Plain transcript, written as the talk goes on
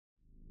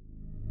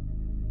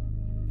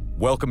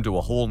Welcome to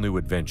a whole new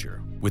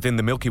adventure within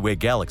the Milky Way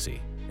galaxy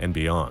and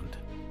beyond.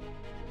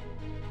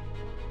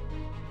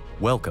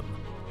 Welcome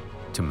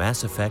to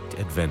Mass Effect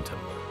Adventum.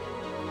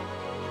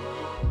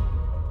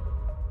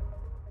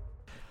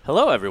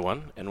 Hello,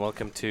 everyone, and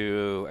welcome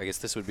to, I guess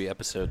this would be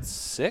episode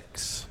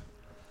 6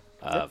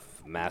 of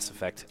Mass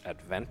Effect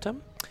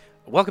Adventum.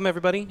 Welcome,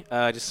 everybody.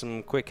 Just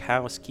some quick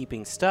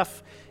housekeeping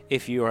stuff.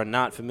 If you are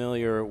not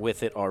familiar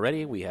with it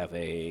already, we have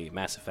a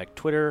Mass Effect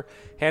Twitter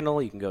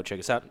handle. You can go check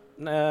us out.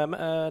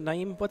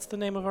 Naeem, what's the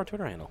name of our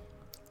Twitter handle?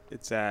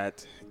 It's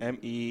at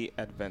ME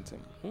Adventum.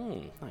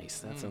 Nice.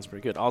 That sounds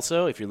pretty good.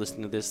 Also, if you're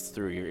listening to this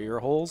through your ear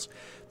holes,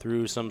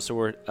 through some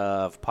sort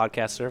of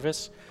podcast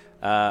service,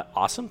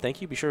 awesome. Thank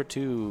you. Be sure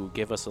to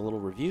give us a little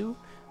review.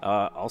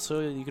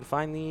 Also, you can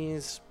find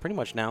these pretty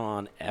much now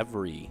on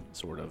every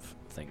sort of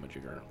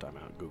thingamajigger. I'm talking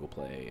about Google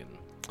Play and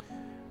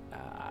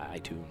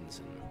iTunes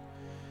and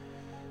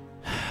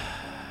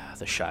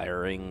the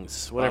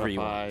Shirings, whatever you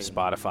want.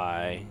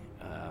 Spotify.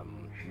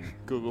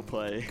 Google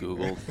Play.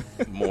 Google.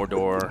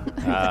 Mordor.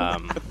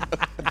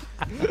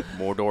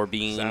 Mordor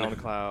Bean.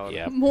 SoundCloud.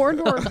 Yep.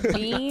 Mordor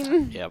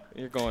Bean. Yep.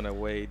 You're going a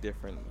way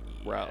different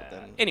route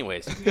than...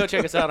 Anyways, you can go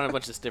check us out on a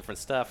bunch of different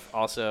stuff.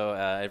 Also,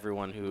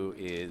 everyone who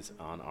is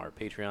on our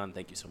Patreon,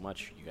 thank you so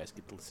much. You guys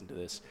get to listen to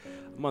this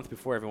a month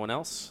before everyone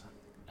else.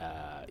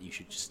 You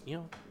should just,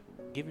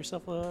 give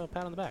yourself a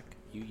pat on the back.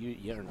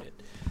 You earned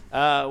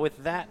it.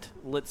 With that,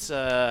 let's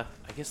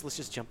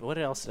just jump. What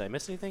else? Did I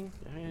miss anything?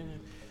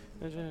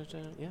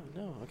 Yeah,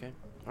 no, okay.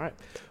 All right.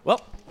 Well,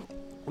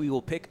 we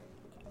will pick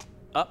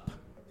up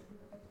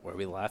where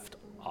we left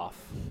off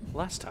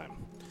last time,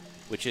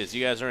 which is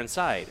you guys are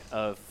inside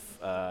of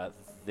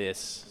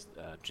this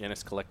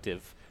Janus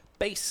Collective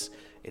base.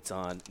 It's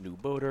on New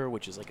Bodor,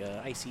 which is like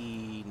a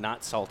icy,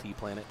 not salty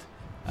planet.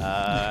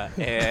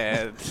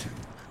 And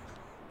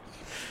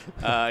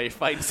you're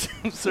fighting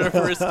some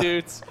Cerberus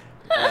dudes.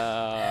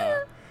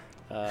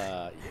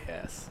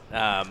 Yes.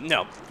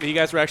 No, you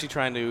guys were actually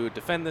trying to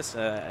defend this.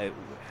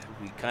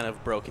 We kind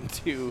of broke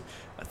into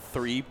a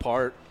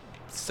 3-part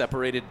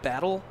separated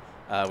battle,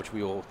 which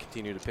we will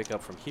continue to pick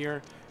up from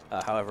here.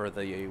 However,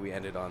 we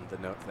ended on the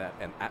note that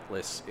an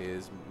Atlas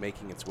is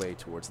making its way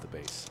towards the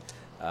base.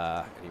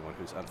 Anyone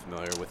who's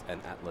unfamiliar with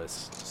an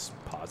Atlas,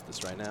 just pause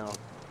this right now,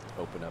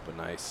 open up a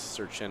nice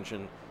search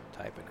engine,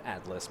 type in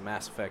Atlas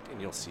Mass Effect,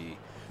 and you'll see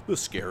the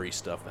scary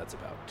stuff that's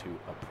about to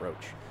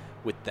approach.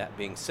 With that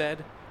being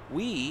said,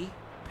 we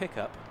pick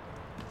up...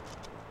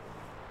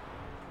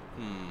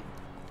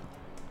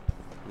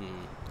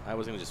 I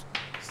was going to just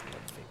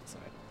let the fake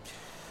aside.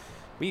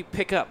 We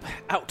pick up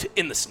out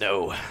in the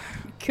snow.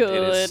 Good.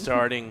 It is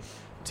starting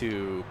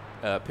to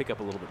pick up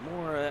a little bit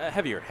more,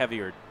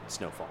 heavier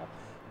snowfall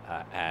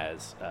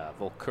as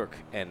Volkirk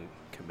and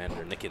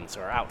Commander Nickens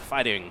are out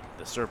fighting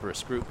the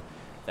Cerberus group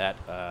that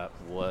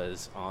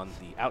was on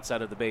the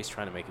outside of the base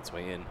trying to make its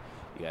way in.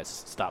 You guys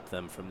stopped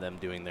them from them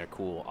doing their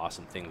cool,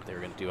 awesome thing that they were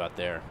going to do out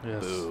there.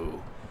 Yes.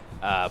 Boo.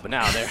 But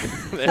now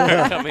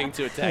they're coming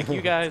to attack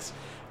you guys.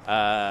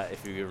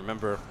 If you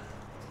remember,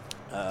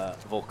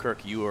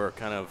 Volkirk, you were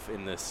kind of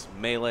in this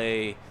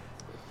melee,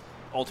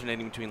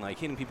 alternating between like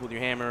hitting people with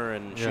your hammer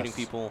and shooting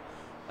people.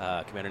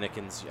 Commander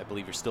Nickens, I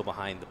believe you're still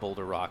behind the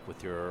boulder rock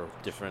with your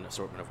different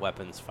assortment of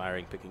weapons,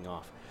 firing, picking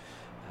off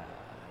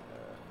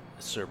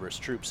Cerberus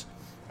troops.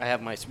 I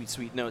have my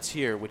sweet notes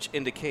here, which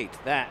indicate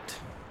that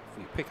if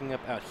we're picking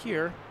up out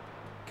here,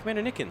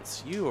 Commander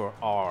Nickens, you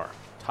are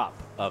top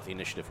of the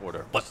initiative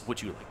order. What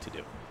would you like to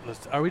do?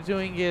 Are we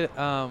doing it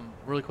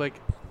really quick?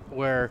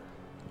 Where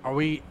are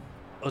we?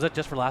 Was that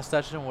just for last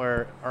session?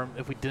 Where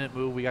if we didn't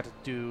move, we got to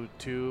do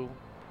 2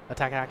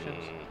 attack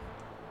actions?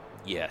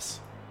 Yes.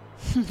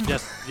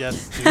 Just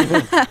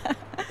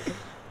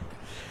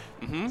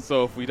 2.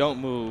 So if we don't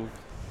move...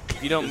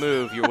 If you don't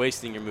move, you're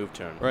wasting your move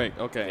turn. Right,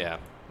 okay. Yeah.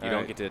 You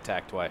don't get to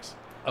attack twice.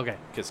 Okay.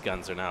 Because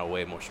guns are now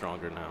way more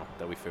stronger now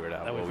that we figured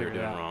out what we were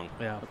doing wrong.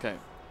 Yeah. Okay.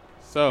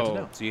 Good to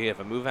know. So you have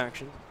a move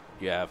action,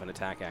 you have an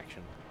attack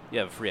action, you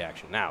have a free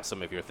action. Now,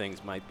 some of your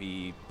things might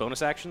be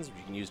bonus actions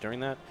you can use during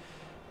that.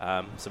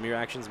 Some of your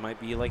actions might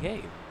be like,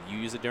 hey, you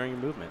use it during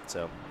your movement,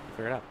 so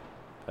figure it out.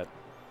 But,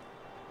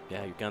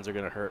 yeah, your guns are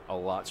going to hurt a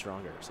lot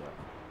stronger. So,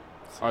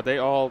 Are they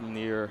all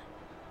near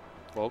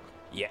Volk?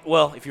 yeah,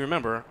 well, if you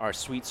remember, our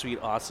sweet,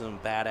 awesome,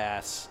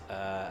 badass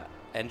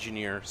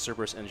engineer,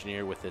 Cerberus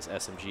engineer with this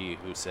SMG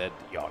who said,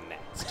 "You're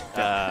next,"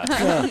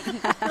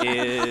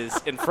 is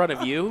in front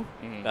of you,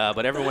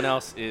 but everyone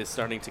else is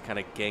starting to kind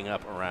of gang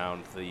up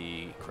around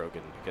the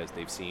Krogan because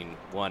they've seen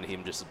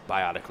him just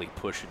biotically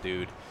push a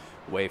dude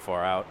way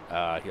far out.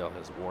 He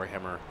has a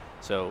warhammer.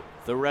 So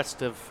the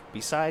rest of,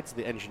 besides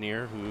the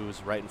engineer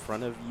who's right in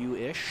front of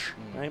you-ish,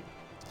 right?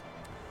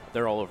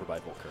 They're all over by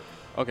Volkirk.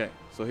 Okay,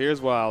 so here's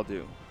what I'll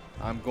do.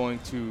 I'm going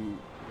to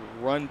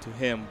run to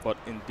him, but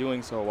in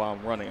doing so while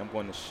I'm running, I'm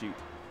going to shoot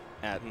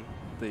at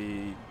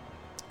the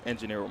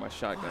engineer with my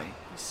shotgun. Why?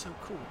 He's so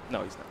cool.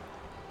 No, he's not.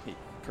 He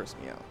cursed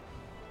me out.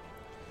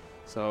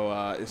 So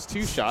it's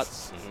 2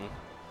 shots.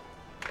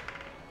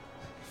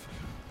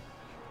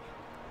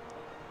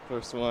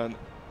 First one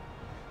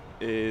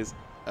is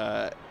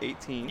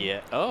 18.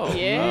 Yeah. Oh.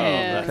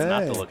 Yeah. Oh, that's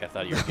not the Okay. look I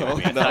thought you were giving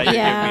me. I No. thought you were giving me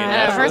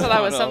Yeah. At an first I No, thought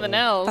it was no. something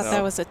else. I thought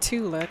that was a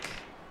 2 look.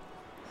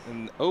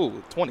 And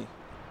 20.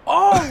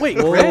 Oh wait,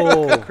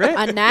 Whoa. crit. Crit.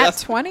 A nat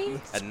Yes.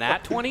 20? A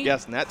nat 20?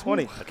 Yes, nat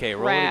 20. Okay,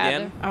 roll Rad. it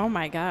again. Oh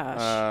my gosh.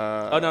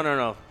 Oh,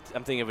 no.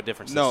 I'm thinking of a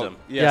different No. system.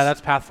 Yes. Yeah,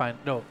 that's Pathfinder.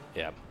 No,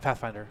 Yeah.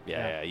 Pathfinder.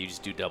 Yeah. You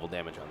just do double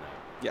damage on that.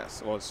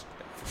 Yes. Well, it's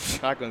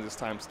shotguns is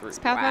times 3. Is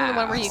Pathfinder the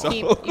one where you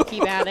Wow.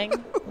 keep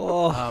adding?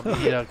 Oh. You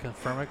need to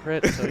confirm a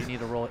crit, so you need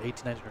to roll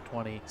 18, 19, or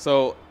 20.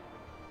 So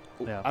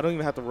Yeah. I don't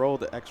even have to roll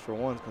the extra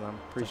ones because I'm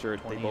pretty So sure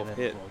they 20 both and then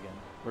hit roll again.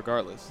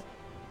 regardless.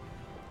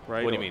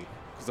 Right? What do you mean?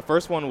 Because the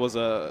first one was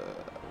a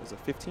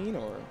 15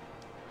 or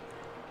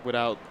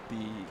without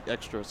the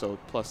extra, so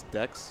plus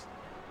dex.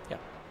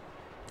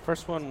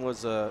 First one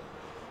was a.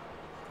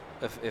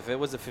 If it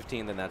was a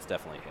 15, then that's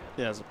definitely a hit.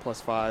 Yeah, it's a plus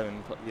 5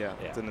 and yeah.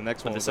 Yeah. Then the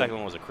next But one the was second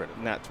one was a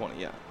critical. nat 20.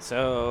 Yeah.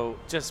 So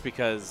just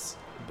because,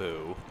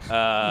 boo,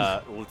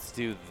 let's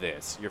do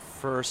this. Your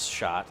first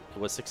shot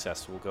was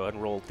successful. Go ahead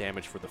and roll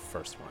damage for the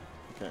first one.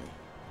 Okay.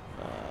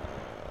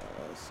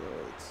 So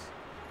it's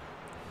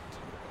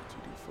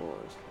 2d4s.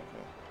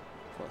 Okay.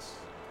 Plus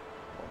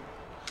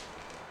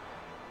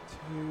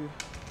 1,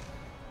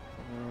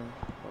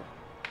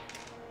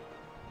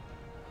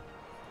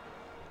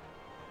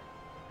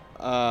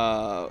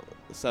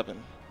 2,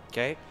 7.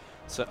 Okay.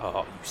 So,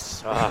 oh, you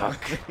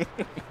suck.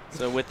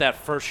 So with that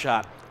first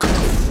shot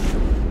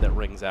that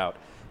rings out,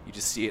 you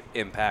just see it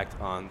impact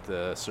on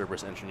the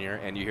Cerberus engineer,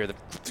 and you hear the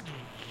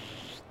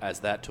as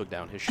that took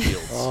down his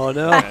shields. Oh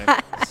no. Okay.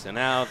 So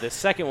now the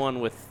second one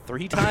with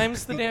 3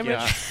 times the damage.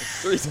 Yeah.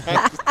 3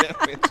 times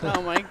damage.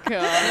 Oh my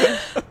god.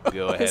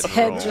 Go ahead His and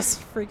head roll.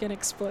 just freaking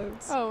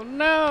explodes. Oh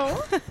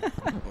no.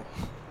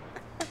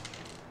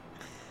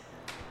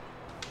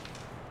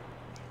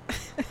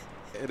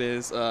 It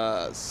is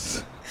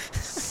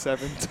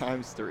 7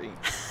 times 3.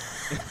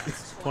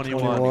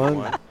 21.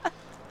 21.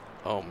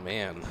 Oh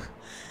man.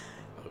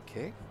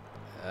 Okay.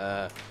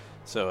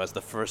 So as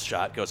the first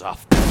shot goes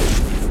off,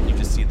 you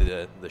just see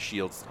the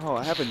shields. Oh,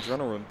 I have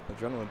adrenaline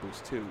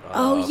boost too.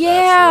 Oh,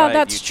 yeah,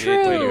 that's you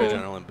did do your true.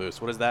 adrenaline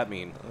boost. What does that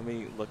mean? Let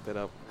me look that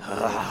up.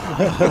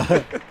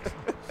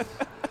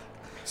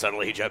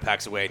 Suddenly he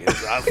jetpacks away and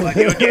he's I'll find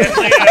you again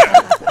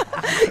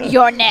later.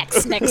 You're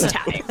next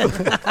time.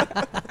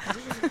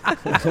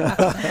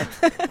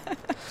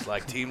 It's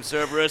like Team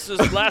Cerberus is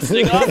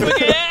blasting off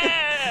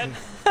again.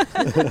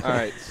 All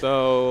right,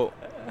 so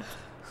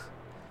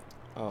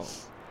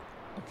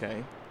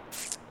okay.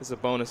 It's a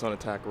bonus on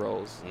attack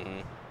rolls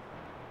Mm-hmm.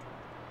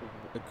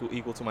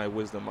 equal to my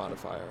wisdom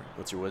modifier.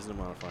 What's your wisdom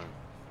modifier?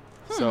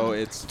 So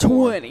it's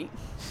 20.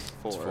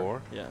 4. It's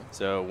 4? Yeah.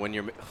 So when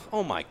you're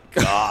oh my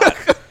god.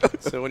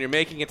 So when you're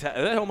making attack,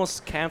 that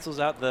almost cancels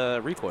out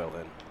the recoil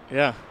then.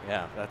 Yeah.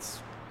 Yeah,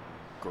 that's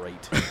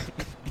great.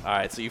 All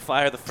right, so you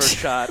fire the first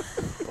shot,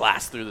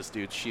 blast through this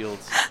dude's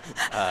shields.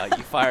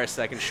 You fire a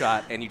second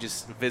shot, and you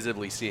just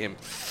visibly see him,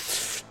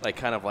 like,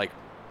 kind of like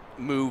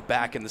move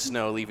back in the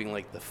snow, leaving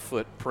like the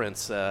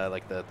footprints,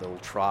 like the little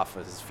trough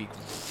as his feet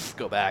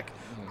go back.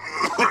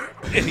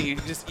 And you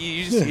just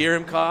hear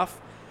him cough.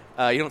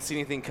 You don't see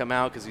anything come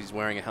out because he's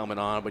wearing a helmet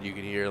on, but you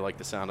can hear like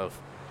the sound of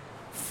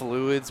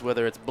fluids,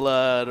 whether it's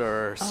blood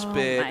or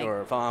spit my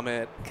or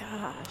vomit,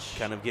 Gosh.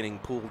 kind of getting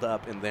pulled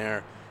up in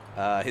there.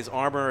 His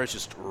armor is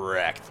just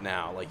wrecked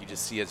now. Like you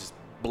just see as just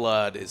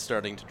blood is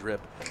starting to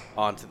drip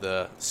onto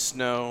the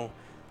snow.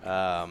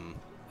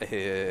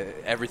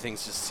 Everything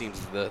just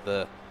seems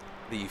the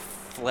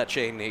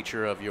Fletche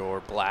nature of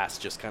your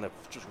blast just kind of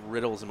just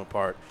riddles him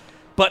apart.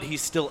 But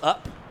he's still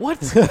up.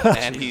 What?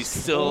 And he's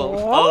still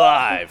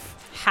alive.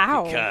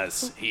 How?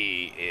 Because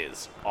he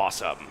is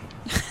awesome.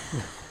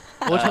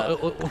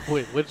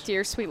 Wait, which?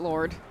 Dear sweet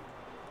lord.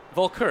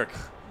 Volkirk,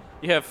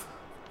 you have,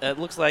 it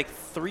looks like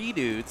 3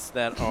 dudes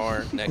that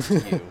are next to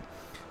you.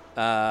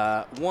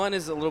 One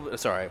is a little bit,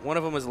 sorry, one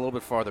of them is a little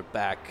bit farther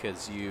back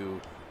because you,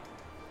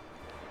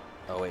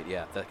 oh wait,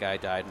 yeah, that guy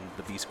died in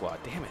the B squad.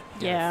 Damn it.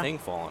 He had Yeah. a thing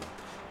fall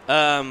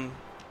on him.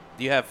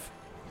 You have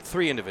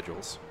 3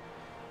 individuals.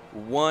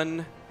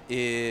 One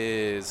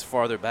is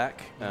farther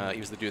back. He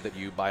was the dude that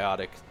you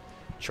biotic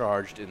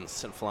charged and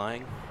sent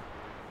flying.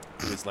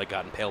 He was like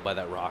got impaled by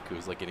that rock. Who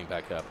was like getting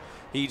back up.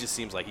 He just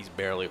seems like he's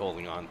barely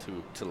holding on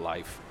to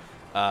life.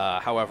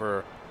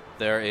 However,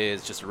 there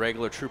is just a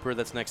regular trooper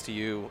that's next to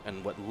you,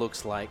 and what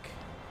looks like.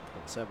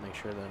 Let's make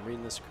sure that I'm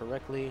reading this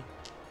correctly.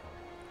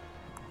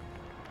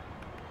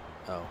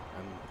 Oh,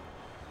 I'm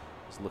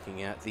just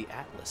looking at the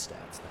Atlas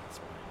stats. That's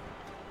why.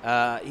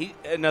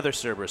 Another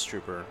Cerberus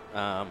trooper.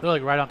 They're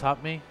like right on top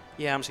of me.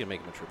 Yeah, I'm just gonna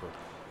make him a trooper.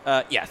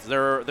 Yes,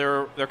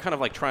 they're kind of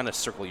like trying to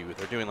circle you.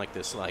 They're doing like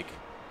this, like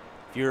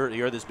if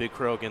you're this big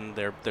Krogan,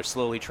 they're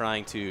slowly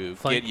trying to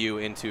Flank. get you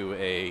into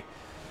a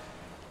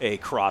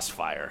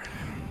crossfire.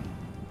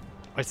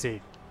 I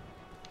see.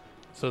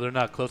 So they're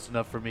not close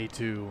enough for me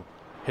to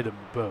hit them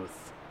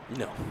both.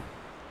 No.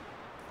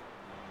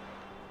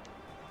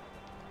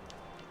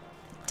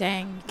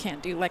 Dang, you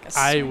can't do like a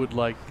I swing. would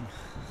like.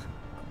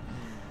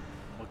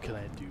 What can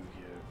I do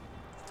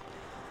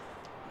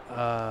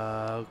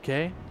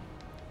Okay.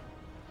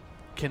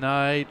 Can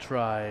I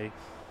try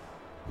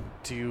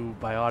to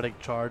biotic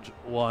charge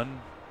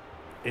one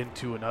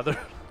into another?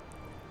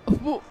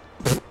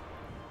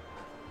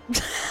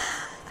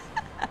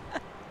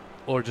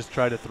 Or just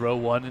try to throw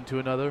one into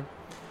another?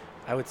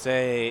 I would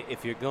say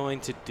if you're going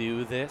to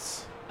do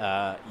this,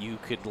 you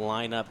could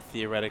line up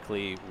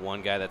theoretically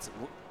one guy that's.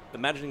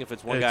 Imagining if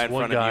it's one It's guy in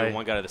one front of you guy. and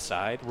one guy to the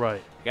side. Right.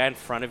 The guy in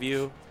front of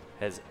you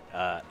has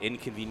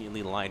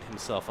inconveniently lined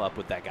himself up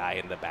with that guy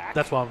in the back.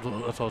 That's what I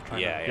was trying to.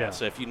 yeah.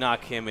 So if you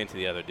knock him into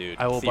the other dude,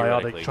 I will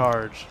theoretically- biotic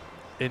charge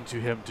into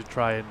him to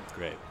try and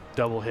Great.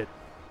 double hit.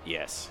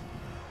 Yes.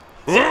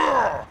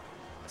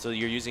 So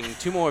you're using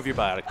 2 more of your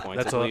biotic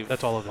points. That's I all- believe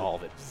that's all of it. All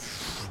of it.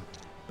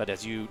 But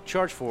as you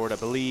charge forward, I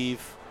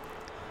believe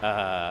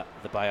the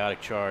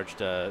biotic charge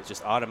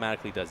just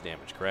automatically does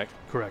damage. Correct?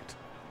 Correct.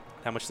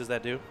 How much does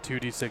that do?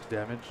 2d6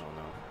 damage. Oh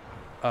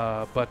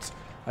no. But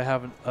I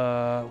haven't.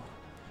 I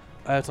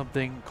have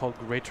something called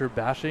Greater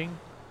Bashing.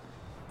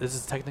 This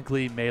is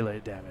technically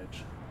melee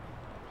damage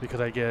because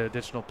I get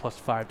additional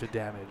 +5 to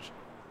damage.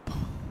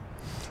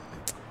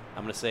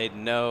 I'm gonna say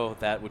no.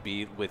 That would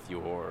be with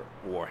your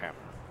warhammer.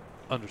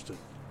 Understood.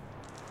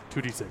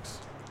 2d6.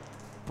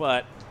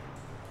 But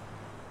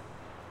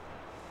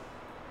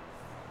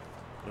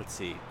let's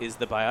see. Is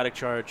the biotic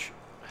charge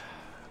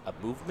a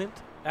movement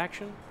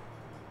action?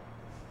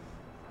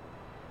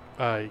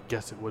 I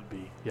guess it would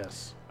be,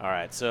 yes. All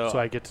right. So, So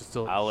I get to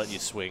still. I'll let you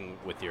swing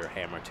with your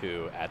hammer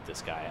too at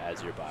this guy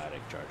as you're biotic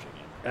charging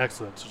him.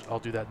 Excellent. So I'll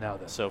do that now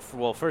then. So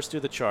well, first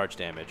do the charge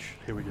damage.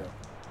 Here we go.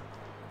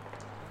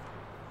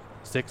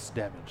 6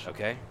 damage.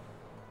 Okay.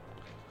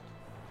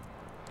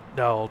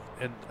 No,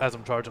 and as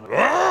I'm charging,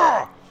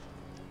 I'm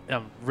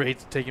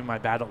taking my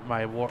battle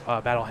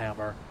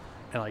hammer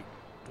and like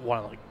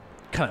want to like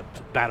kind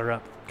of batter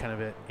up kind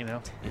of it, you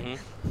know.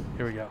 Mm-hmm.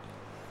 Here we go.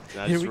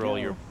 Now Here just we roll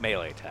go. your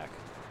melee attack.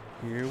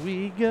 Here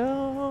we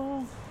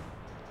go.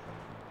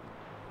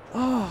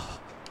 Oh,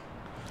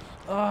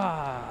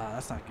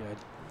 that's not good.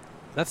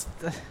 That's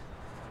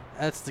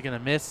gonna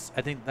miss.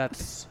 I think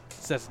that's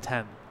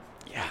 10.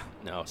 Yeah.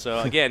 No. So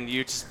again,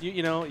 you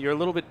know you're a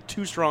little bit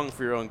too strong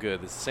for your own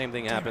good. It's the same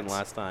thing happened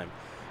last time,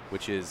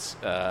 which is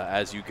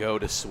as you go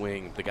to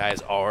swing, the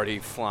guy's already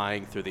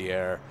flying through the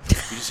air.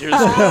 You just hear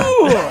this.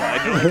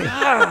 And you're like,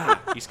 ah!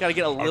 You just got to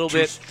get a little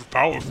bit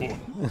powerful.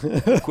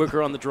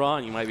 quicker on the draw,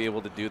 and you might be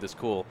able to do this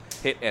cool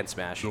hit and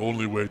smash. The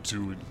only way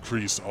to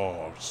increase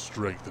our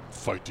strength and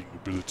fighting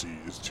ability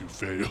is to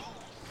fail.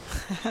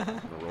 I'm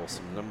gonna roll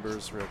some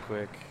numbers real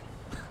quick.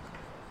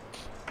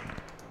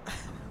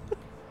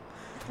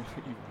 What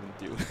are you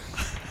even doing?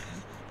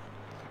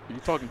 Are you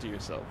talking to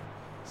yourself?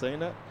 Saying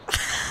that?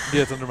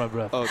 Yeah, it's under my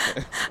breath.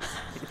 Okay.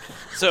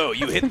 So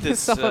you hit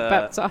this Yourself a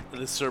pep talk.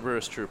 this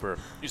Cerberus trooper,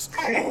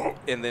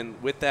 and then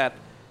with that,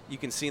 you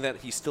can see that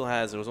he still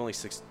has. It was only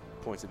 6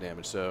 points of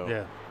damage, so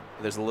Yeah.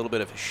 there's a little bit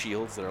of his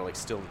shields that are like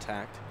still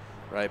intact,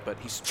 right? But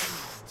he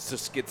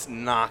just gets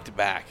knocked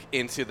back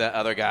into the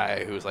other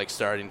guy who's like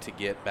starting to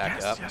get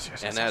back up.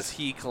 And as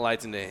he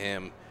collides into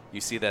him, you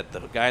see that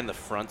the guy in the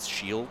front's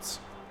shields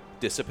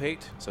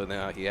dissipate, so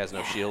now he has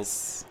no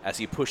shields. As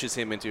he pushes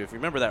him into, if you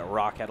remember that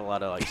rock had a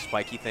lot of like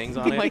spiky things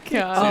on Oh it. my So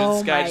god. Oh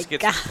this guy my just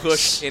gets gosh.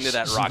 pushed into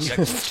that rock.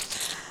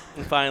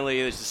 And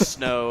finally, there's just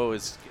snow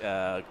is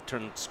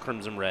turns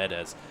crimson red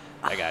as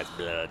that guy's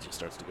blood just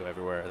starts to go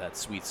everywhere. That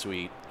sweet,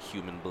 sweet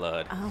human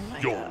blood. Oh my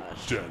You're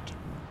gosh. dead.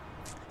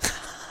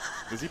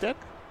 Is he dead?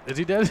 Is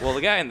he dead? Well,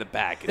 the guy in the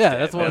back is Yeah,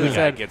 dead. that's what The we other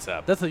said. guy gets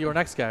up. That's your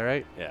next guy,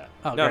 right? Yeah.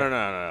 Oh, no, great.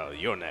 no.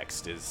 Your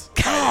next is.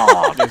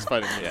 He's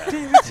fighting me. Yeah.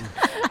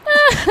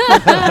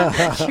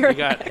 You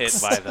got hit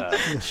by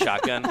the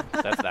shotgun.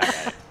 That's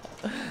that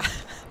guy.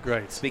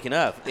 Great. Speaking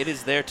of, it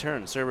is their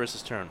turn,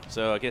 Cerberus' turn.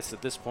 So I guess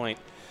at this point,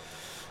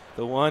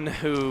 the one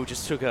who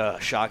just took a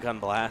shotgun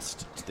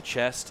blast to the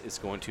chest is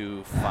going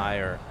to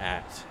fire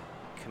at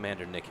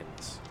Commander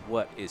Nickens.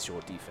 What is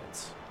your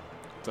defense?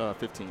 15.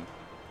 15.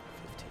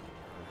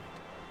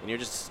 And you're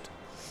just.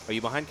 Are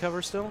you behind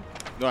cover still?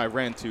 No, I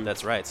ran to.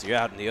 That's right. So you're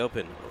out in the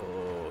open.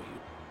 Oh, you.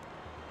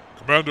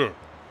 Commander,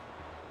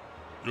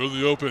 you're in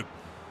the open.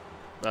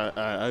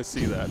 I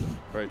see that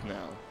right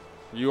now.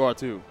 You are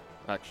too,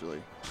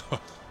 actually.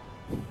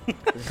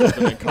 There's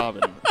something in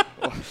common.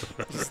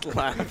 Just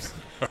laughs.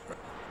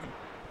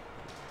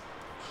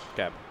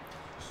 Okay.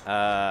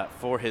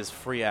 For his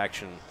free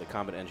action, the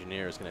combat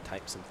engineer is going to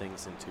type some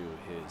things into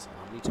his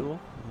Omni tool.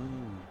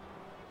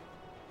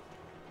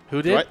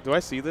 Who Do did? I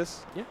see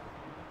this? Yeah.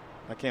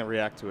 I can't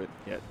react to it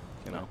yet.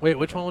 You know. Wait,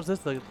 which one was this?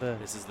 The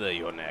This is the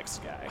your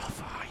next guy.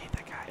 Oh, I hate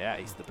that guy. Yeah,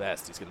 he's the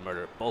best. He's going to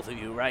murder both of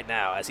you right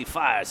now as he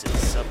fires his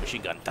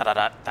submachine gun.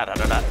 Da-da-da,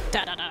 da-da-da-da.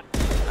 Da-da-da.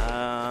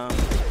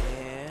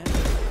 And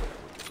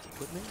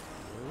equipment.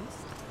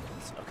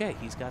 Okay,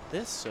 he's got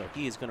this, so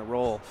he is going to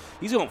roll.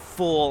 He's going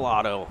full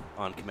auto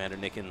on Commander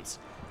Nickens.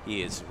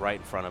 He is right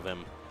in front of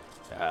him.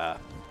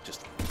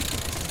 Just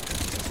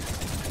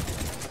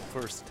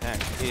first attack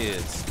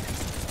is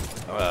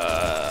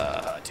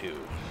 2.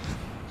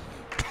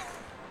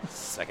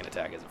 Second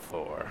attack is a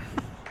 4.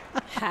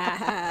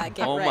 Get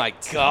Oh my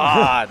wrecked.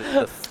 God!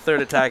 The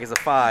third attack is a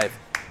 5.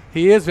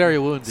 He is very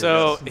wounded.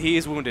 So he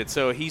is wounded.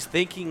 So he's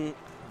thinking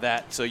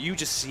that. So you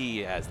just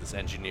see as this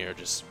engineer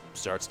just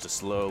starts to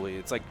slowly.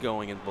 It's like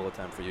going in bullet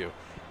time for you,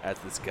 as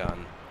this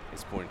gun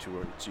is pointing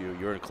towards you.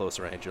 You're in close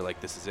range. You're like,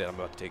 this is it. I'm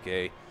about to take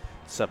a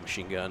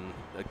submachine gun,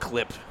 a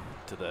clip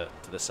to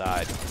the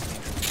side.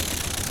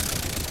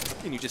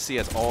 And you just see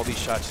as all these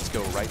shots just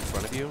go right in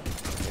front of you,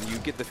 and you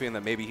get the feeling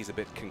that maybe he's a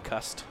bit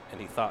concussed, and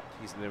he thought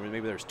maybe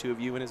there's 2 of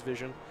you in his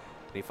vision,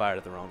 and he fired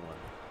at the wrong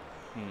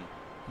one.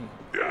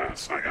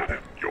 Yes, I got him.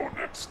 You're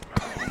next.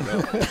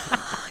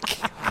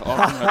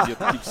 Often you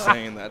keep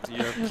saying that.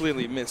 You have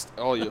clearly missed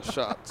all your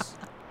shots.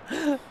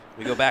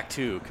 We go back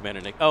to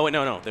Commander Nick. Oh, wait,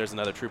 no. There's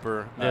another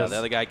trooper. Yes. The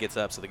other guy gets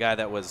up. So the guy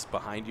that was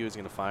behind you is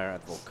going to fire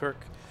at Volkirk.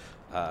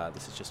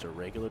 This is just a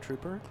regular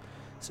trooper.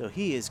 So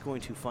he is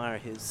going to fire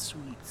his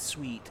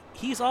sweet.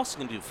 He's also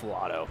going to do full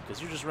auto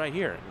because you're just right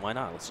here. And why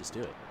not? Let's just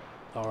do it.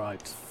 All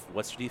right.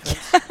 What's your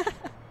defense?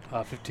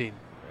 15.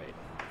 Right.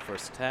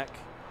 First attack,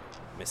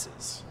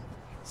 misses.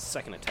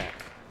 Second attack,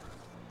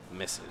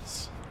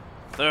 misses.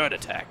 Third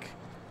attack.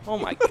 Oh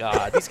my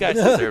God, these guys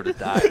deserve to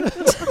die.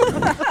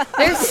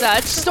 They're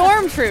such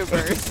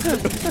stormtroopers.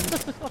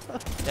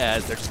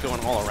 As they're just going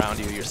all around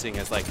you, you're seeing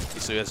as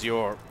as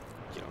you've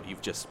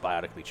just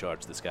biotically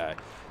charged this guy.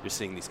 You're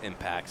seeing these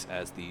impacts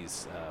as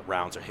these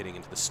rounds are hitting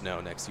into the snow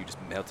next to you, just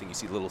melting. You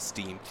see little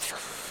steam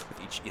with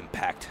each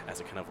impact as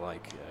it kind of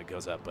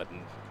goes up, but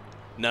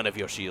none of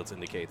your shields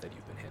indicate that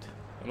you've been hit.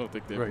 I don't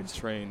think they've been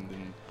trained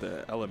in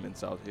the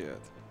elements out here.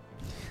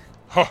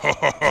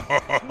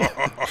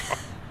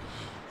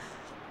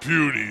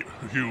 Puny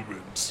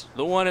humans.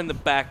 The one in the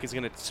back is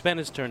going to spend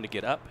his turn to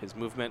get up, his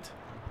movement,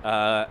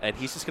 and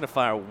he's just going to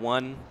fire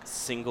one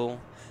single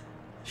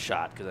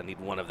shot because I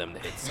need one of them to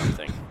hit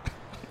something.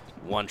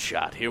 One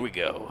shot. Here we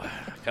go.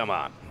 Come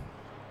on.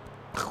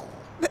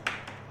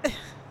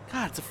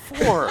 God, it's a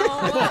 4.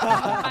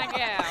 Oh my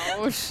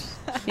gosh.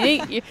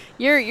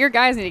 Your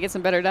guys need to get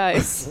some better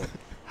dice.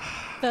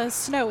 The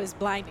snow is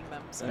blinding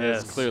them. So. It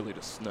is clearly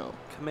the snow.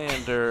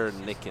 Commander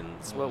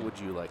Nickens, what would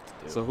you like to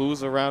do? So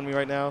who's around me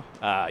right now?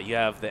 You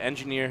have the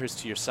engineer who's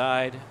to your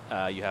side.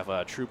 You have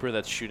a trooper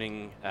that's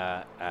shooting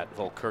at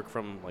Volkirk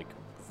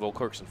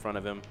Volkirk's in front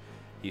of him.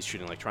 He's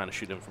shooting, trying to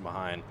shoot him from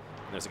behind.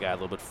 And there's a guy a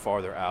little bit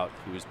farther out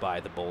who's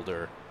by the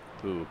boulder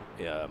who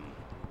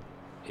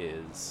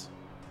is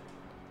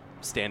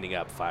standing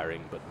up,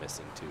 firing, but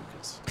missing too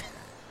because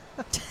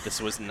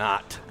this was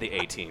not the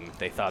A-team.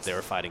 They thought they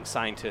were fighting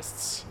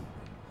scientists.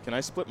 Can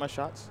I split my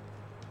shots?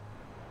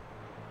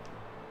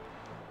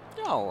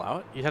 Yeah, I'll allow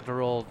it. You have to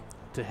roll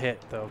to hit,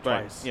 though,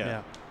 Right, twice.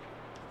 yeah.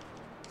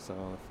 So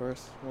the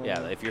first one.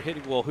 Yeah, if you're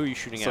hitting, well, who are you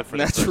shooting so at for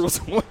natural the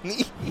first?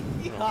 20.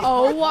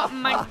 Oh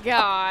my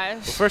gosh.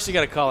 Well, first you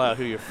got to call out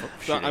who you're So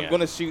shooting I'm at.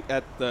 going to shoot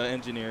at the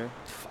engineer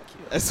Fuck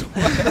you. as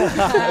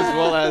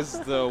well as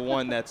the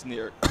one that's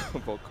near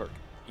Volkirk.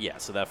 Yeah,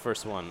 so that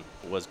first one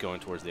was going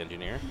towards the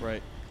engineer.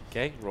 Right.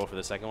 Okay, roll for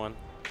the second one.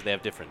 They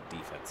have different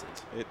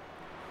defenses.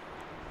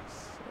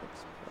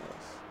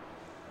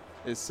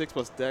 It's 6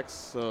 plus dex,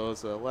 so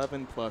it's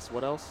 11 plus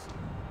what else?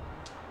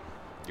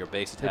 Your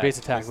base The attack. base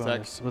attack Base attack.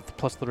 bonus with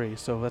 +3,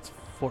 so that's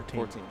 14.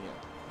 14,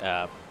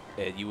 yeah.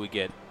 And you would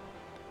get,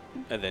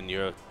 and then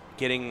you're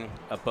getting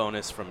a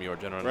bonus from your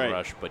general Right.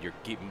 rush, but you're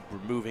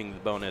removing the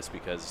bonus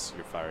because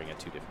you're firing at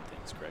 2 different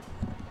things, correct?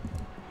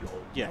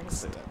 Yeah, I can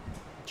say that.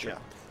 Sure. Yeah.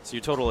 So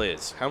your total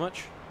is how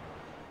much?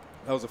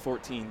 That was a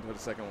 14 for the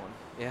second one.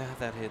 Yeah,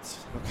 that hits.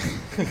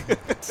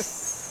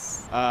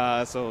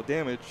 So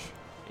damage.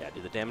 Yeah,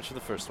 do the damage for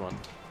the first one.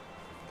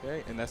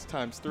 Okay, and that's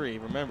times 3.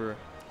 Remember,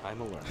 I'm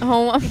alert.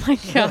 Oh my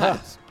gosh.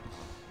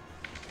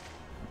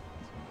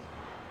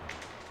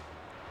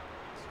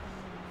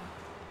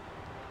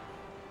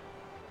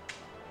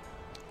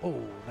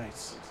 Oh,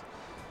 nice.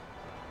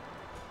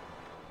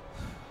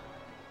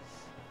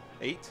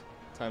 8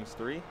 times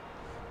 3.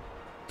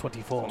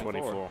 24.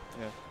 24.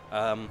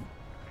 Yeah.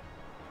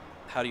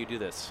 How do you do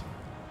this?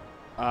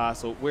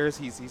 So where's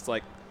he's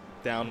like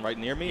down right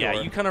near me? Yeah,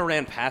 or? you kind of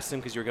ran past him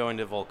because you're going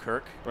to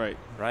Volkirk, Right.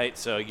 right?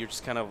 So you're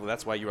just kind of,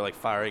 that's why you were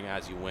firing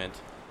as you went.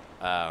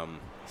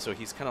 So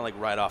he's kind of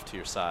right off to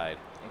your side.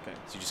 Okay.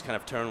 So you just kind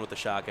of turn with the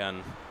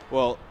shotgun.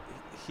 Well,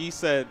 he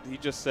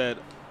just said,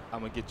 I'm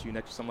going to get you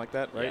next or something like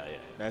that, right? Yeah.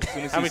 And as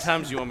soon as How many he's-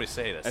 times do you want me to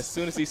say this? As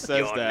soon as he says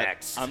You're that,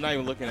 next. I'm not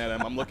even looking at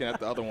him. I'm looking at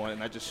the other one,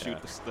 and I just shoot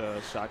Yeah.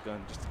 the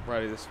shotgun just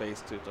right at his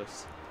face to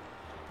just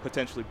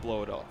potentially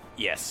blow it off.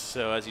 Yes.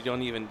 So as you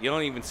don't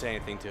even say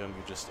anything to him.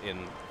 You're just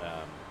in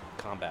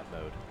combat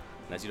mode,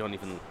 and as you don't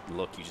even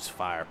look, you just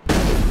fire.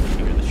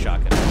 You hear the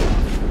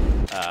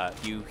shotgun.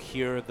 You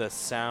hear the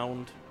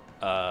sound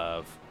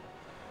of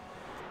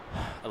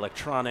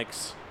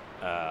electronics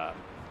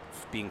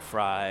being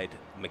fried,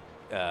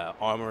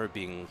 armor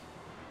being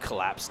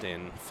collapsed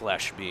in,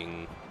 flesh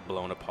being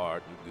blown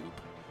apart and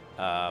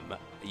goop.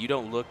 You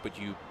don't look, but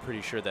you're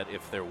pretty sure that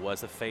if there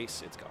was a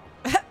face, it's gone.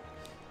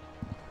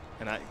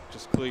 And I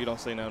just clearly don't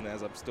say nothing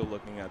as I'm still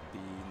looking at the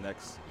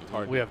next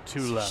target. We have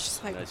 2 left.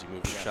 Just like, And as you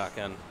move your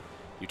shotgun,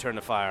 You turn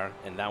to fire,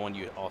 and that one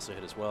you also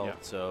hit as well. Yeah.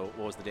 So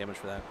what was the damage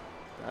for that?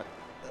 That,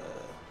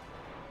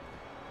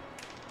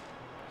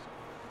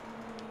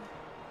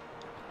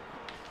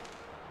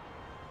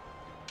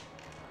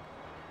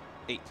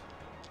 8.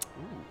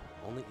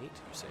 Ooh, only 8, you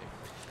say.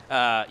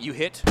 You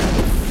hit. 2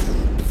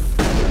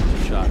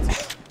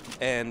 shots.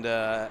 And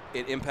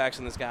it impacts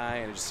on this guy,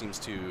 and it just seems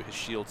to, his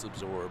shields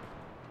absorb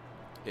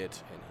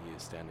it, and he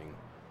is standing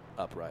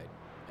upright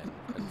and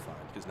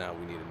fine. Because now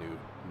we need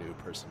a new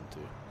person to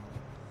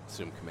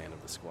assume command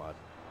of the squad.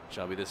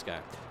 Shall be this guy.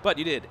 But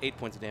you did 8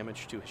 points of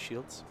damage to his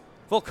shields.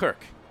 Volkirk.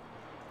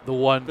 The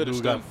one Finish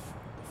who got them.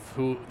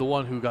 the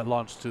one who got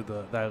launched to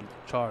that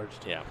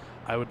charged. Yeah.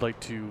 I would like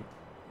to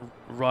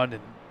run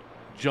and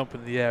jump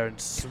in the air and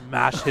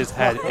smash his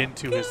head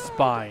into his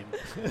spine,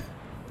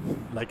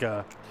 like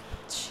a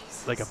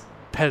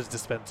Pez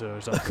dispenser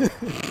or something.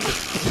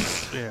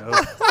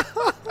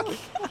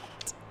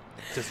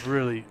 Just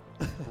really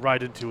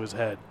right into his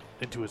head,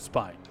 into his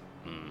spine.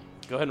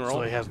 Go ahead and roll.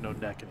 So he has no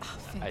neck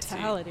anymore.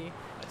 Fatality.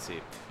 I see.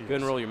 Go ahead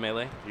and roll your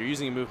melee. You're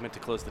using a movement to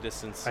close the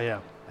distance. I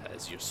am.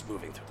 As you're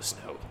moving through the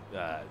snow.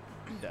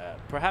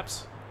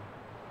 Perhaps.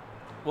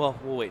 Well,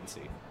 we'll wait and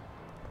see.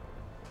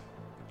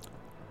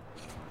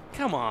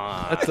 Come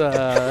on.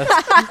 That's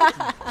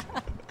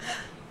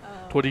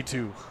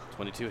 22.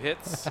 22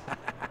 hits.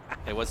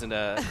 It wasn't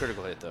a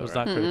critical hit, though. It was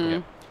right? not critical.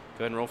 Okay.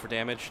 Go ahead and roll for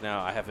damage.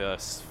 Now, I have a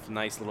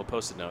nice little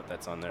post-it note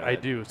that's on there. I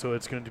do. So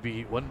it's going to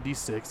be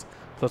 1d6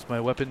 plus my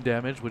weapon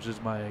damage, which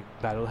is my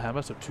battle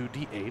hammer, so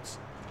 2d8s.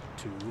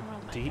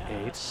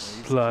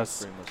 2d8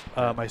 plus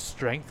my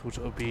strength, which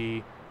will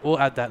be... We'll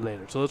add that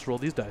later. So let's roll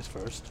these dice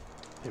first.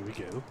 Here we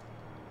go.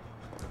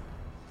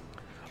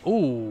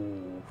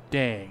 Ooh,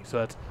 dang. So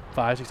that's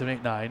 5, 6, 7,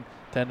 8, 9,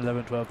 10,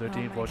 11, 12,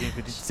 13, 14,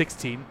 15,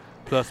 16,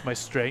 plus my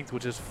strength,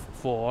 which is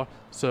 4.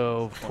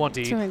 So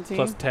 20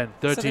 plus 10,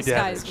 30 so this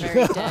damage. guy's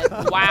very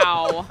dead.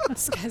 Wow.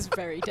 This guy's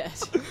very dead.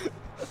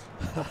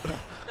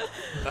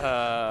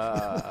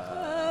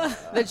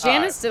 The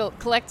Janus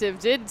Collective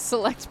did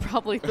select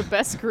probably the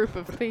best group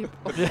of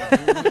people.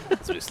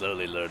 As we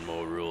slowly learn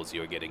more rules,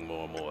 you're getting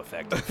more and more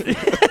effective.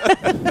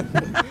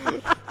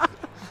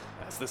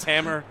 As this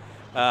hammer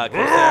goes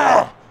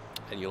down,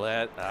 and you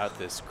let out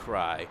this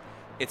cry.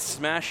 It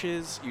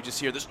smashes. You just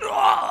hear this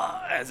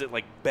as it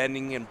like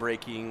bending and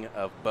breaking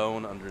of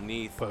bone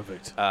underneath.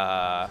 Perfect.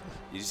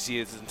 You see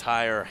his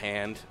entire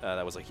hand.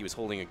 That was like he was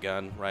holding a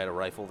gun, right? A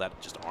rifle. That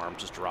arm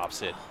just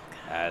drops it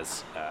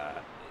as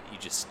you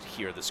just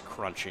hear this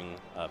crunching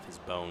of his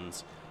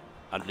bones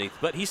underneath.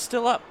 But he's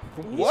still up.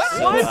 What?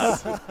 Wow.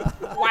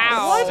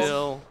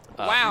 Still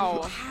up.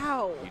 Wow.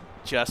 How? You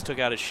just took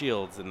out his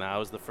shields, and that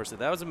was the first.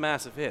 That was a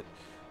massive hit.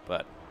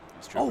 But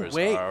these troopers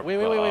wait. are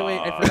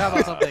I forgot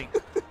about something.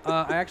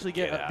 I actually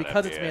Get get, out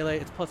because of it's here. melee,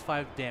 it's plus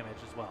 5 damage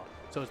as well.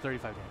 So it's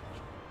 35 damage.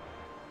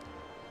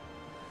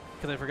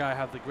 Because I forgot I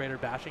have the greater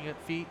bashing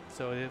at feet,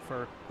 so it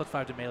for plus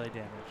 5 to melee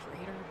damage.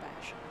 Greater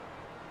bashing.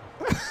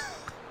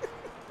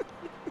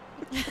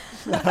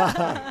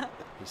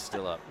 He's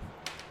still up.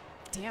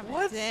 Damn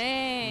it.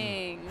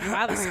 Dang.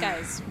 Wow, this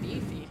guy's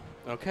beefy.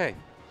 Okay.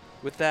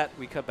 With that,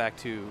 we cut back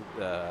to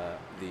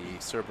the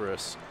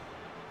Cerberus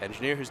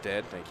engineer who's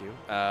dead. Thank you.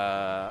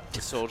 The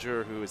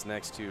soldier who is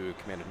next to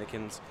Commander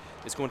Nickens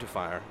is going to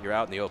fire. You're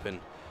out in the open,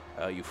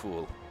 you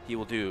fool. He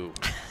will do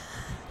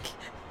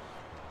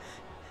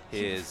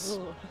his...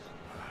 Ooh.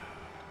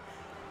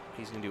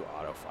 He's going to do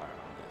auto fire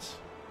on this.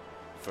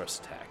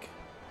 First attack.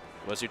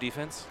 What's your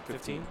defense?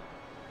 15?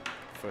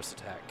 First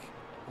attack.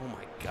 Oh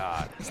my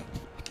god.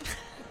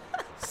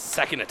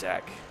 Second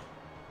attack.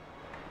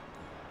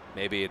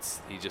 Maybe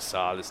he just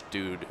saw this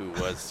dude who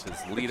was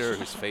his leader,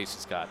 whose face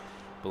just got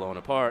blown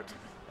apart.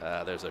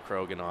 There's a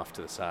Krogan off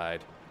to the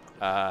side.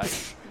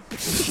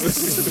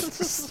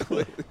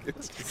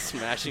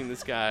 Smashing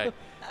this guy.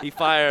 He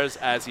fires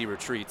as he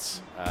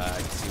retreats.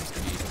 He seems to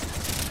be...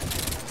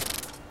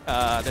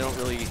 they don't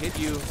really hit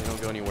you. They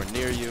don't go anywhere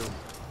near you.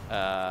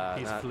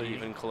 Not fleeing.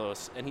 even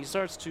close. And he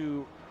starts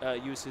to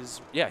use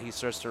his... Yeah, he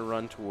starts to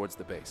run towards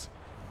the base.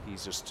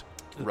 He's just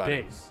The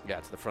running. base? Yeah,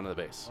 to the front of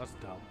the base. That's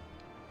dumb.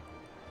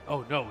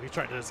 Oh no, he's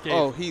trying to escape.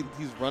 Oh, he's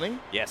running?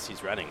 Yes,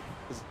 he's running.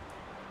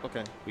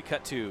 Okay. We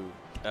cut to...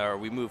 Or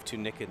we move to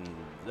Nick and...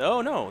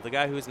 Oh, no. The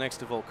guy who is next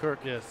to Volkirk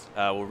Yes.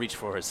 will reach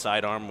for his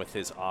sidearm with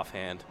his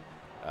offhand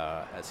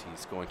as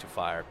he's going to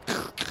fire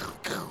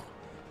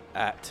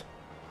at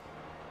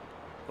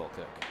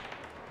Volkirk.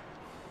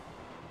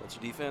 What's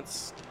your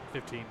defense?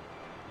 15.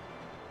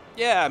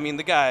 Yeah, I mean,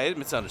 the guy,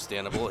 it's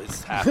understandable.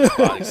 His half his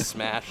body's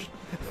smashed.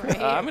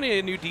 Right. I'm going to need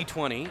a new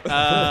D20. Do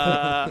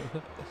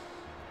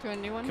you want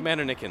a new one?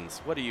 Commander Nickens,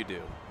 what do you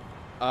do?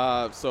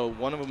 So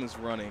one of them is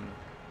running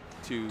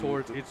to...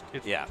 Towards it's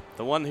Yeah,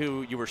 the one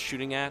who you were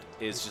shooting at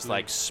is It's just the-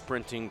 like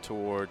sprinting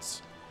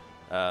towards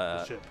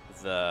the ship.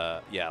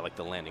 like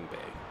the landing bay.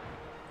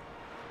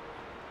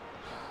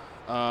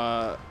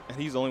 And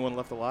he's the only one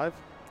left alive?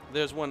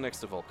 There's one next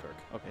to Volkirk.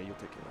 Okay, you'll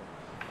take care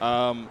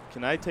of it.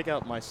 Can I take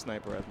out my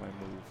sniper as my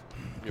move?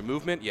 Your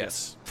movement,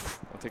 yes.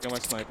 I'll take out my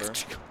sniper.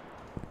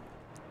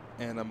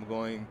 And I'm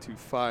going to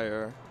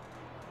fire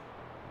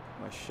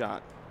my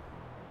shot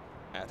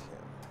at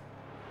him.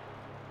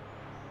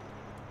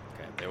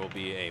 Okay, there will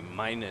be a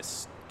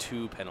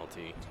 -2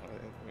 penalty. I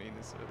mean,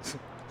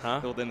 Huh?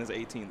 well, then it's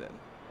 18 then.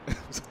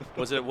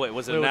 Was it what?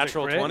 Was it Wait, a was it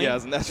natural crit? 20? Yeah,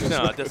 it's a natural No,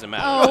 20. it doesn't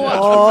matter.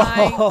 Oh,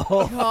 my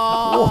What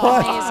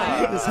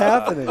God. is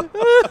happening?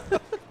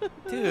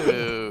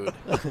 Dude.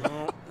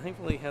 Well,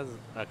 thankfully he has.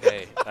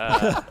 Okay.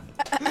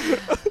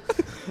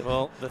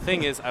 Well, the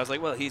thing is, I was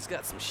like, well, he's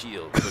got some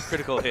shields, but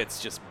critical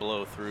hits just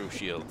blow through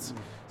shields.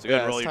 So go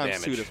ahead and roll it's your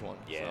times damage. 2 this one.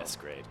 Yes, so.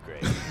 great,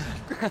 great.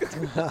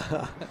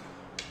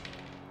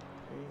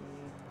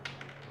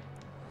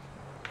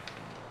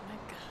 My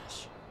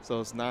gosh. So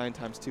it's 9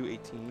 times 2,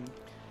 18.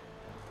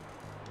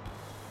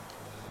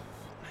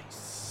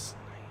 Nice,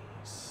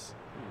 nice.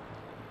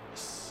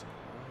 Nice.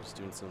 I'm just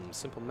doing some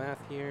simple math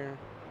here.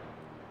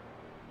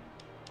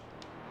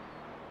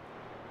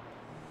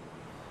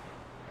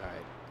 All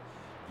right.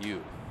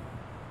 You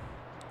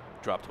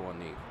drop to one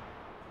knee.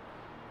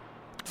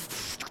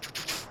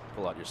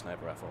 Pull out your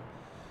sniper rifle.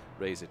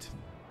 Raise it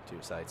to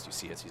your sights. You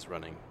see as he's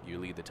running. You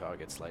lead the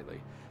target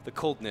slightly. The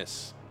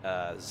coldness,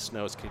 as the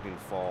snow is continuing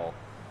to fall,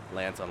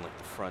 lands on like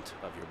the front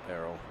of your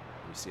barrel.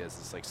 You see as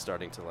it's like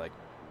starting to like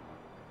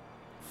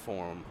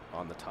form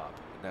on the top.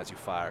 And as you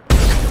fire,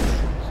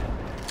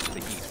 the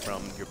heat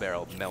from your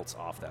barrel melts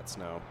off that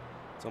snow.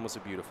 It's almost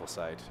a beautiful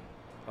sight.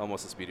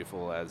 Almost as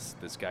beautiful as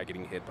this guy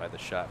getting hit by the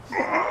shot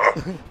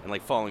and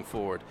like falling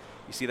forward.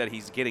 You see that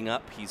he's getting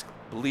up. He's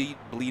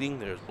bleeding.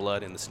 There's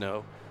blood in the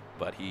snow,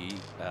 but he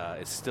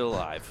is still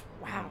alive.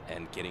 Wow.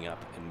 And getting up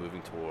and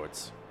moving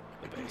towards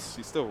the base.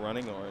 He's still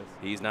running, or is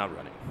He's not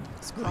running.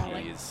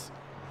 Crawling.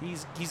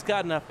 He's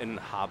gotten up and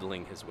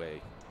hobbling his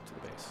way to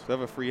the base. so I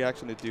have a free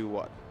action to do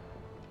what?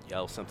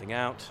 Yell something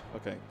out.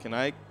 Okay, can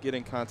I get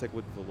in contact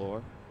with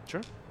Valor?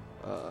 Sure.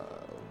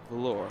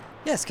 Valor.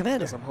 Yes,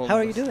 Commander. Yes, I'm holding How are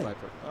my you doing?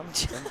 sniper.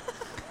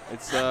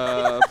 It's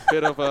a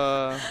bit of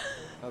a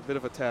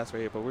task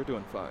right here, but we're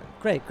doing fine.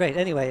 Great, great.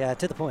 Anyway,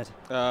 to the point.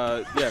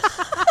 Yes.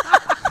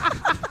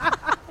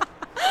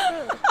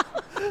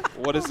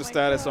 What is the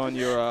status on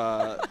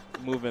your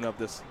movement of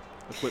this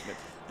equipment?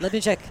 Let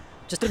me check.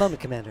 Just a moment,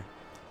 Commander.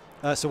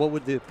 So what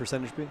would the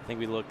percentage be? I think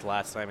we looked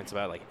last time. It's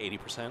about like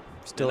 80%.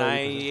 Still And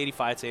 80%.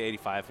 85, say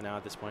 85 now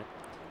at this point.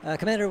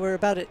 Commander, we're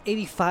about at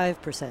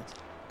 85%.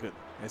 Good.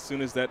 As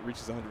soon as that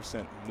reaches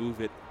 100%, move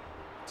it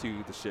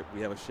to the ship. We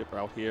have a ship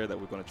out here that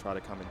we're going to try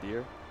to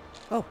commandeer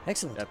Oh,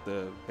 excellent. at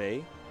the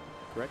bay.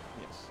 Correct?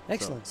 Yes.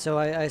 Excellent. So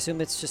I assume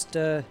it's just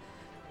a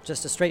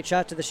straight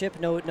shot to the ship,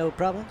 no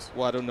problems?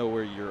 Well, I don't know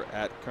where you're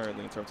at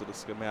currently in terms of the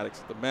schematics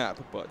of the map,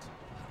 but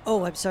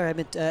Oh, I'm sorry. I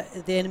meant the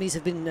enemies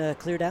have been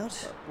cleared out.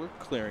 we're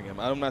clearing them.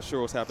 I'm not sure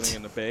what's happening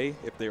in the bay,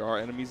 if there are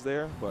enemies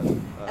there, but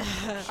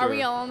Are we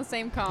sure. all on the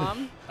same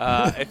comm?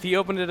 If he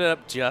opened it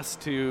up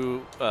just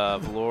to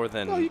Valor,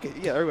 then Oh, you can,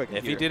 yeah, everybody can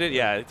if he hear. did it,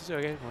 yeah, it's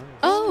okay.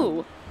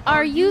 Oh,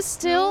 are you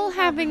still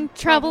having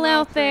trouble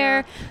out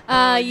there?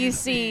 You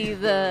see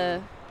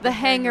the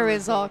hangar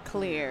is all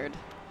cleared.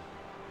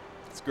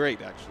 It's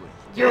great, actually.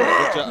 You're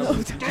Good job.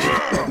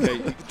 Okay,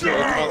 you can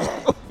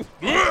tell.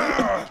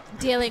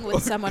 Dealing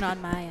with someone on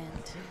my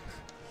end.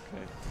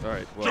 Okay. All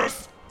right. Well,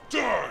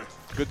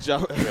 good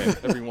job,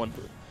 everyone.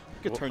 You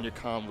could turn your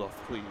comms off,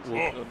 please.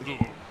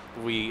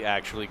 We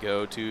actually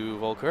go to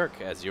Volkirk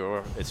as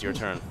it's your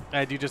turn.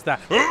 I do just that.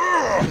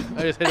 I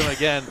just hit him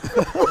again.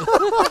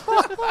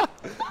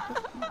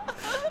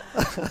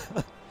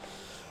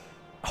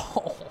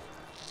 Oh.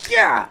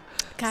 Yeah.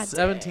 God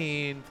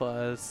 17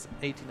 plus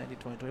 18, 19,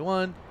 20,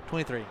 21,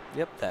 23.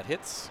 Yep, that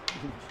hits.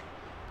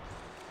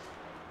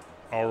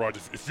 All right,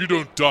 if you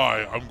don't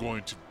die, I'm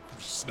going to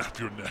snap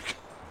your neck.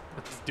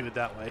 Let's do it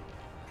that way.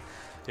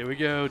 Here we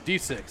go.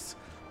 D6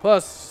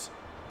 plus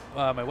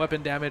my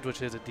weapon damage,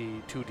 which is a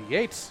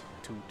D2D8,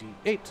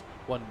 2D8,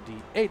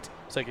 1D8,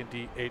 second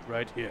D8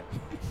 right here.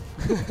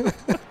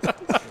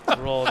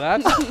 Roll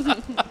that.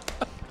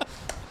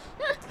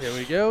 Here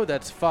we go.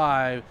 That's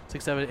 5,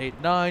 6, 7,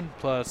 8, 9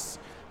 plus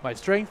my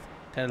strength,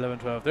 10, 11,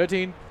 12,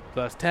 13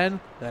 plus 10.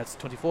 That's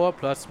 24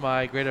 plus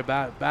my greater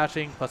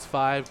bashing plus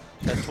 5.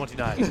 That's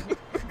 29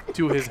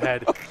 to his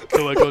head.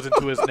 So it goes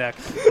into his neck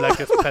like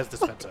a Pez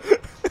dispenser.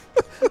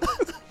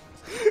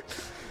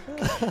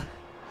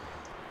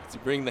 To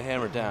bring the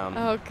hammer down,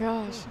 oh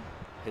gosh.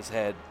 his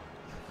head,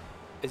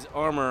 his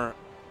armor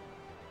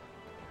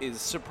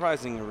is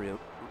surprisingly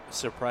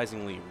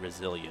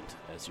resilient.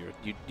 As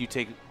you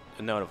take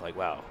a note of like,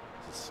 wow,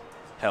 this is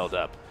held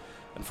up.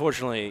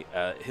 Unfortunately,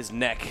 his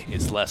neck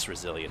is less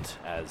resilient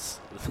as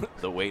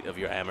the weight of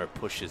your hammer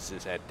pushes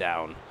his head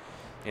down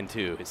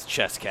into his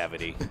chest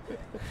cavity,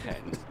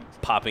 and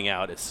popping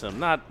out is some,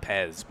 not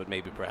Pez, but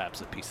maybe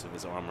perhaps a piece of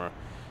his armor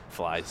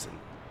flies and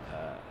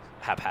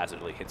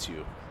haphazardly hits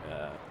you,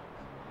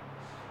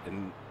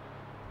 and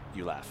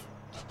you laugh.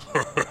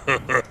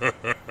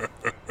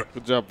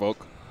 Good job,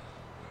 Volk.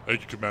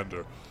 Thank you,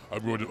 Commander.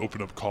 I'm going to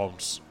open up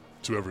comms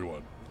to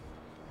everyone.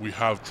 We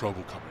have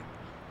trouble coming.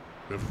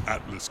 We have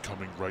Atlas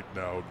coming right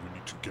now, and we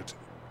need to get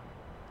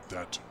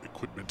that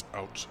equipment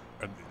out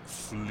and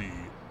flee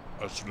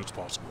as soon as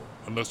possible,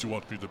 unless you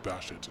want me to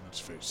bash it in its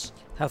face.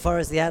 How far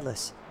is the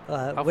Atlas?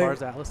 How far is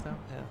the Atlas now?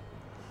 Yeah.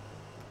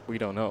 We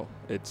don't know.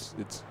 It's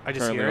I just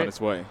currently hear on it. its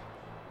way.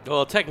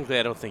 Well, technically,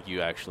 I don't think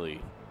you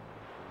actually.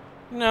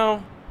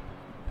 No.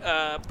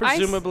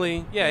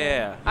 Presumably,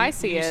 yeah. I You-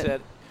 see you it.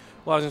 Said,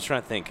 well, I was just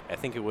trying to think. I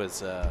think it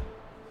was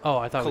Oh,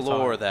 I thought we saw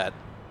Kalor it. that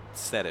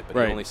said it, but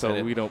Right, he only so said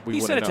it. we don't- we he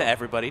said wouldn't it to know.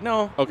 everybody.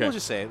 No. Okay. We'll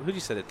just say it. Who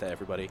said it to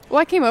everybody? Well,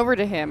 I came over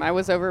to him.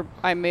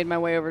 I made my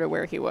way over to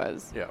where he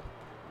was. Yeah.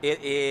 It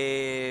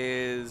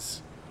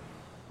is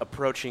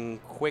approaching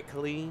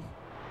quickly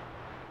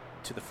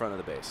to the front of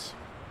the base.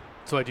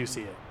 So I do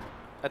see it.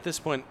 At this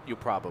point, you'll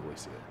probably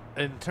see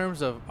it. In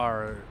terms of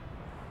our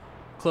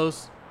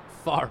close,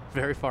 far,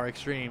 very far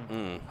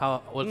extreme,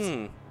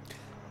 what's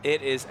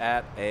It is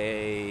at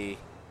a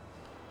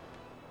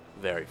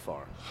very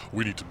far.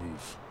 We need to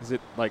move. Is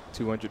it like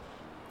 200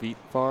 feet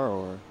far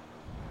or?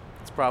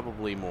 It's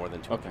probably more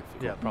than 200 Okay.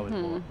 feet. yeah, probably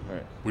more. All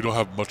right. We don't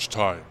have much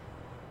time.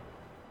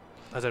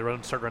 As I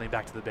start running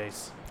back to the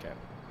base. Okay.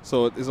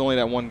 So there's only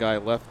that one guy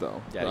left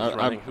though. Yeah, I- he's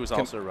running. I'm- Who's can-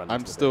 also running. I'm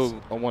to the still.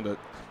 base. I want to.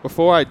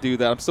 Before I do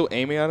that, I'm still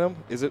aiming at him.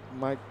 Is it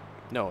my?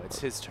 No, it's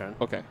his turn.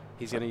 Okay.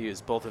 He's going to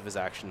use both of his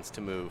actions to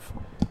move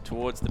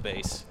towards the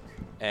base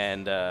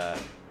and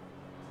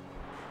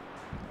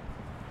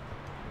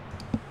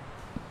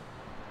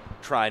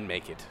try and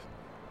make it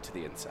to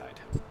the inside.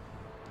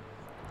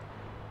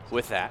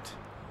 With that,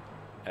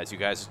 as you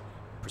guys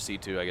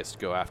proceed to, I guess,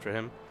 go after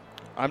him,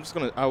 I'm just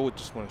gonna. I would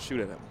just want to shoot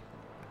at him.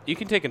 you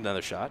can take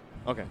another shot.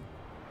 Okay.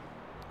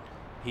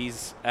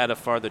 He's at a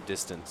farther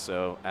distance,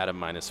 so add a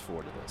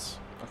 -4 to this.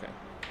 Okay.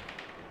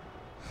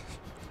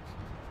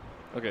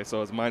 Okay.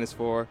 So it's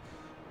 -4.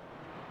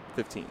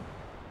 15.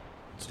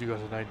 So you go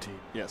to 19.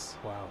 Yes.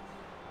 Wow.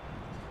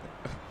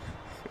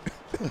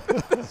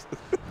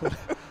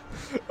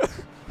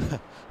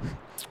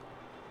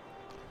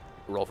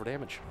 Roll for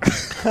damage.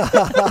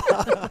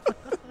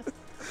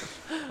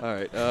 All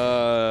right.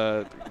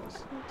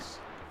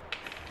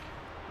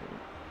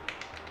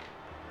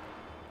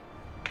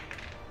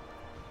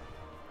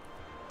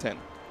 10.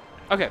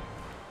 Okay.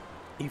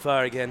 You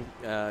fire again.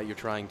 You're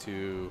trying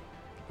to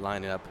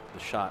line up the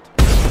shot.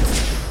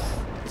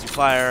 As you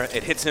fire,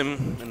 it hits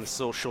him in the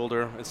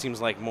shoulder. It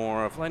seems like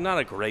more of, like, not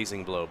a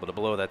grazing blow, but a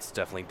blow that's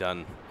definitely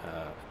done,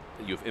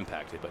 that you've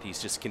impacted. But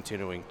he's just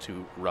continuing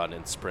to run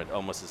and sprint,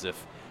 almost as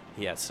if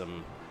he has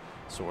some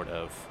sort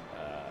of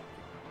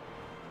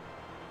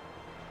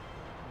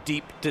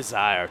deep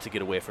desire to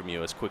get away from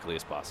you as quickly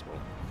as possible.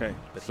 Okay.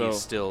 But so he's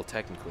still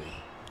technically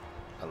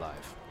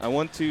alive. I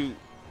want to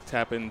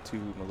tap into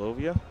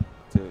Malovia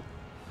to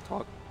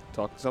talk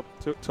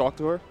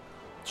to her.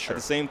 Sure. At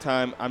the same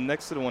time, I'm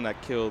next to the one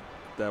that killed.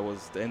 That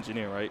was the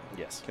engineer, right?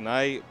 Yes. Can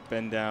I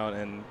bend down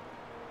and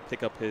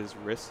pick up his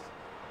wrist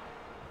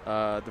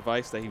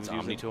device that he was His using?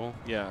 Omni tool?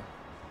 Yeah.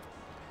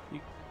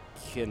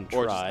 Can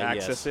Or try, just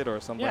access yes. it or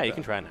something Yeah, like you that.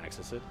 can try and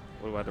access it.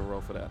 What do I have to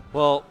roll for that?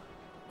 Well,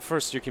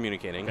 first you're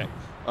communicating. Okay.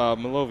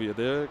 Malovia,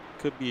 there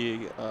could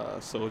be a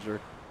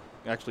soldier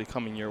actually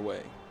coming your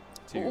way.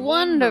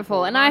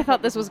 Wonderful. And I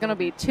thought this was going to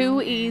be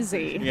too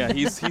easy. Yeah,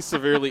 he's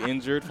severely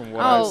injured from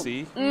what I Oh,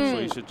 see, so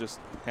you should just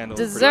handle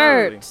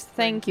Dessert. it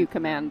Thank you,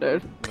 Commander.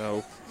 pretty quickly.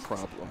 No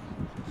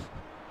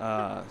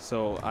problem.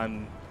 So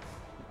I'm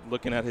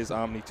looking at his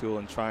Omni tool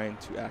and trying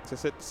to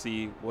access it,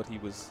 see what he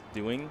was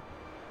doing.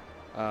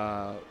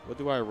 What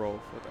do I roll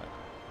for that?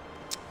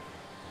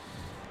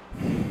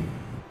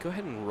 Go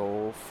ahead and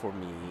roll for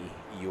me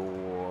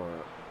your...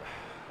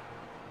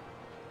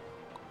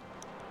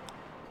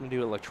 I'm going to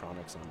do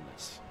electronics on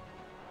this.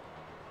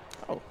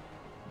 Oh.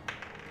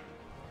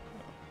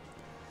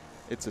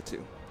 It's a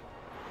 2.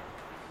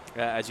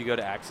 As you go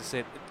to access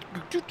it,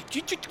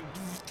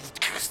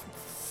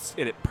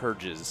 and it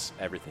purges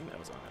everything that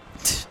was on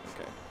it.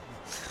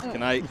 Okay.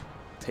 Can I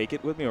take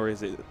it with me, or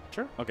is it?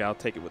 Sure. Okay, I'll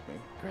take it with me.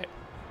 Great.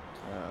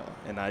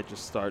 And I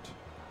just start.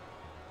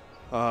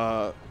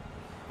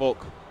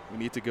 Volk, we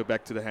need to go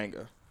back to the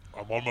hangar.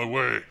 I'm on my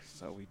way.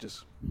 So we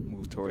just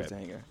move towards the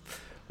hangar.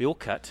 We will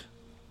cut.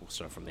 We'll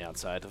start from the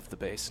outside of the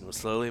base, and we'll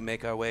slowly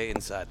make our way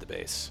inside the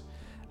base.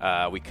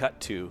 We cut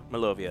to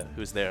Malovia,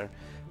 who's there,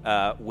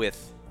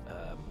 with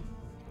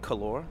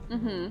Kalor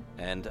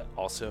and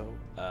also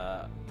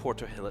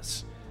Porto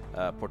Hillis.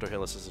 Porto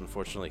Hillis has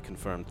unfortunately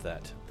confirmed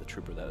that the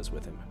trooper that is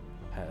with him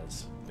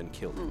has been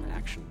killed in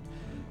action.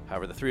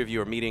 However, the three of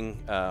you are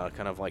meeting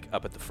kind of like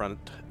up at the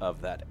front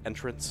of that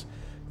entrance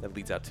that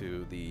leads out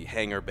to the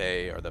hangar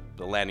bay, or the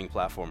landing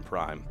platform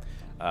prime,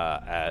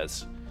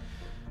 as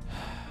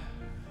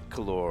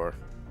Kalor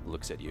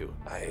looks at you.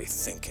 I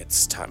think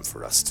it's time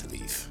for us to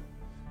leave.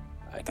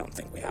 I don't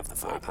think we have the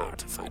firepower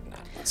to fight an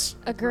Atlas.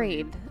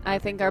 Agreed. I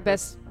think our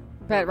best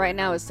bet right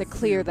now is to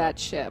clear that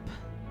ship.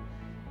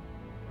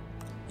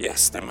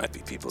 Yes, there might be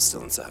people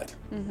still inside.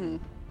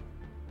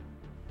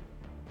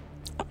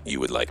 You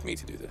would like me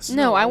to do this?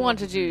 No, I want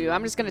to do.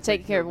 I'm just going to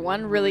take care of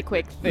one really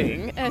quick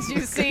thing. As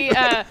you see,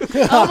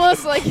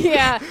 almost like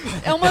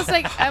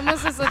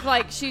as if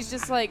like she's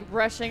just like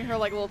brushing her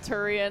like little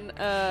Turian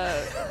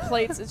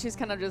plates, and she's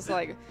kind of just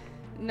like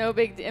no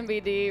big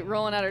MBD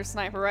rolling out her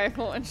sniper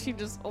rifle, and she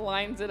just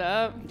lines it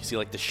up. You see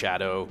like the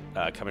shadow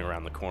coming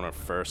around the corner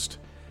first,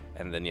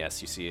 and then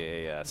yes, you see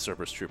a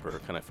Cerberus trooper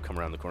kind of come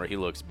around the corner. He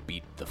looks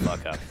beat the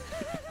fuck up.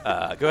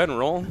 Go ahead and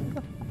roll.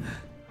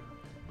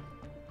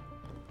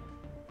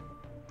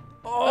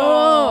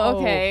 Oh,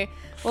 okay.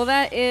 Well,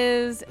 that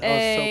is That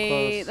was so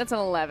close. that's an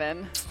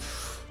 11.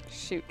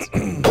 Shoot.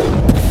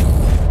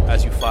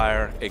 As you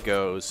fire, it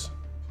goes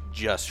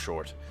just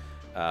short.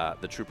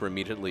 The trooper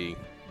immediately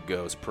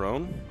goes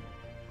prone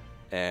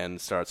and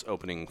starts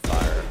opening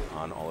fire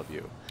on all of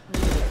you.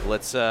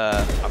 Let's.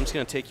 I'm just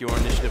gonna take your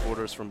initiative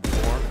orders from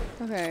before.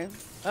 Okay.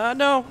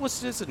 No,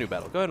 it's a new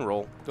battle. Go ahead and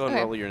roll. Go ahead and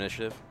Okay. roll your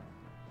initiative.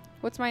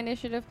 What's my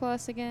initiative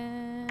plus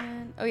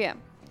again? Oh, yeah.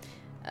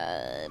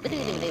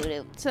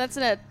 So that's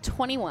a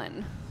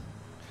 21.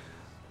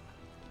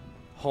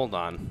 Hold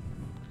on.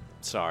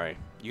 Sorry.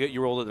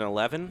 You rolled an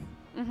 11.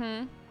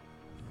 Mm-hmm.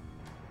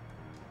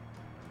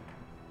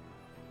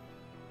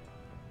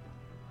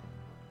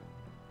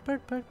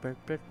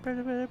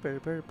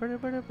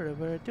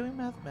 Doing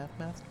math.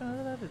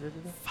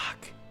 Fuck.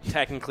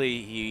 Technically,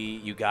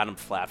 you got him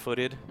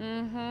flat-footed,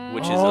 Mm-hmm.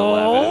 which is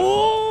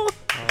 11.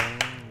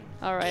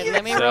 All right,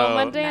 let me So roll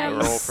my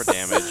damage. roll for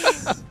damage.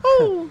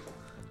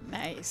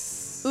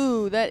 Nice.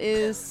 Ooh, that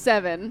is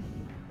 7.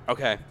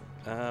 Okay.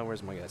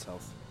 Where's my guy's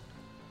health?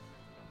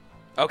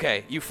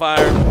 Okay, you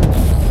fire.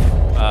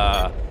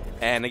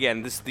 And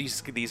again,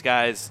 these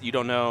guys, you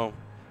don't know.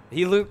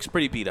 He looks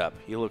pretty beat up.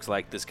 He looks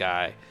like this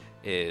guy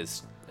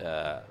has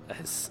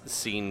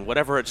seen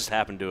whatever had just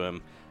happened to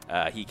him.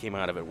 He came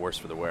out of it worse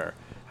for the wear.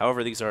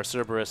 However, these are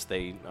Cerberus.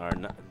 They are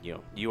not.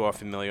 You are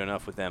familiar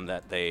enough with them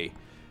that they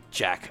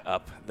jack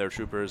up their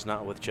troopers,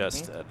 not with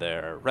just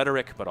their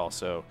rhetoric, but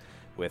also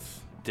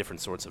with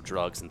different sorts of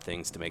drugs and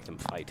things to make them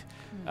fight.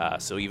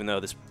 So even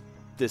though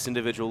this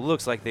individual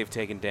looks like they've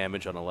taken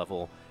damage on a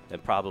level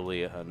that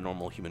probably a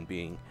normal human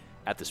being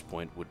at this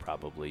point would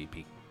probably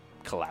be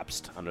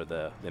collapsed under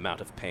the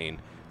amount of pain,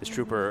 this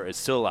trooper is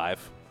still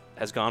alive,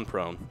 has gone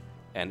prone,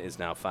 and is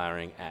now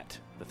firing at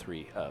the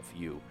three of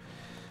you.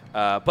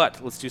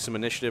 But let's do some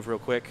initiative real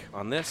quick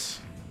on this.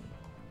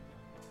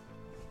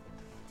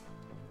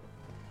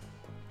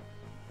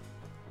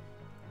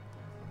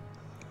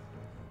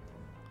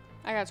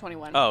 I got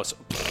 21. Oh, so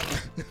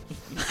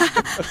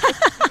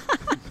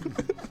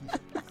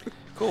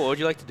cool. What would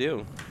you like to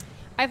do?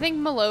 I think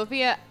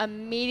Malovia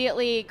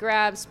immediately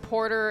grabs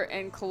Porter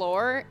and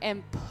Kalor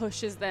and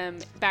pushes them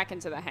back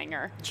into the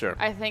hangar. Sure.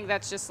 I think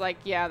that's just like,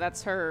 yeah,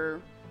 that's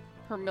her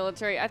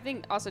military. I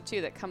think also,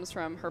 too, that comes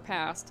from her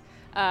past.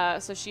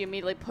 So she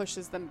immediately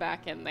pushes them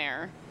back in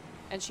there.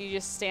 And she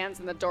just stands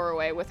in the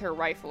doorway with her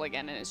rifle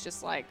again. And it's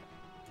just like,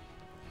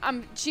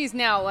 she's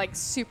now, like,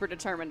 super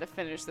determined to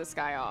finish this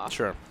guy off.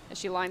 Sure. And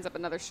she lines up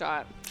another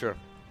shot. Sure.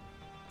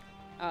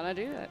 And I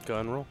do that. Go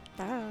ahead and roll.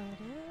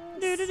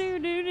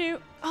 Do.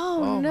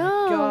 Oh, Oh my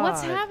no.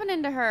 What's God.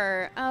 happening to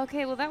her?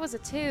 Okay, well, that was a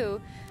 2.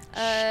 A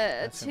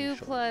That's 2 gonna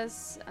show.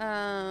 plus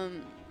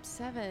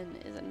 7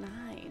 is a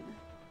 9.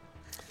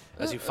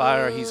 As you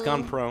fire, he's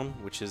gone prone,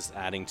 which is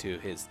adding to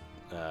his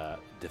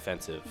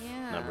defensive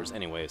Yeah. numbers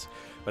anyways.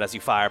 But as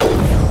you fire,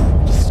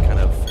 just kind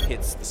of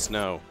hits the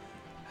snow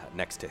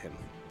next to him.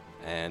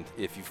 And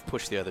if you've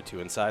pushed the other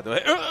two inside, they're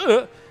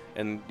like,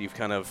 and you've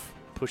kind of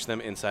pushed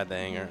them inside the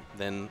hangar,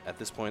 then at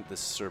this point, this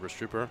Cerberus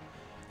trooper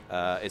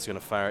is going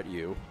to fire at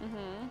you.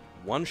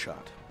 One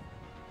shot.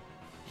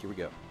 Here we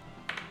go.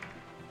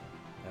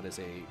 That is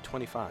a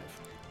 25.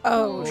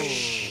 Oh,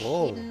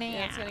 Whoa.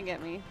 Yeah, it's going to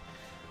get me.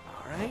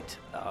 All right.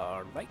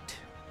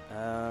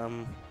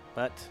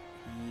 But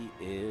he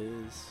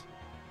is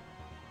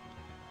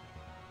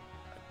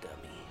a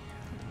dummy.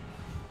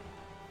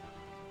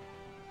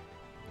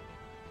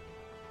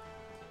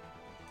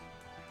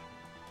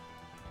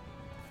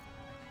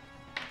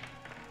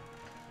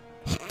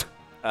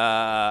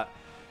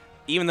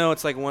 Even though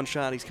it's like one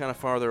shot, he's kind of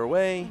farther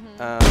away.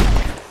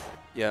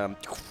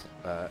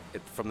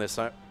 From this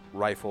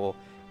rifle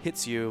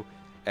hits you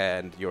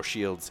and your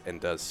shields and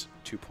does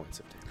 2 points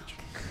of damage.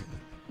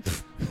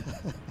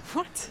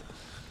 what?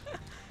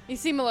 You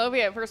see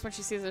Malovia at first when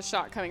she sees a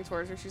shot coming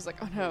towards her. She's like,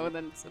 oh, no. And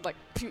then it's like,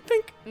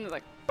 pink. And it's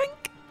like, pink.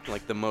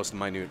 Like the most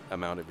minute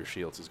amount of your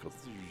shields is goes.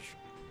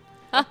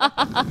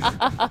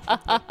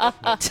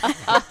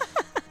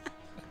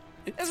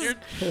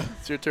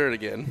 It's your turn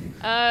again.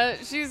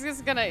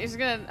 She's gonna, I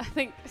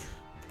think,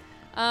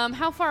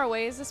 how far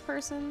away is this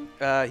person?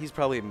 He's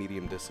probably a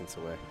medium distance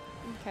away.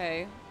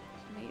 Okay.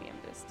 Medium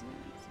distance.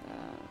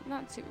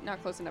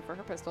 Not close enough for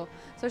her pistol.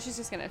 So she's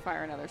just gonna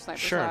fire another sniper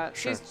shot.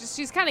 Sure.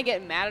 She's kind of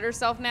getting mad at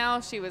herself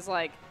now. She was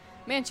like,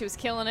 man, she was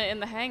killing it in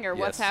the hangar.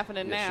 What's Yes.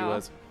 happening Yes, now? she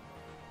was.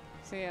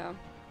 So yeah.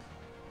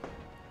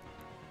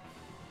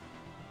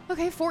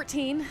 Okay,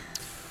 14.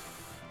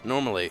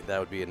 Normally, that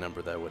would be a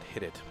number that would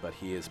hit it, but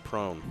he is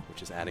prone,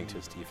 which is adding to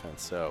his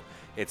defense. So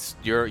it's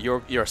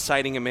you're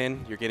sighting him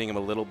in. You're getting him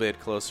a little bit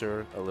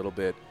closer.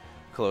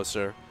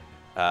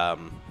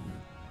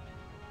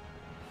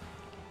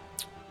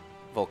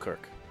 Volkirk.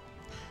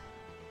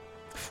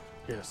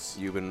 Yes.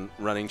 You've been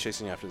running,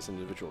 chasing after this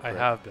individual. I correct?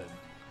 have been.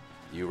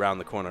 You round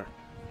the corner.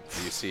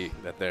 You see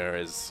that there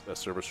is a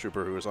service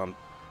trooper who is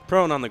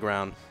prone on the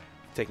ground,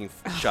 taking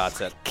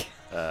shots at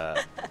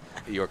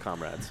your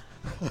comrades.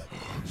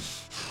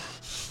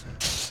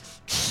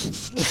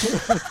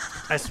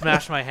 I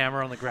smash my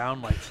hammer on the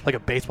ground like a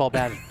baseball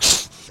bat.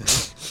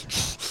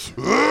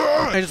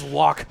 I just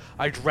walk.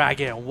 I drag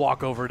it and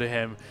walk over to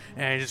him,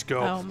 and I just go.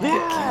 Oh my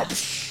god.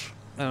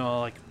 And I'll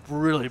like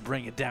really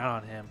bring it down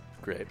on him.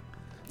 Great.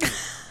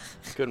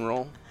 Good and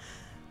roll.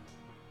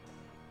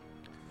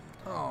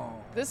 Oh.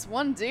 This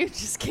one dude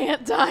just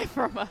can't die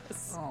from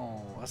us.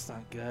 Oh, that's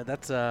not good.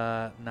 That's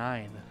a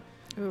 9.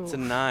 Ooh. It's a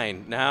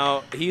 9.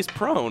 Now, he's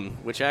prone,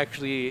 which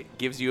actually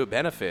gives you a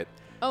benefit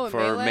Oh, for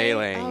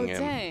melee? meleeing Oh, him.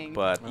 dang.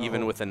 But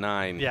even with a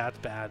 9, Yeah, it's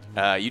bad.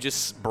 you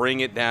just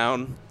bring it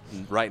down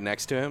right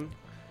next to him.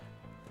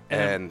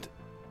 And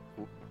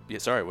yeah,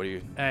 sorry, what do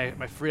you?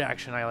 My free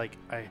action, I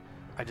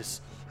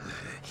just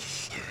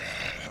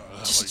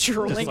Just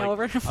drooling like,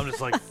 over him. I'm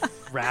just like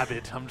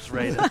rabid. I'm just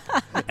ready to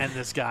end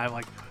this guy. I'm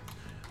like,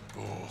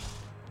 Oh,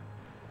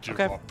 give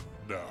Okay. up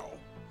now.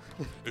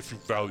 If you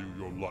value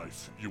your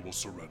life, you will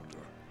surrender.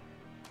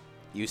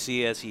 You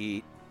see as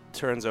he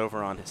turns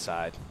over on his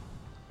side.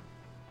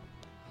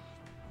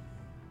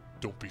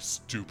 Don't be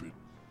stupid.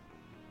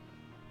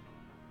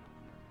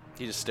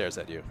 He just stares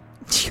at you.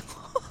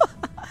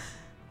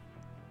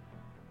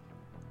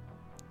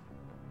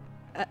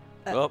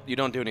 Well, you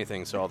don't do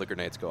anything, so all the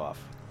grenades go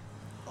off.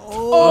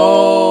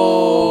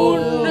 oh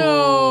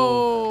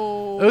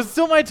no! It was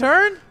still my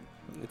turn.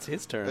 It's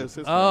his turn.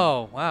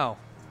 Oh wow.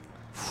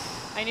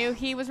 I knew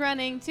he was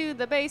running to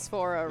the base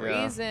for a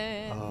Yeah.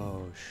 reason.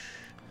 Oh,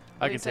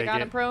 I At can least I take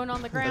got it. him prone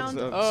on the ground.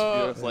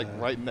 It's like Yeah.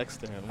 right next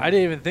to him. I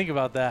didn't even think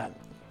about that.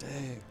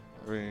 dang.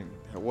 I mean,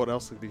 what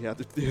else did he have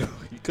to do?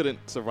 He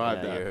couldn't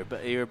survive Yeah,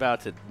 that. you're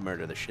about to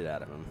murder the shit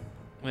out of him.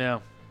 Yeah.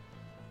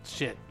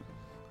 Shit.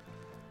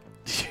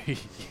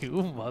 You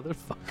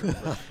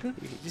motherfucker.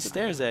 He just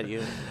stares at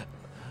you.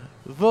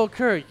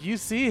 Volker, you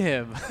see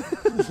him.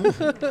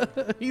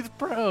 He's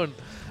prone.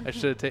 I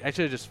should have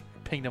just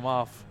pinged him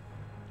off.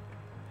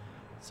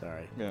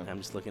 Sorry. Yeah. I'm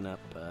just looking up.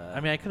 I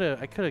mean,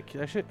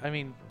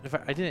 if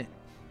I didn't,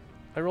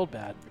 I rolled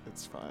bad.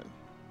 It's fine.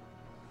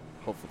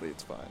 Hopefully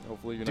it's fine.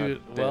 Hopefully you're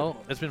Dude, not dead. well,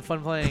 it's been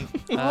fun playing.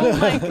 Oh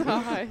my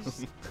gosh.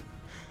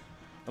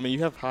 I mean, you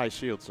have high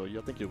shield, so I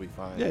think you'll be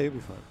fine. Yeah, you'll be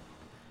fine.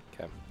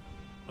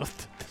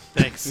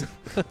 Thanks.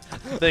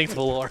 Thanks,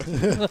 Valor.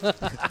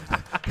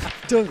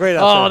 Doing great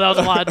out Oh, there. that was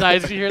a lot of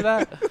dice. Did you hear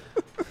that?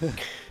 It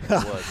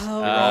was.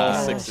 Oh,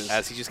 gosh. Sixes.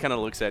 As he just kind of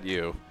looks at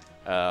you,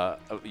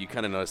 you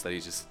kind of notice that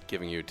he's just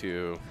giving you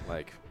 2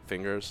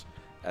 fingers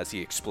as he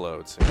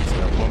explodes. And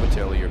so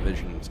momentarily, your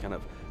vision is kind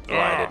of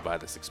blinded by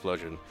this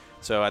explosion.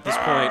 So at this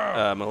point,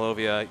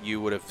 Malovia,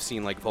 you would have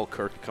seen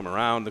Volkirk come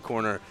around the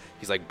corner.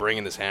 He's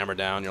bringing this hammer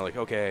down. You're like,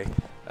 okay.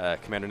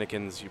 Commander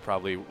Nickens,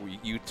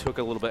 you took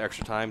a little bit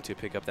extra time to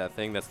pick up that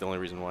thing. That's the only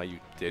reason why you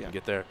didn't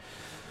get there.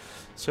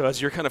 So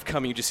as you're kind of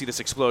coming, you just see this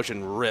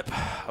explosion rip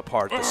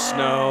apart the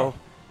snow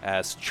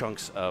as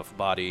chunks of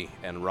body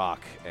and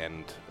rock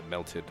and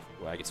melted,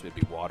 well, I guess it would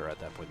be water at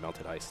that point,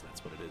 melted ice,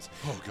 that's what it is.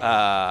 Oh,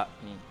 God.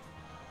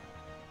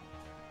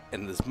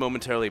 And this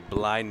momentarily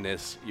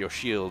blindness, your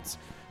shields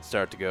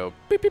start to go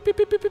beep, beep, beep,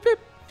 beep, beep, beep,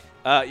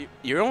 beep.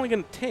 You're only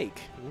going to take,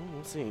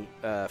 let's see,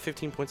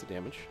 15 points of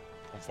damage.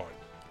 I'm fine.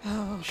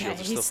 Oh, okay.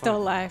 Shields are He's still still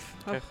fine. alive.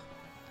 Okay.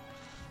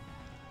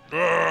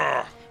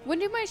 Ah! When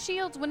do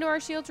our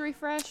shields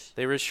refresh?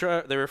 They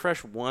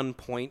refresh 1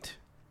 point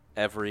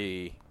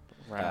every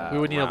Round. We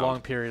would need round. a long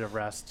period of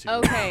rest. To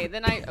Okay,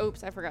 then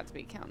oops, I forgot to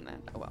be counting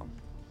that. Oh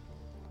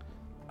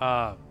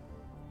well.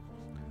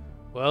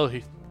 Well,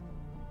 I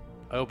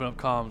open up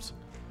comms.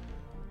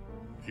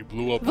 He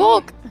blew up.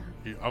 Volk!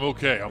 I'm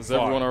okay. I'm Is fine.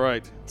 everyone all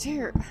right?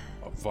 Dear.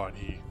 I'm fine.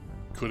 He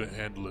couldn't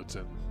handle it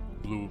and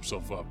blew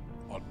himself up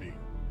on me.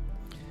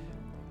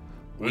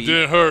 It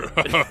didn't hurt.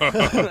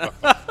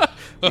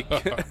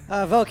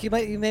 Volk, you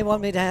may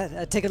want me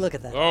to take a look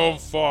at that. Oh, I'm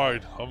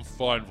fine. I'm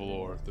fine,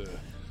 Valor.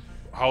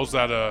 How's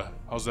that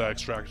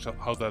extraction?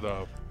 How's that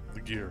the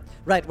gear?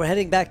 Right, we're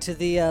heading back to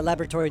the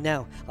laboratory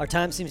now. Our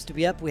time seems to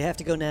be up. We have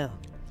to go now.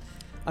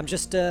 I'm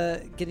just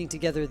getting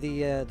together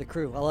the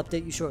crew. I'll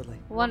update you shortly.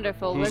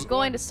 Wonderful. We're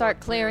going to start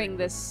clearing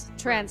this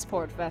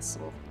transport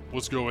vessel.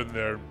 Let's go in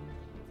there.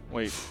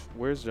 Wait,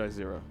 where's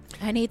Jaizira?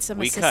 I need some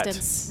We cut.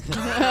 assistance. To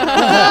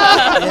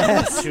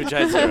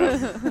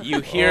Jaizira. You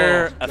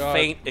hear Oh, a God.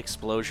 faint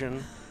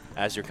explosion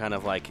as you're kind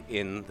of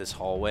in this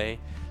hallway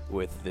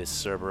with this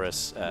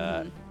Cerberus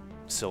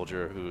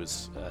soldier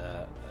whose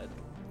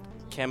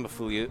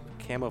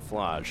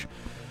camouflage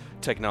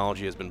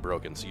technology has been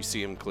broken. So you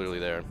see him clearly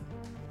there,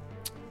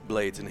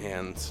 blades in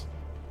hands,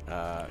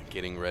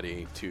 getting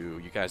ready to.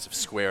 You guys have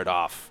squared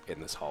off in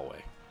this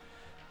hallway.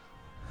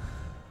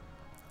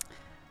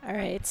 All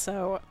right,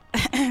 so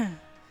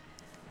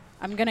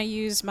I'm going to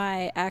use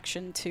my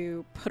action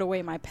to put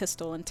away my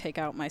pistol and take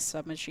out my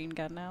submachine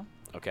gun now.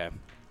 Okay.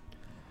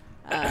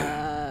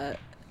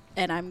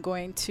 and I'm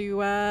going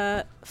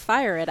to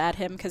fire it at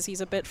him because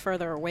he's a bit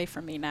further away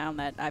from me now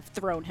that I've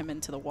thrown him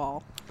into the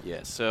wall.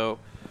 Yeah, so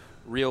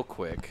real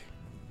quick,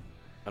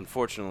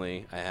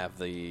 unfortunately, I have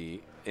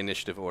the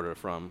initiative order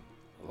from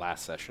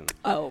last session.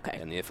 Oh, okay.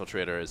 And the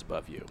infiltrator is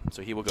above you,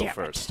 so he will go Damn it.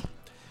 first.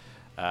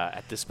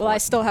 At this point. Well, I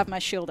still have my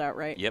shield out,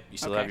 right? Yep, you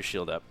still have your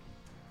shield up.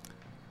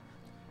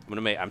 I'm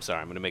gonna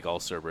make all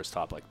Cerberus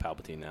talk like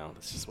Palpatine now.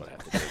 That's just what I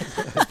have to do.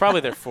 It's probably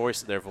their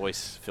voice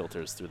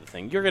filters through the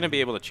thing. You're gonna be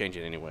able to change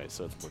it anyway,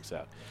 so it works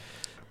out.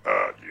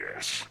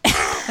 Yes.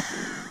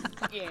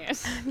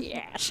 Yes.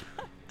 Yes.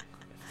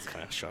 It's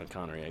kind of Sean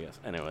Connery, I guess.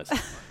 Anyways.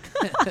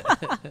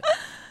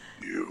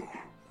 You.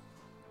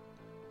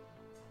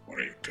 What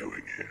are you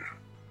doing here?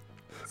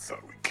 I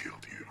thought we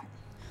killed you.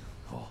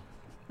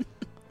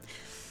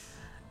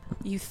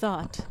 You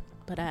thought,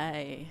 but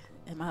I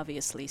am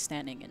obviously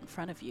standing in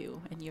front of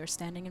you, and you're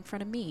standing in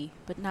front of me,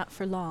 but not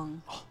for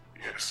long.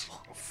 Yes,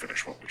 we'll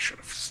finish what we should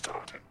have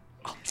started.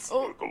 Oh. A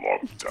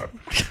long time.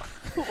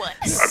 What?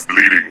 I'm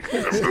bleeding.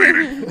 Hold on.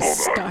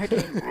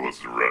 Starting.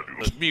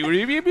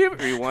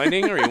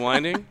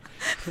 Rewinding.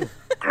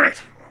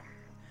 Great.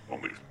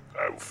 Only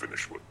I will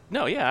finish what.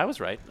 No, yeah, I was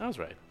right. I'll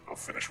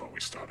finish what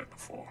we started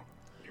before.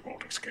 You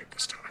won't escape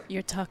this time.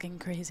 You're talking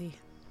crazy.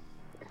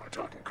 Am I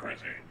talking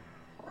crazy?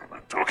 Or am I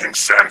talking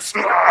sense?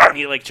 Ah!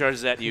 He like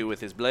charges at you with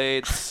his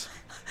blades.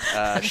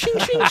 Now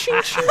you'll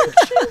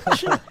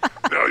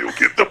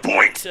get the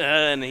point.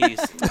 And he's.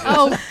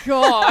 Oh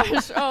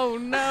gosh! Oh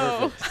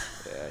no!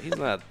 Yeah, he's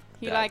not.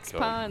 He that likes good.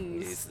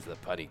 puns. He's the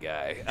putty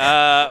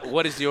guy.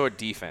 What is your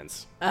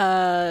defense?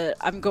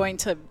 I'm going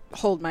to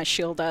hold my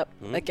shield up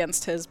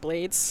against his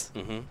blades.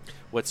 Mm-hmm.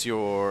 What's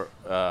your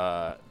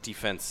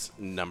defense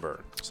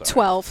number? Sorry.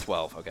 12.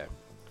 12. Okay.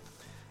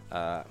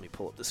 Let me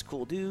pull up this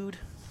cool dude.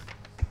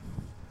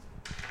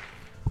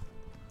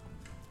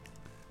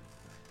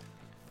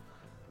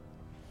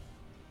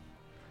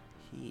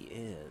 He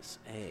is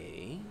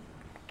a.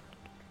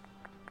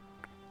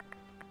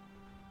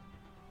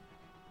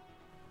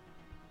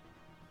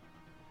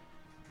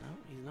 No,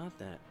 he's not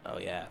that. Oh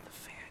yeah, the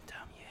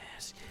Phantom.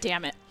 Yes.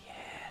 Damn it.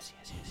 Yes.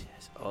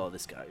 Oh,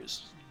 this guy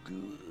is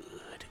good.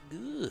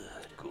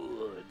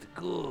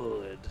 Oh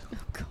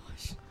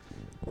gosh!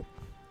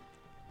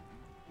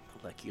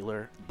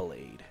 Molecular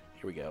blade.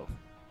 Here we go.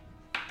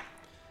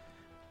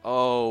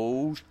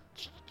 Oh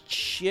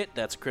shit!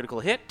 That's a critical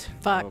hit.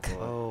 Fuck.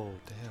 Oh,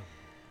 damn.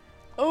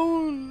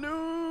 Oh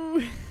no!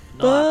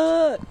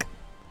 Fuck.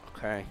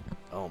 Okay.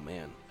 Oh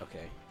man.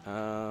 Okay.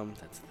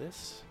 That's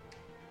this.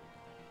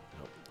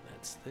 Nope.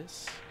 That's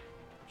this.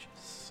 Which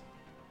is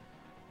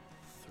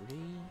 3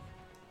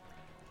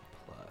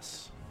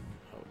 plus.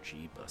 Oh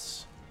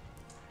Jeebus.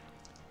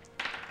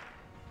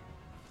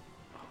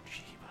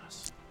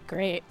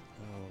 Great.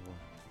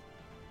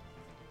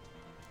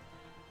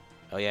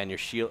 Oh yeah, and your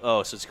shield.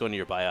 Oh, so it's going to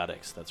your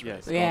biotics. That's right.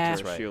 Yes, Yeah.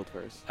 That's That's right. Shield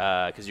first.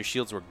 Because your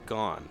shields were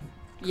gone.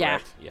 Yeah.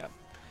 Correct? Yeah.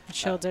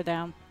 Shields are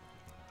down.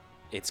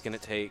 It's gonna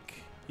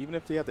take. Even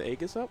if they have the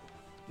Aegis up?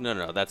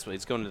 No. That's what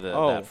it's going to the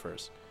Oh. that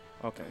first.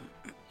 Okay.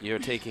 You're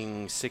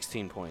taking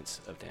 16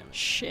 points of damage.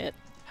 Shit.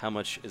 How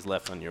much is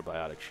left on your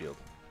biotic shield?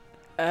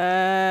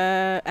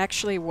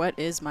 Actually, what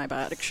is my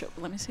biotic shield?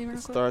 Let me see real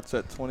It quick. starts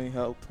at 20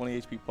 health,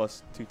 20 HP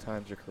plus 2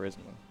 times your charisma.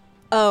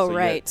 Oh, So you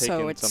had right. So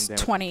taken it's some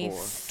damage 20,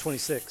 before.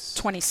 26.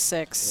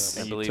 26,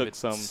 I And you believe took it's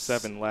some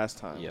 7 last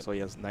time, Yep. so he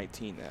has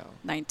 19 now.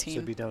 19.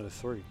 Should be down to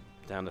 3.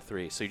 Down to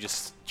 3. So you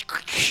just.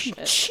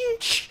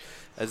 Shit.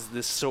 As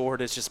this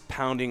sword is just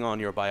pounding on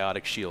your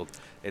biotic shield,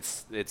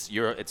 it's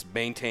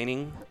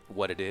maintaining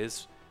what it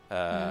is,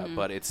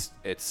 but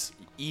it's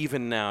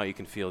even now you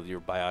can feel your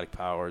biotic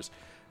powers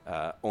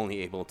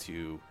only able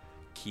to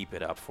keep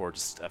it up for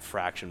just a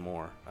fraction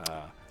more.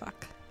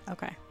 Fuck.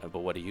 Okay. But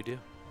what do?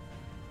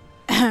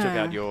 Took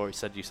out you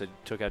said you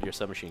took out your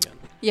submachine gun.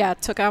 Yeah,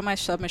 took out my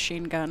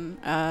submachine gun.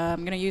 I'm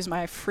going to use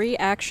my free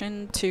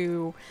action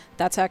to...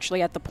 That's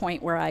actually at the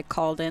point where I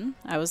called in.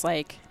 I was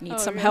like, need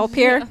some help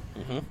here.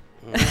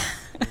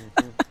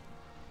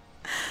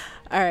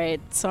 All right,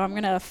 so I'm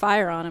going to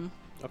fire on him.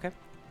 Okay.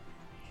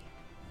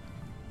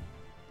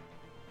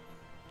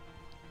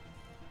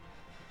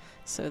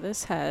 So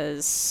this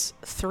has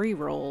 3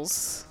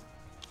 rolls.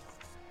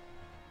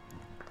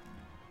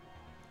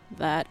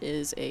 That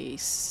is a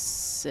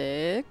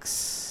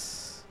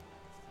 6.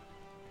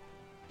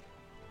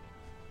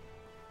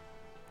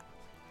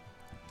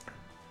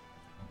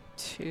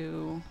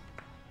 Two.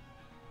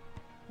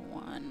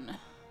 1.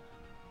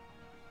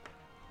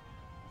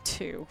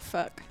 2.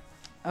 Fuck.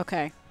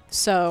 Okay.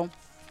 So,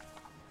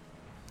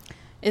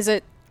 is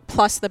it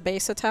plus the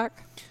base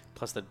attack?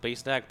 Plus the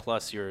base attack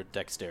plus your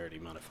dexterity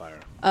modifier.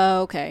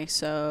 Oh, okay.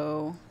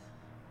 So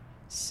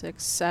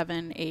 6,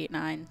 7, 8,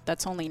 9.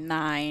 That's only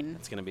 9.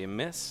 It's gonna be a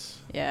miss.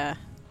 Yeah.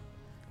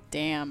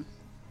 Damn.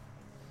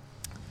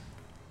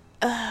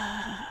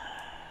 How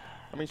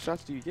many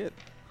shots do you get?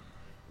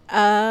 3?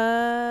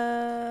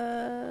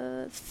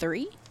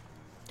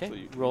 Okay. So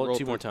you roll it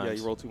 2 the- more times. Yeah,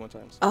 you roll 2 more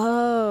times.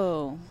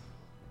 Oh.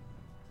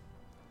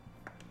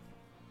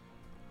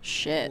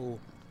 Shit. Ooh.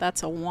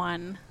 That's a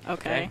 1.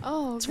 Okay.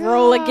 Oh, Let's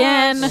roll gosh.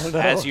 again.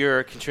 As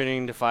you're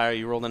continuing to fire,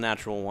 you rolled a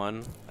natural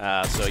 1.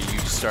 So you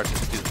start to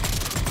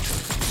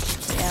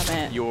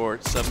Damn it. your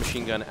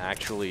submachine gun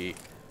actually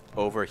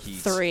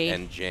overheats 3.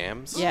 and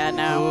jams. Yeah,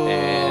 no.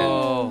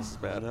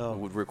 And no.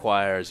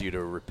 requires you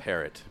to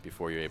repair it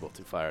before you're able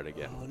to fire it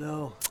again. Oh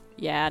no.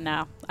 Yeah,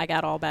 no. I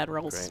got all bad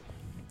rolls. Great.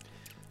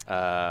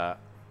 I'm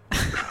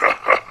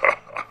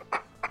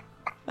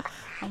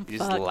He's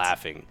just fucked.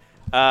 laughing.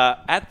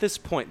 At this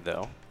point,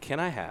 though, can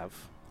I have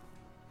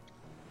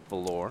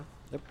Valor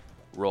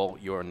roll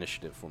your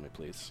initiative for me,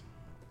 please?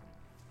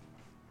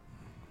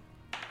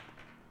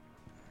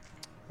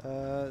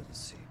 Let's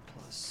see.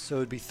 Plus. So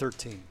it'd be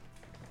 13.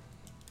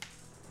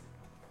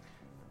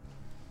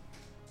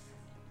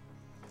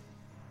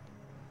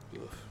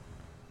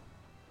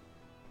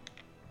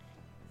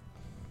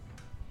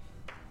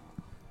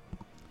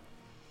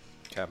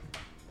 Okay.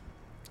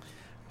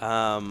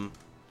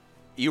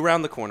 You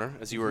round the corner.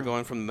 As you were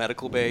going from the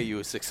medical bay,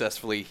 you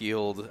successfully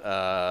healed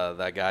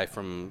that guy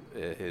from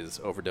his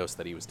overdose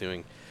that he was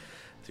doing.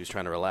 He was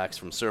trying to relax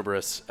from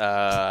Cerberus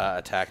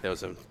attack that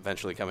was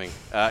eventually coming.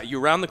 You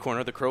round the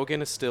corner. The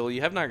Krogan is still... You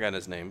have not gotten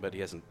his name, but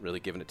he hasn't really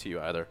given it to you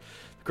either.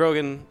 The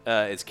Krogan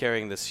is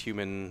carrying this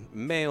human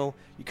male.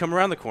 You come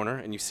around the corner,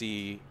 and you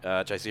see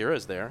Jazeera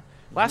is there.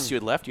 Last you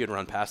had left, you had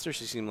run past her.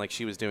 She seemed like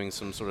she was doing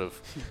some sort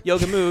of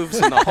yoga moves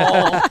in the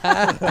hall.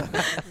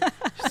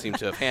 She seemed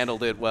to have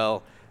handled it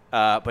well.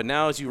 But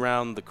now as you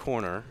round the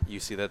corner,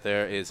 you see that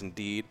there is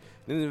indeed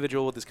an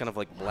individual with this kind of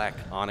like black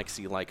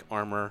onyxy-like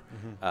armor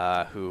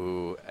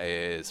who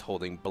is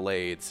holding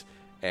blades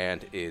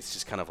and is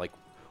just kind of like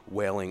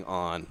wailing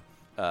on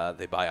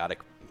the biotic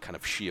kind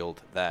of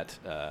shield that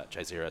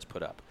Jazeera has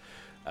put up.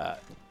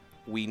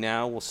 We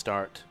now will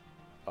start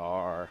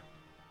our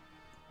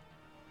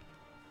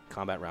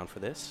combat round for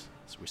this.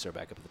 So we start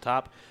back up at the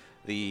top.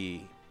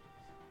 The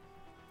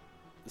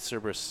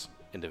Cerberus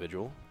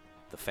individual,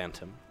 the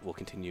Phantom, will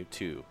continue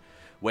to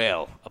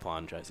wail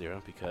upon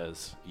Jazeera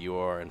because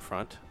you're in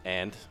front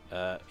and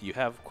you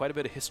have quite a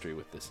bit of history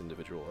with this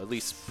individual, at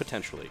least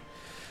potentially.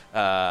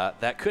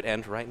 That could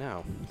end right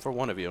now for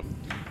one of you.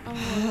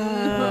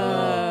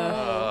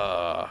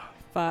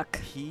 Fuck.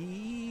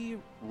 He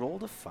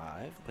rolled a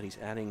 5, but he's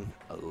adding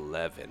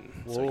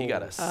 11. So he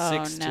got a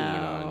 16 no.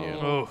 on you.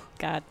 Oh.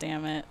 God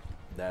damn it.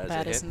 That is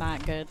That a is hit.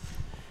 not good.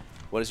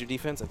 What is your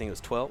defense? I think it was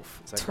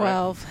 12. Is that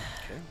 12. correct?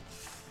 Okay.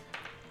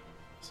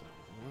 So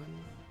 1.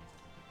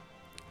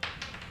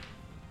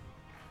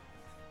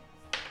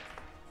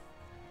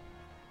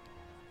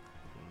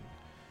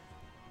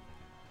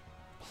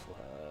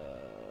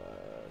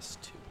 Plus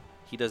 2.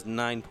 He does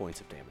 9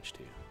 points of damage to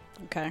you.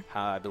 Okay.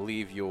 I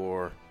believe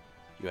you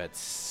had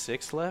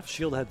 6 left.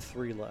 Shield had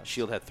 3 left.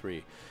 Shield had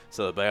 3.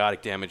 So the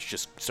biotic damage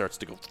just starts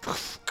to go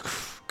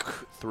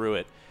through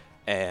it.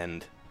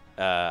 And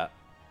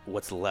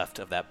what's left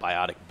of that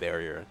biotic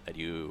barrier that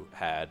you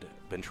had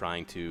been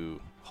trying to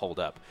hold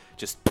up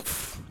just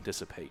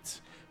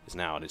dissipates.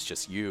 And it's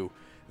just you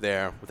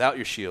there without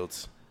your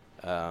shields.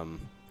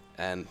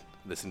 And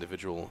this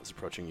individual is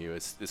approaching you.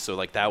 So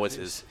like that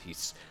was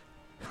he's...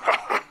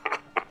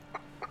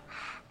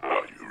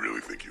 You really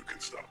think you can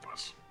stop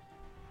us?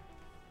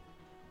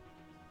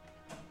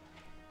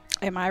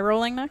 Am I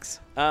rolling next?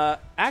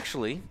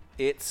 Actually,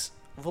 it's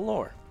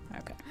Valor.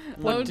 Okay.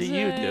 What do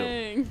you do?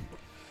 dang.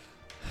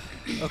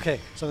 Okay,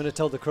 so I'm going to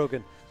tell the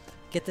Krogan,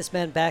 get this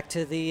man back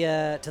to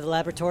the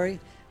laboratory.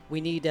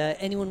 We need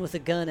anyone with a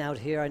gun out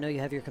here. I know you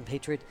have your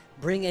compatriot.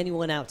 Bring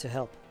anyone out to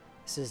help.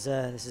 This is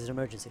an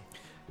emergency.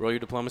 Roll your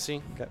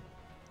diplomacy. Okay.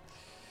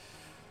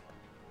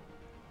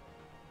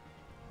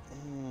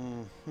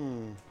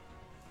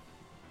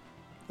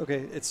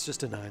 Okay, it's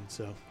just a 9,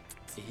 so.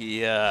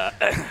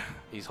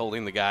 He's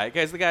holding the guy.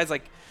 The guy's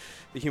like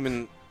the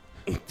human,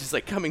 just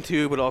like coming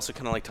to, but also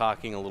kind of like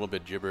talking a little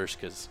bit gibberish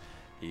because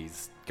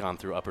he's gone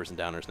through uppers and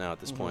downers now at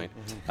this point.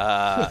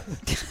 What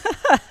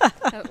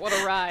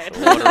a ride.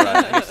 So what are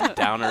I guess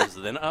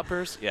downers then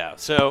uppers? Yeah.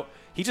 So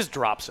he just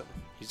drops him.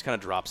 He just kind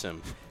of drops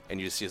him, and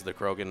you just see as the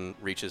Krogan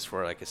reaches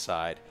for like his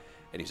side,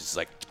 and he's just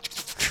like,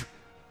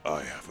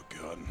 I have a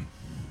gun.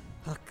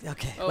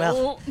 Okay, Oh.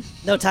 well,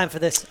 no time for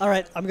this. All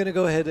right. I'm going to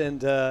go ahead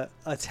and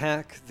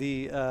attack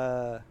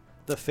the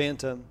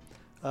Phantom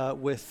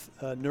with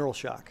Neural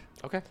Shock,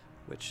 okay.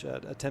 which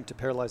attempt to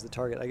paralyze the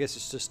target. I guess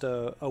it's just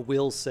a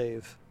will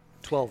save,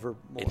 12 or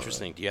more.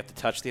 Interesting. Do you have to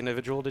touch the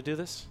individual to do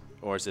this,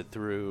 or is it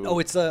through? Oh,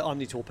 it's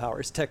Omni-Tool power.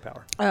 It's tech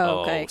power.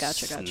 Oh, okay.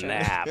 Gotcha.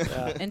 Snap.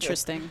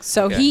 Interesting.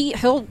 So Okay.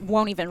 he'll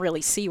won't even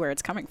really see where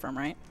it's coming from,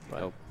 right?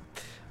 Nope.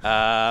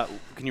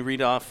 Can you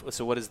read off?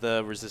 So what is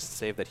the resistance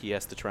save that he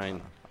has to try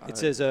and? It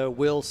says a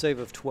will save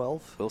of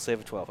 12. Will save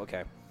of 12.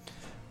 Okay.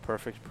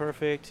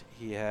 Perfect.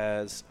 He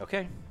has.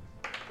 Okay.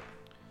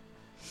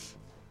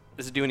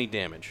 Does it do any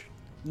damage?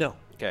 No.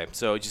 Okay.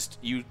 So just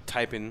you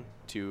type in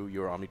to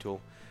your Omni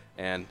tool,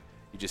 and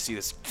you just see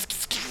this.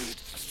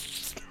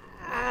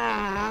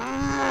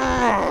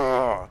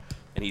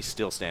 And he's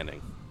still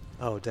standing.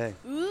 Oh, dang.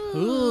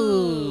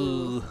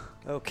 Ooh. Is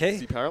Okay.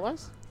 he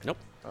paralyzed? Nope.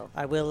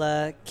 I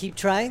will keep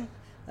trying.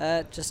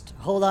 just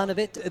hold on a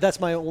bit. That's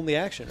my only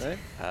action,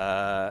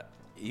 right?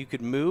 You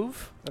could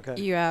move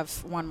Okay. You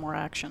have one more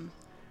action.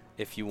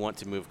 if you want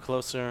to move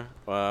closer,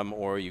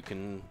 or you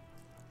can.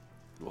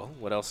 Well,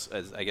 what else?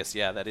 I guess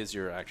that is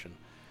your action.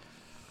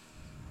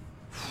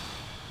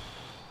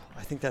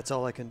 I think that's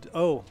all I can do.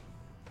 Oh,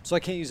 so I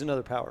can't use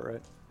another power,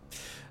 right?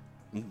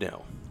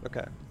 No,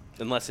 Okay.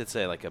 unless it's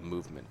like a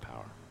movement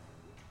power.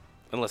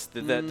 Unless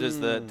did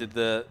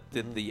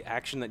the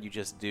action that you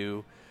just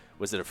do,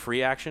 was it a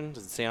free action?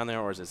 Does it say on there,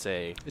 or does it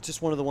say? It's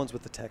just one of the ones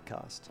with the tech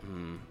cost.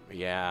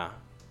 Yeah.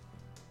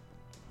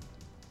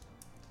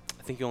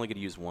 I think you only get to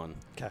use one.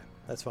 Okay,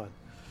 that's fine.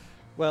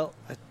 Well,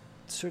 I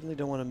certainly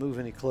don't want to move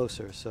any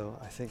closer, so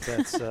I think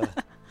that's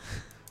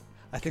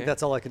I think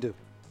that's all I can do.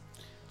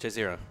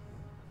 Jazeera.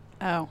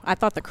 Oh, I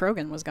thought the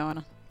Krogan was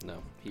going.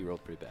 No, he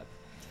rolled pretty bad.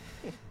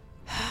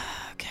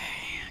 Okay,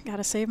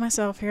 gotta save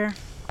myself here.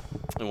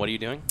 And what are you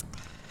doing?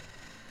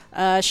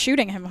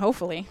 Shooting him,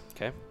 hopefully.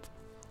 Okay.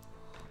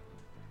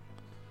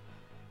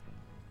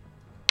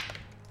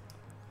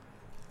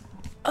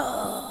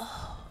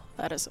 Oh,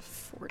 that is a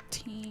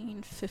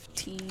 14,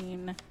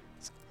 15,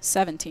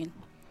 17.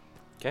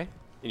 Okay.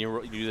 And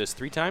you do this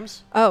 3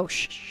 times? Oh,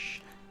 shh.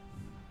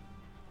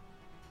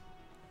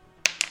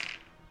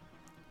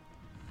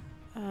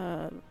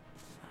 12,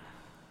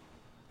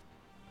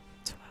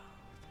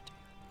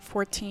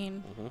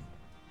 14. Mm-hmm.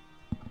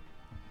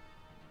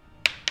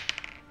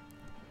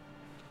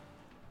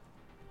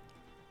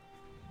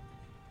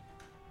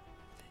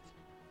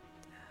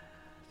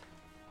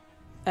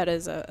 That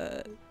is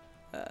a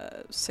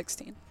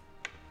 16.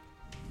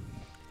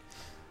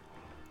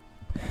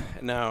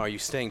 Now, are you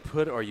staying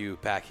put or are you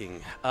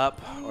backing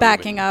up? Or are you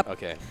Backing up.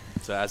 Okay.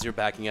 So as you're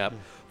backing up,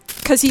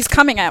 Because he's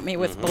coming at me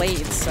with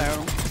blades, so,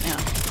 yeah.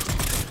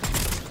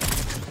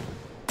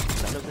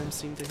 none of them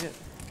seem to hit.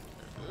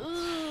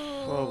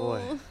 Oh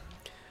boy.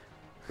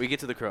 We get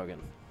to the Krogan.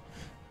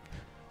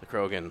 The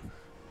Krogan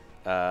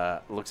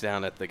looks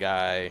down at the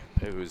guy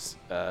who's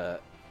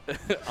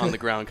on the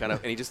ground, kind of,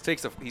 and he just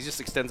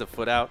extends a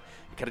foot out,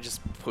 and kind of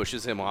just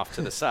pushes him off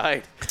to the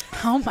side,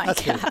 Oh my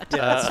That's good. god. Yeah,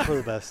 that's for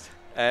the best.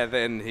 and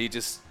then he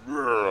just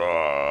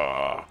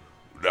Now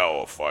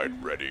a fight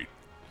ready.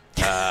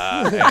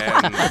 and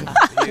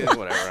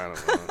whatever. I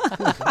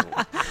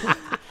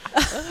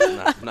don't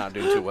know. Not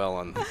doing too well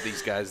on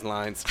these guys'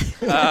 lines.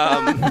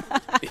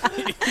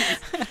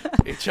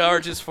 He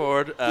charges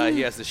forward.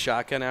 He has the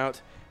shotgun out,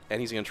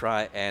 and he's gonna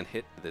try and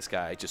hit this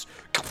guy. Just.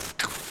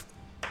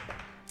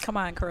 Come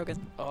on, Krogan.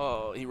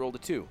 Oh, he rolled a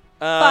 2.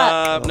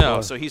 Fuck. No,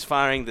 Oh. so he's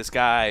firing this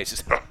guy. It's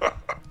just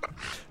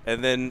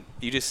and then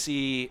you just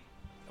see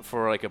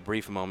for like a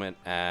brief moment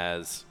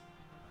as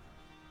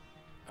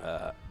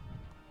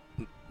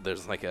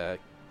there's like a.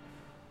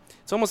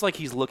 It's almost like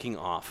he's looking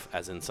off,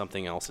 as in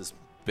something else has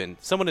been.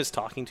 Someone is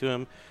talking to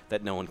him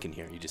that no one can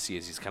hear. You just see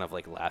as he's kind of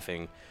like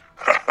laughing.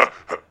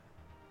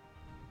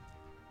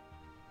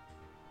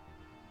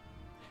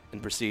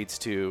 And proceeds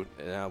to.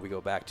 Now we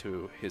go back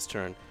to his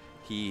turn.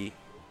 He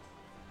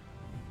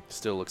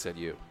still looks at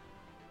you.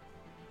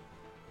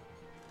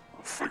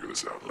 I'll figure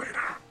this out later.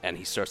 And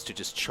he starts to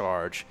just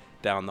charge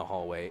down the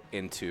hallway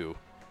into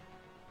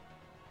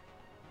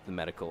the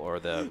medical or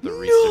the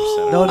research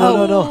center.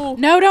 No.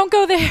 No, don't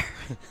go there.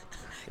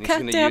 And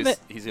God damn it.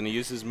 He's gonna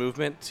use his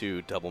movement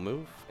to double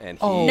move, and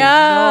he Oh,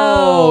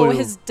 No, no.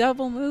 his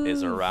double move.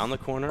 is around the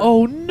corner.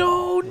 Oh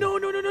no!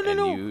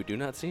 and you do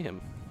not see him.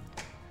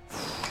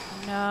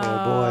 No.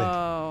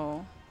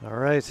 Oh, All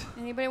right.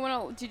 Anybody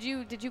want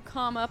to? Did you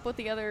calm up with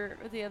the other?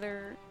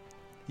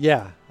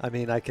 Yeah. I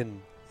mean, I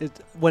can.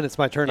 When it's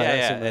my turn, I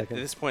assume that I At can.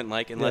 this point,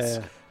 like unless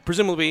Yeah.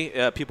 presumably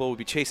people will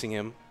be chasing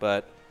him,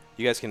 but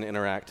you guys can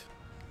interact.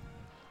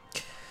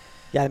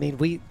 Yeah, I mean,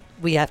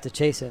 we have to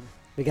chase him.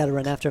 We got to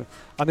run after him.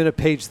 I'm going to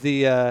page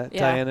the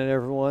Diane and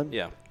everyone.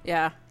 Yeah.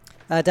 Yeah.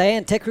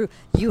 Diane, Tech Crew,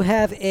 you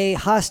have a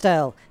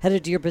hostile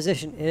headed to your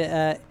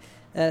position.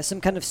 Some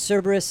kind of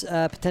Cerberus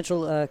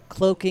potential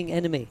cloaking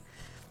enemy.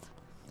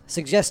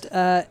 Suggest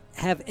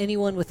have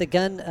anyone with a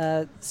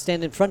gun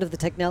stand in front of the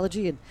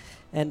technology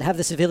and have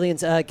the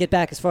civilians get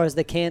back as far as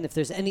they can. If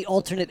there's any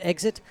alternate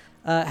exit,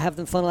 have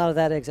them funnel out of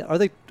that exit. Are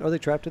they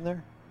trapped in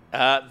there?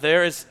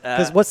 There is.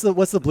 Because what's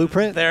the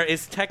blueprint? There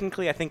is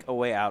technically, I think, a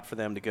way out for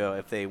them to go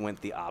if they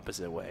went the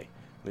opposite way.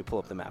 Let me pull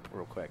up the map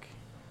real quick.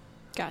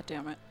 God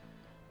damn it.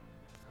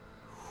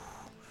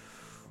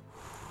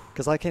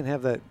 Because I can't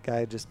have that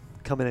guy just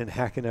coming in and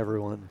hacking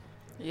everyone.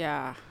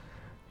 Yeah.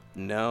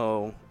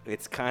 No,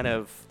 it's kind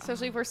of.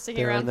 Especially if we're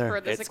sticking They're in around there.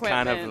 for this It's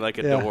equipment. kind of like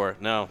a Yeah. door.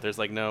 No, there's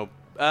like no.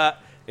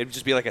 It'd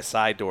just be like a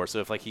side door. So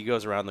if like he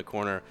goes around the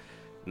corner,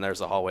 and there's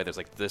a hallway, there's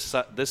like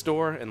this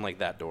door and like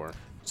that door.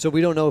 So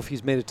we don't know if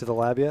he's made it to the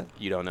lab yet?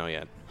 You don't know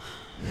yet.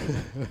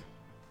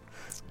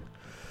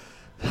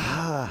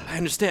 I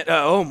understand.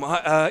 Oh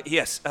my.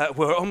 Yes,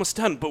 we're almost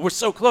done, but we're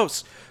so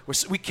close.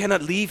 We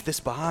cannot leave this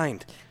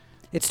behind.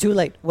 It's too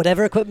late.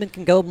 Whatever equipment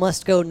can go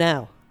must go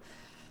now.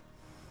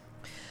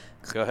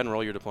 Go ahead and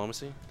roll your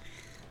diplomacy.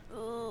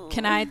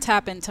 Can I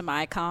tap into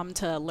my comm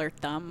to alert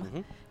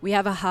them? We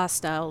have a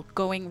hostile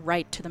going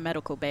right to the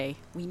medical bay.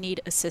 We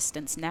need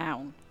assistance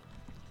now.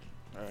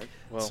 All right.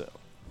 Well,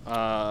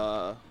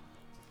 So,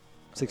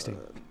 16.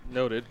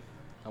 Noted.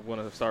 I'm going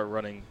to start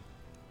running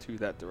to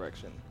that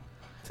direction.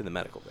 to the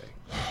medical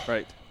bay.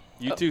 Right.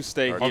 You two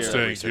stay Or here. I'm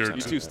staying research here.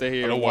 You center. two stay I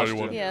here. don't and want watch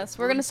anyone- the- Yes,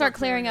 we're gonna start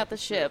clearing out the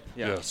ship.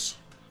 Yeah. Yes.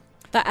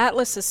 The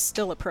Atlas is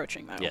still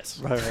approaching, though. Yes.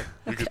 Right.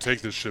 We could take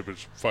this ship and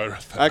fire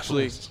at that.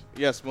 Actually, Atlas.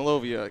 yes,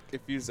 Malovia,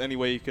 if there's any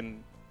way you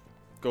can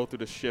go through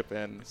the ship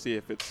and see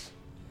if it's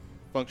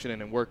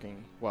functioning and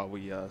working while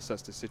we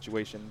assess the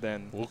situation,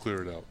 then We'll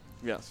clear it out.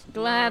 yes.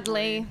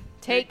 Gladly.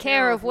 Take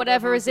care of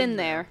whatever is in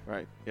there.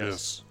 Right.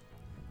 Yes.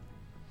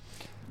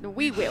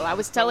 We will. I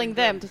was telling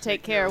them to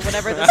take care of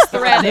whatever this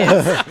threat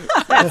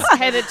is that's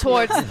headed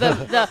towards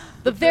the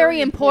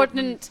very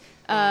important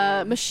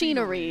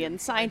machinery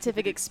and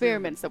scientific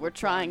experiments that we're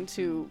trying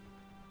to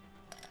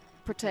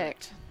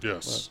protect.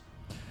 Yes.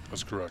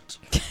 That's correct.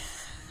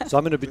 So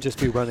I'm going to just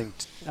be running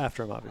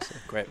after him, obviously.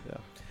 Great. Yeah.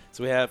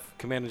 So we have,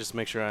 Commander, just to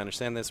make sure I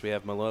understand this, we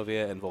have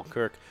Malovia and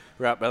Volkirk.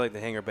 We're out by like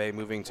the hangar bay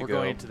moving to We're go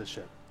going into the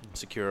ship.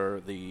 secure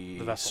the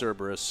vessel.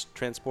 Cerberus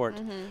transport.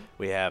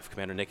 We have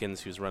Commander Nickens,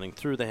 who's running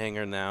through the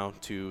hangar now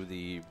to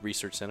the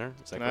research center.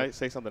 Is that Can I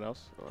say something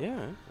else? Or-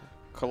 Yeah.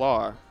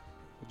 Kalar,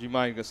 would you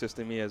mind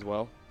assisting me as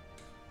well?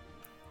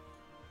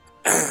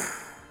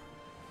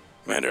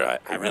 Commander,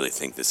 I really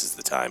think this is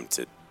the time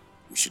to.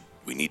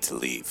 We need to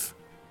leave.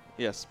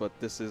 Yes, but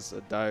this is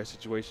a dire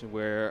situation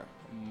where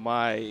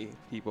my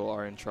people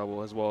are in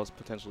trouble as well as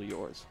potentially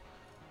yours.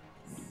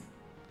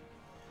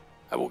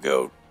 I will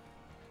go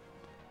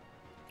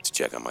to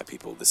check on my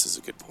people. This is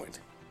a good point.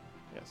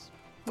 Yes.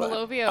 But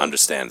Malovia.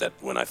 understand that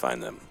when I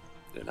find them,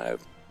 then I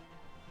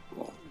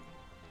will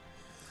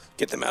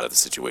get them out of the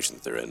situation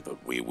that they're in,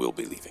 but we will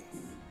be leaving.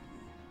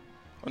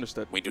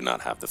 Understood. We do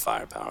not have the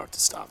firepower to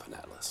stop an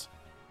Atlas.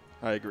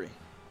 I agree.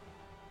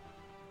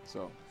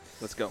 So,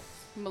 let's go.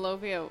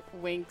 Malovia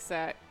winks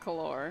at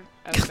Kalor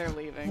as they're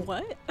leaving.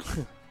 What?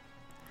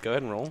 Go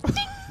ahead and roll.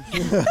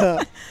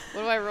 What do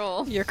I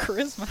roll? Your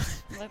charisma.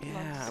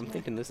 Yeah, I'm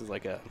thinking this is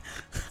like a.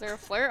 Is there a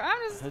flirt? I'm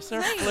just Is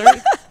there saying.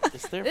 flirt?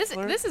 Is there This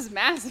flirt? this is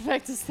Mass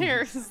Effect. Is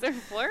there a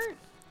flirt?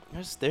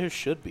 There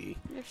should be.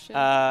 There should.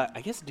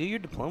 I guess do your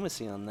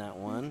diplomacy on that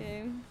one.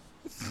 Okay.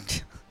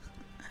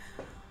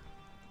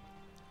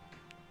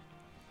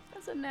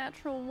 That's a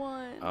natural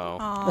one.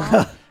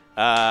 Oh.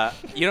 Aw.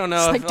 You don't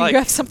It's know like, if do you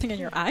have something in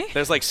your eye?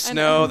 there's like I snow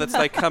know. that's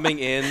like coming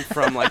in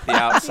from like the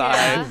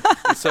outside.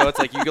 And so it's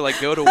like you could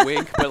like go to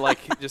wink, but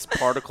like just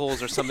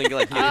particles or something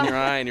like get in your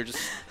eye, and you're just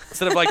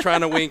instead of like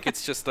trying to wink,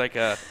 it's just like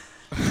a.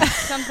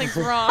 Something's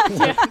wrong.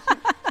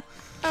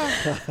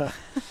 Yeah.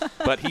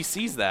 But he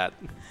sees that.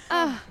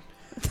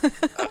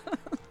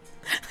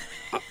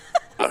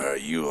 Are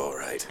you all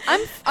right?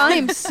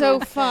 I'm so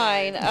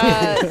fine.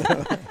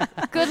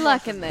 Good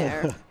luck in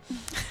there.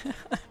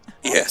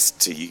 Yes,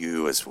 to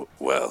you as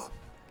well.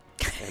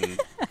 And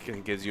kind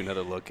of gives you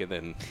another look, and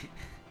then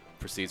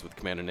proceeds with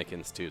Commander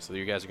Nickens too. So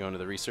you guys are going to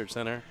the research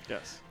center.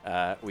 Yes.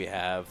 We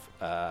have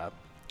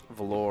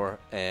Valor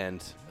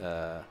and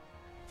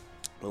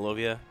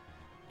Malovia.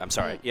 I'm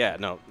sorry. Yeah,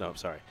 no, I'm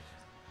sorry.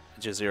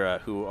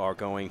 Jazeera, who are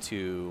going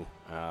to.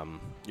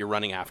 You're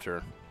running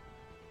after.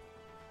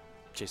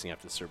 Chasing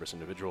after the Cerberus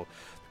individual.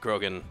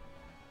 Grogan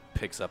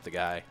picks up the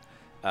guy.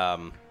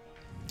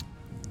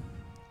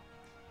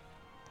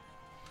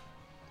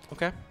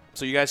 Okay.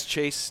 So you guys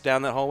chase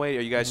down that hallway.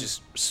 Are you guys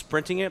just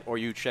sprinting it, or are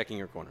you checking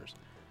your corners?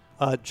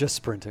 Just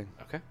sprinting.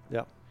 Okay.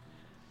 Yeah.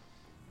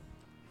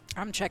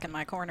 I'm checking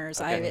my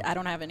corners. Okay. I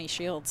don't have any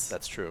shields.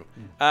 That's true.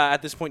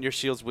 At this point, your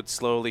shields would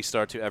slowly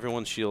start to.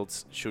 Everyone's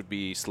shields should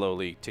be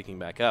slowly ticking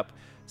back up.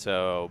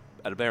 So,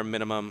 at a bare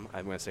minimum,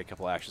 I'm going to say a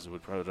couple actions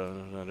would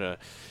probably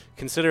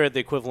consider it the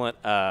equivalent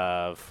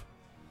of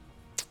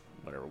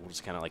whatever. We'll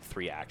just kind of like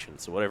 3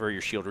 actions. So, whatever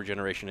your shield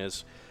regeneration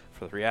is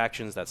for 3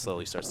 actions, that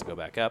slowly starts to go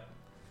back up.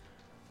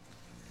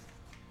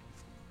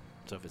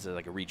 So, if it's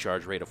like a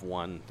recharge rate of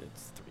 1,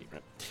 it's 3.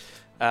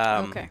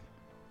 Right? Okay.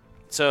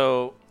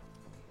 So,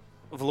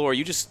 Valor,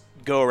 you just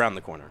go around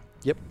the corner.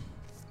 Yep.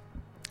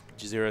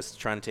 Jazeera's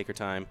trying to take her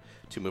time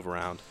to move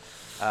around.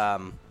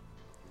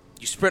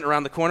 You sprint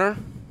around the corner,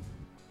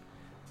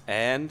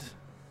 and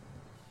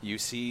you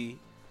see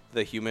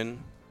the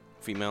human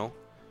female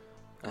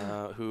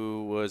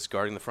who was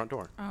guarding the front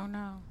door. Oh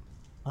no.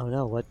 Oh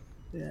no! What?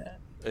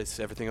 Is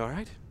everything all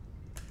right?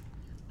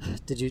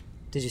 Did you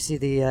see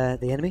the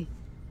enemy?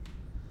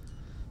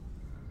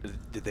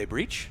 Did they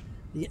breach?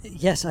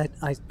 Yes,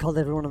 I called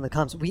everyone on the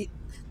comms.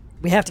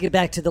 We have to get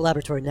back to the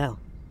laboratory now.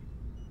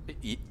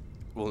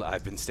 Well,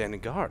 I've been standing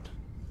guard.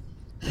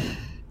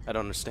 I don't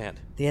understand.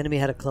 The enemy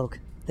had a cloak.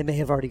 They may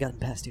have already gotten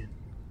past you.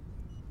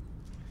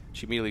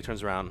 She immediately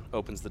turns around,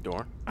 opens the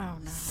door. Oh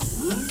no.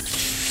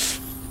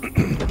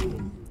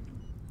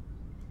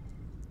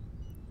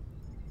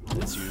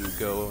 As you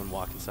go and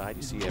walk inside,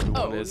 you see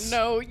everyone is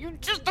no! You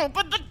just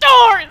opened the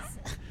doors.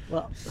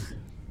 Well,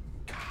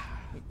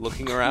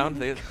 looking around.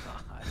 They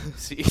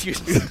see you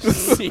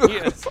see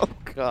as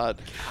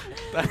God.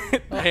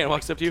 Diane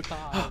walks up to you.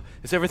 Oh,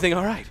 is everything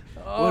all right?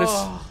 What is?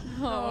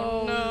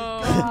 Oh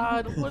no.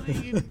 God, what are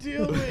you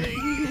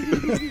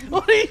doing?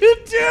 What are you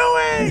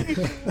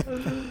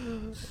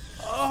doing?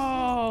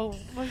 Oh,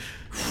 my.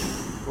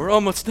 We're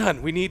almost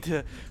done. We need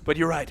to. But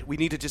you're right. We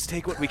need to just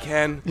take what we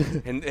can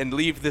and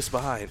leave this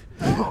behind.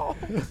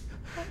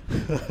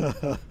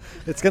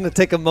 It's going to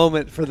take a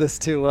moment for this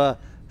to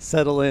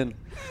settle in,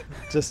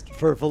 just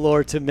for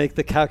Valor to make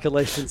the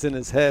calculations in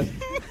his head.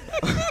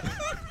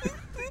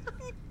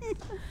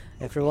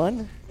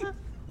 Everyone, I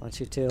want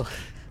you to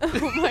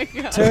Oh my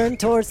god. turn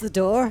towards the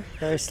door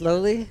very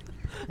slowly,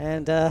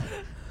 and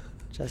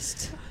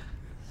just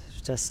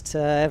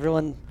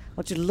everyone, I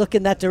want you to look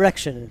in that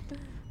direction and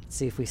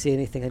see if we see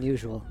anything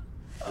unusual.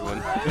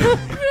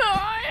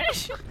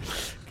 Gosh.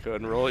 Go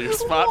ahead and roll your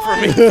spot for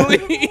me,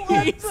 please.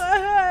 What the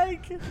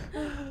heck?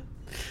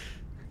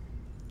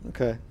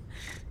 Okay.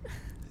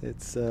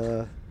 It's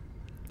oh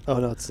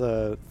no, it's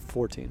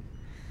 14.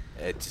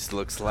 It just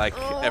looks like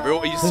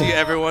everyone. You see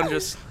everyone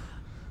just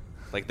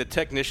like the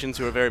technicians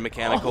who are very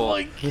mechanical. Oh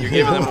my You're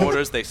giving them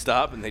orders, they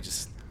stop and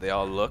they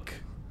all look.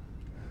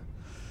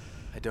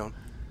 I don't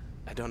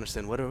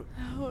understand. What are?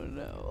 Oh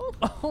no.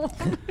 Oh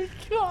my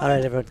God. All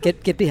right, everyone,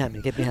 get behind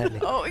me. Get behind me.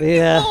 Oh, We,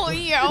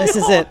 yeah. this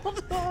is it.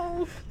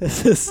 No.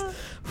 This is.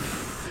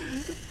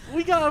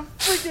 We got a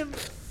freaking.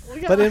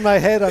 But in my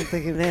head, I'm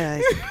thinking,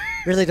 Man,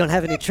 I really don't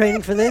have any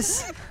training for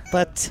this,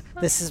 but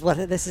this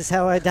is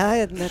how I die,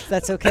 and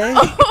that's okay.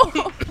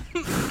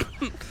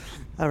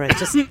 All right,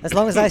 just as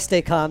long as I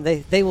stay calm,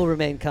 they will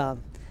remain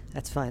calm.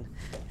 That's fine.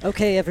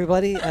 Okay,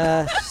 everybody,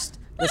 just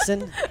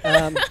listen.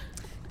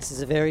 This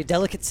is a very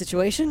delicate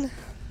situation.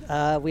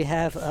 We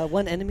have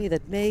one enemy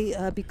that may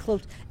be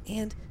cloaked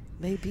and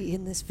may be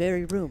in this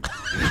very room.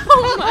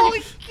 Oh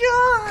my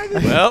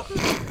God. Well,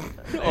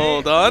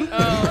 hold on.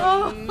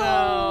 Oh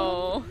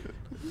no.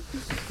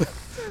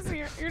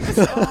 You're just.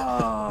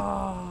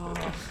 Oh.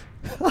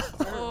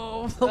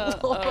 Oh,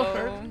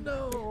 Lord,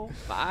 no.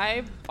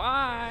 Bye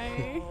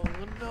bye.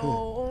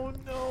 Oh,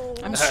 no.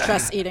 I'm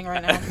stress eating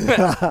right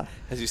now.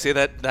 As you say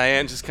that,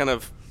 Diane just kind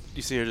of,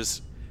 you see her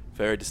just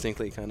very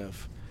distinctly kind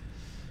of,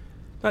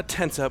 not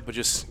tense up, but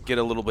just get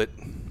a little bit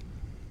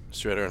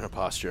straighter in her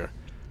posture.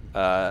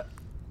 Okay,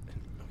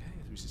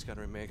 she's got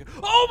to remain.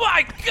 Oh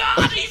my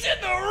God, he's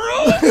in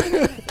the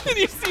room! And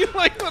you see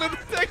like one of the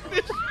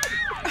technicians.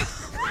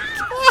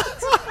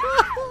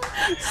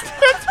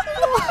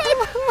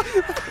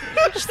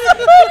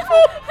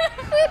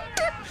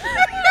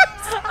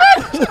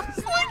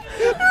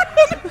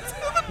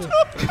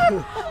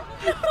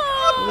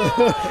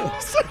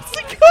 Starts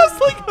to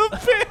cause like a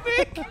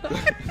panic.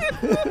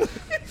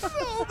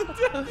 All the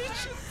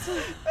technicians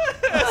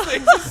as they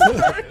just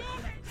start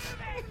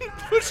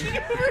pushing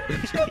her.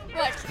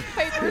 Like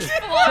papers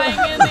flying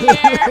in the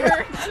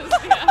air.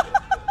 Just, yeah.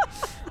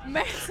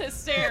 Mass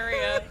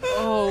hysteria.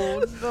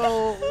 Oh,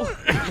 no.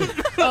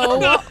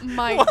 Oh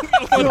my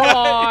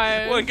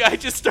god. One guy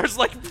just starts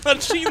like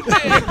punching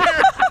the air.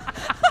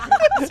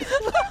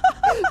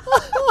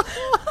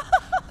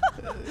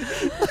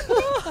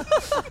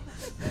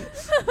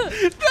 No,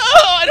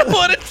 I don't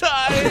want to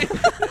die.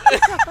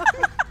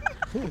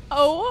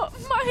 Oh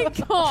my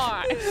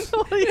god.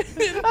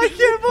 I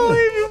can't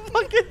believe you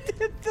fucking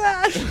did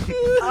that.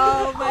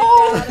 Oh my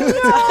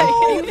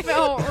God. He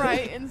fell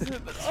right into the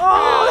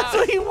Oh, that's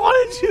trap. what he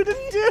wanted you to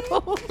do.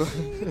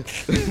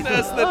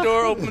 As the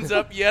door opens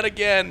up yet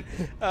again,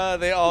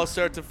 they all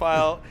start to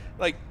file.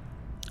 Like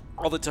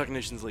all the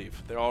technicians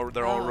leave. They're all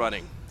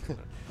running.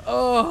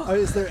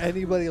 Is there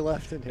anybody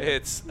left in here?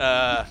 It's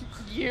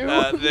You.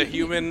 the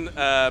human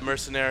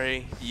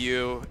mercenary,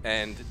 you,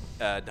 and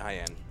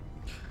Diane.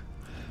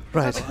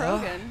 Right. The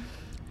Krogan.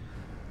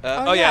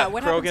 Oh yeah,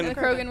 what happened to Krogan.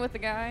 The Krogan with the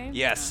guy.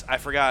 Yes, I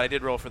forgot. I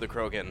did roll for the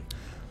Krogan.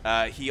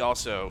 He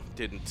also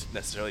didn't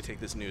necessarily take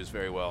this news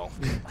very well,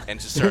 and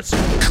just starts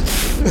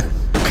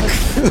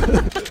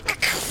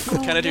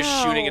kind of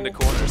just shooting into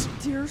corners.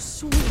 Dear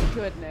sweet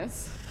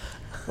goodness.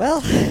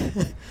 Well,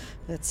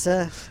 that's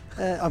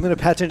I'm going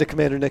to patch into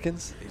Commander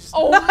Nickens.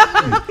 Oh.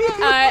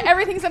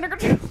 Everything's under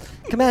control.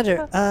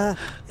 Commander. I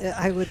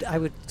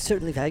would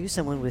certainly value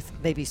someone with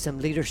maybe some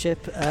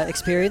leadership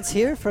experience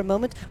here for a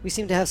moment. We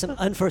seem to have some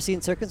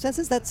unforeseen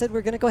circumstances. That said,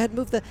 we're going to go ahead and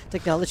move the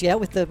technology out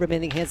with the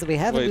remaining hands that we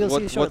have, Wait, and we'll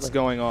see you shortly. what's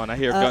going on? I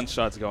hear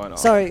gunshots going on.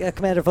 Sorry,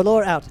 Commander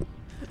Valor out.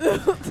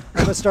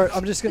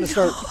 I'm just going to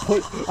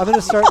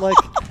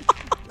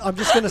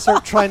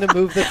start trying to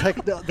move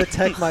the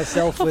tech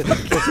myself with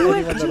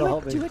anyone that'll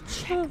help me. Do a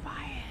check by it.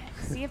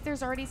 See if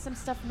there's already some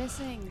stuff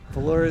missing.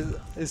 Valor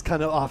is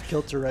kind of off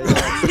kilter right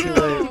now. It's too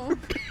late.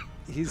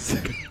 He's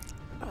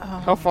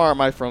How far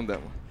am I from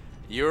them?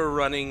 You're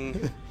running.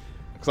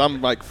 Because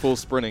I'm like full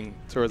sprinting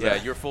towards Yeah,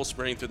 that. you're full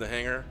sprinting through the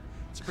hangar.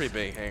 It's a pretty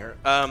big hangar.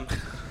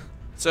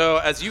 So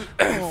as you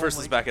first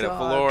let's back it up,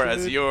 Valor,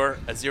 as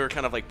you're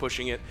kind of like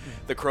pushing it,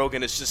 the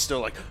Krogan is just still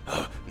like,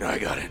 oh, no, I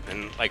got it,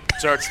 and like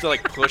starts to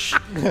like push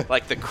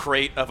like the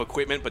crate of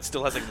equipment, but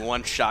still has like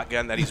one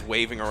shotgun that he's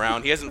waving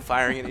around. He isn't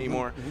firing it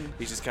anymore.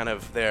 He's just kind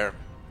of there.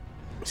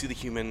 see the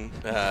human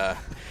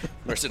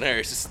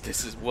mercenaries.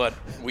 This is what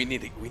we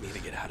need to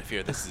get out of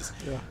here. This is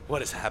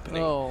what is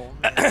happening. Oh.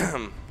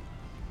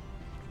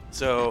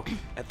 So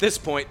at this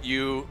point,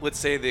 let's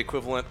say the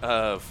equivalent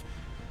of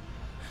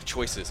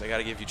choices. I got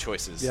to give you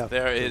choices. Yeah.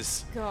 There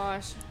is.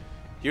 Gosh.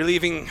 You're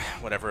leaving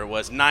whatever it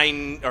was,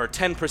 9 or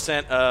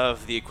 10%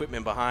 of the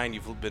equipment behind.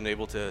 You've been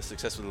able to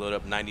successfully load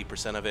up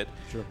 90% of it.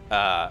 Sure.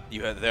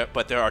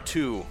 But there are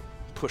 2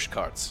 push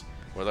carts,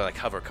 or they're like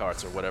hover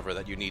carts or whatever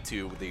that you need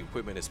to. The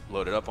equipment is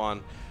loaded up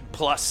on,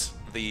 plus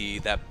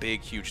that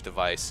big huge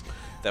device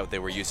that they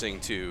were using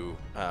to.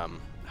 I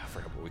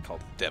forgot what we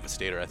called it,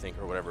 Devastator, I think,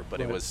 or whatever. But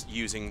it was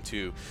using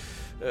to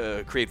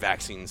create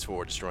vaccines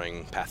for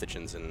destroying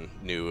pathogens and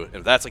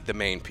that's like the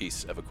main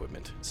piece of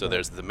equipment. So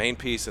there's the main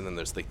piece, and then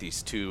there's like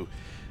these 2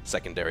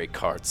 secondary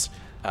carts.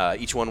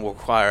 Each one will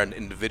require an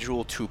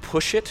individual to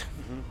push it.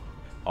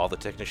 All the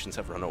technicians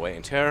have run away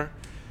in terror.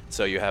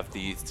 So you have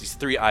these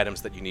 3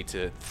 items that you need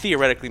to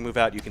theoretically move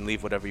out. You can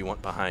leave whatever you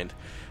want behind.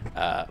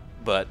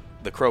 But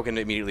the Krogan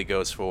immediately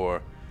goes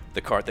for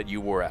the cart that you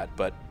were at,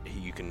 but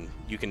you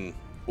can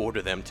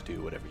order them to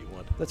do whatever you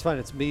want. That's fine.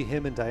 It's me,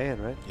 him, and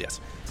Diane, right? Yes.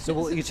 So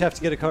we'll each have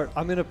to get a cart.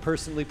 I'm going to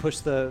personally push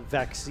the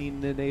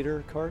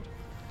Vaccininator cart,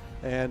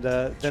 and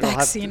then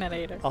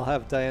I'll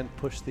have Diane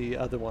push the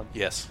other one.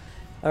 Yes.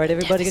 All right,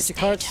 everybody get your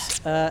carts.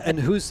 And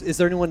is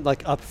there anyone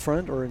like up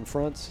front or in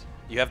front?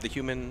 You have the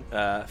human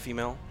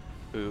female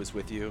who's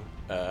with you,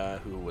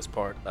 who was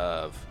part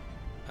of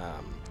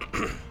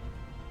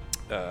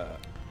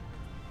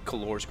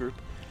Kalor's group.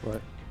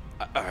 Right.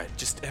 All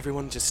right,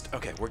 everyone,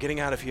 okay, we're getting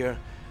out of here.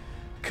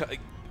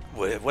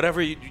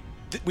 Whatever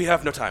we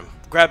have no time.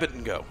 Grab it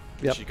and go.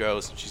 Yep. She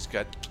goes. She's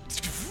got.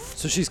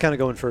 So she's kind of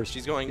going first.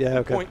 She's going. Yeah.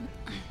 Okay. Point.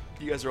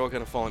 You guys are all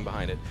kind of falling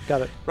behind it.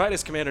 Got it. Right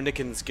as Commander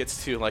Nickens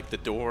gets to like the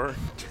door.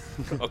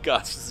 Oh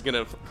gosh, this is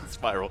gonna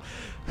spiral.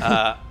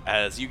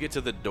 As you get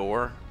to the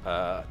door,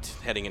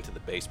 heading into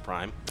the base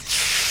prime,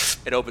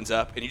 it opens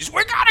up, and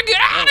we gotta get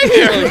out of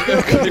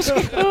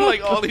here!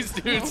 Like all these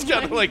dudes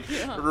kind of like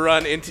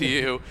run into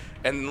you,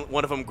 and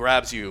one of them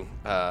grabs you.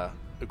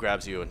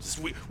 And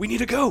says, we need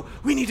to go.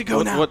 We need to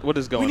go now. What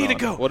is going on? We need to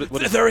go.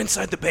 They're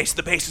inside the base.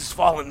 The base is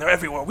fallen. They're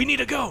everywhere. We need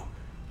to go.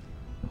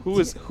 Who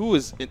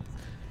is it?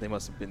 They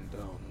must have been.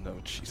 Oh no,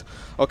 jeez.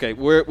 Okay,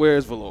 where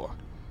is Valor?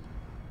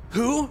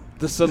 Who?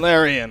 The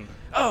Solarian.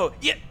 Oh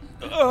yeah.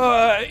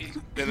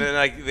 And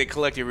then they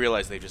collectively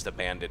realize they've just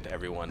abandoned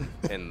everyone,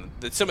 and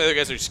some of the other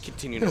guys are just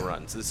continuing to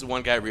run. So this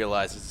one guy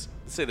realizes.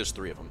 Let's say there's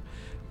 3 of them.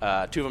 2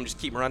 of them just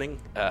keep running.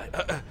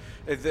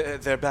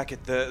 They're back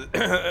at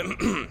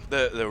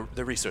the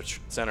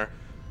research center,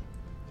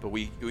 but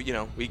we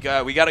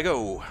gotta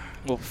go.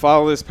 Well,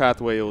 follow this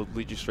pathway. It'll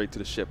lead you straight to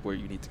the ship where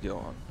you need to get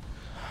on.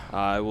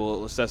 I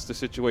will assess the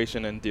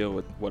situation and deal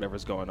with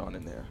whatever's going on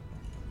in there.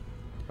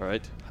 All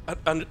right.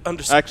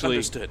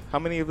 Understood. How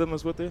many of them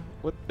was with you?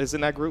 What is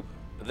in that group?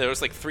 There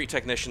was like 3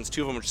 technicians.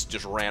 2 of them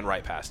just ran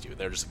right past you.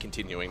 They're just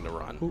continuing to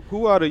run.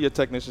 Who out of your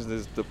technicians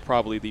is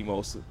probably the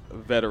most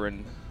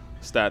veteran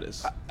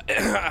status?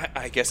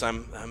 I guess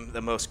I'm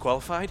the most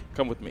qualified.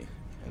 Come with me.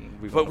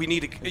 But we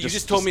need to. You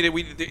just told me that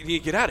we need to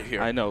get out of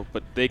here. I know,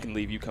 but they can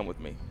leave. You come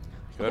with me.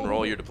 Go ahead and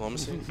roll your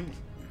diplomacy.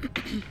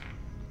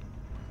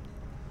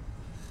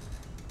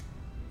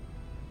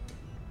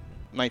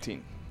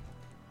 19.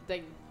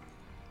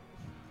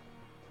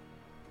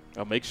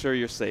 I'll make sure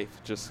you're safe.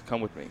 Just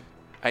come with me.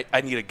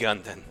 I need a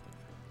gun then.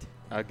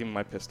 I'll give him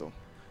my pistol.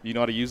 Do you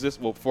know how to use this?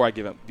 Well, before I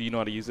give up, do you know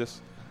how to use this?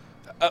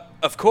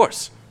 Of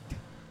course.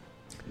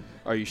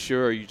 Are you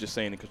sure, or are you just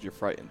saying it because you're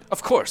frightened?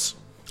 Of course.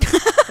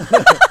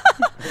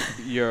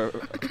 You're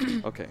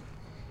okay.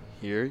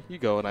 Here you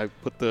go, and I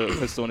put the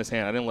pistol in his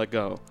hand. I didn't let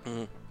go.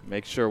 Mm-hmm.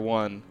 Make sure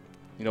you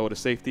know what a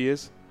safety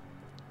is?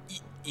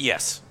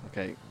 Yes.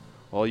 Okay.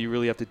 All you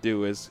really have to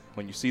do is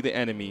when you see the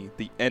enemy,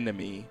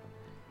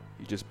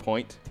 you just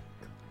point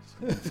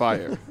and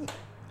fire.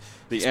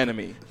 The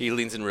enemy. He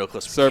leans in real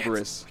close.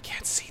 Cerberus. We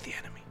can't see the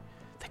enemy.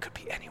 They could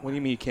be anywhere. What do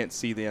you mean you can't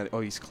see the enemy?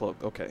 Oh, he's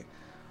cloaked. Okay.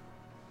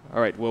 All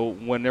right. Well,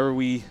 whenever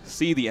we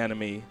see the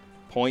enemy,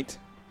 point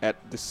at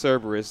the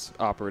Cerberus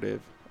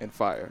operative and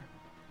fire.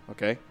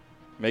 Okay?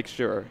 Make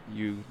sure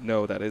you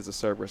know that is a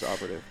Cerberus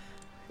operative.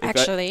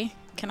 Actually,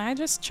 can I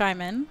just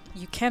chime in?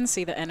 You can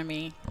see the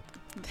enemy.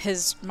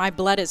 My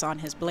blood is on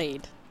his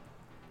blade.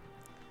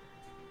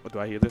 What, do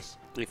I hear this?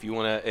 If you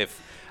want to,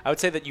 I would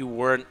say that you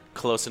weren't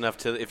close enough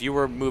to, if you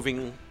were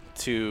moving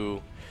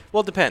to,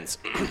 well, it depends.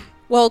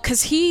 Well,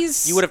 because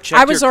you would have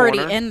checked I was your already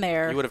corner. in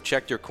there. You would have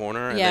checked your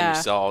corner, and then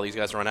you saw all these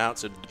guys run out,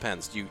 so it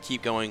depends. Do you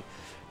keep going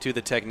to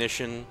the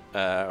technician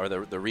or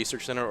the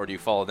research center, or do you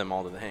follow them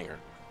all to the hangar?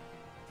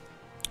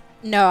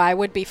 No, I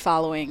would be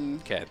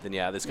following. Okay, then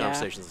this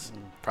conversation's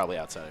probably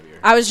outside of your...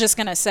 I was just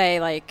going to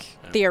say,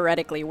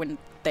 theoretically, wouldn't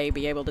they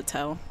be able to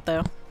tell,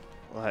 though?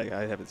 Well,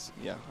 I haven't...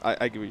 Yeah,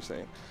 I get what you're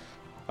saying.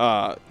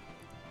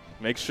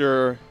 Make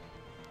sure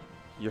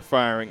you're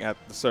firing at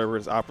the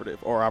Cerberus operative,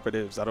 or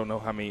operatives. I don't know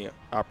how many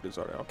operatives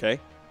are there, okay?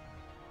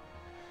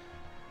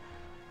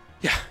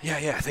 Yeah,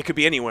 Yeah. They could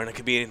be anywhere, and it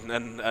could be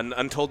an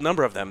untold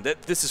number of them.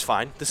 This is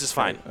fine. This is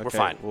fine. Okay, We're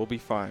fine. We'll be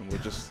fine. We'll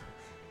just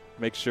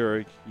make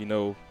sure you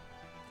know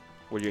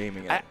where you're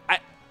aiming at.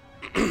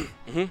 And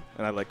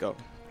I let go.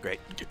 Great.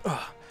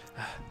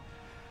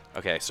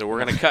 Okay, so we're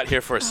going to cut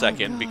here for a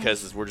second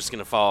because we're just going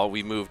to follow.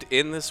 We moved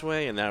in this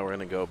way, and now we're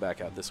going to go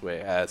back out this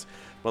way as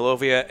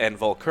Malovia and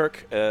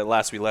Volkirk.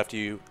 Last we left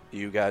you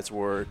guys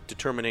were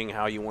determining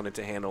how you wanted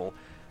to handle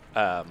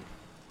The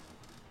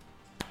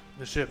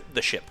ship.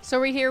 the ship. So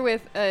we're here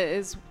with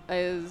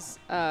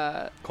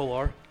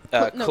Kolar.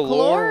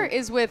 Kalor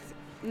is with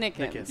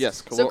Nickens.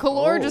 Yes. So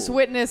Kalor just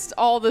witnessed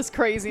all this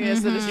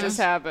craziness that has just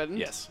happened.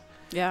 Yes.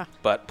 Yeah.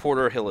 But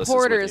Porter Hillis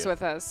Porter is is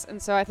with us,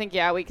 and so I think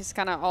we just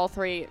kind of all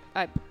three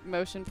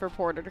motion for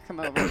Porter to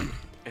come over.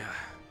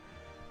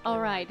 All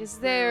right. Is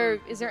there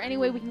any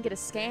way we can get a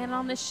scan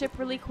on this ship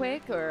really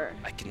quick, or?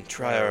 I can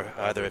try. Are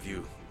either of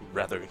you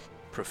rather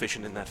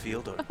proficient in that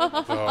field? Or?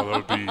 That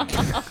would be.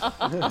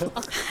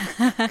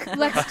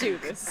 Let's do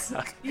this.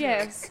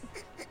 Yes.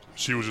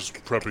 She was just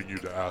prepping you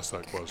to ask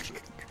that question.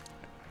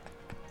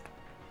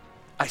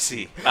 I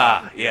see.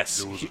 Yes.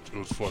 It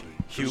was funny.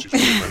 You-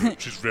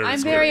 She's very. I'm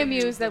smart. very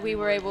amused that we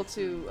were able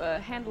to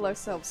handle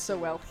ourselves so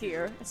well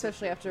here,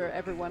 especially after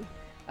everyone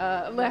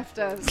left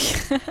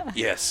us.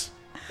 Yes.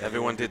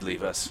 Everyone did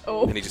leave us.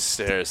 Oh. And he just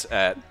stares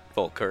at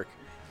Volkirk.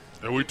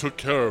 And we took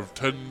care of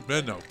 10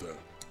 men out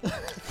there.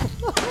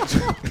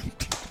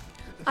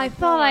 I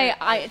thought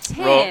I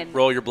 10.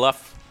 Roll your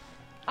bluff.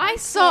 I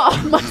saw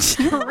a much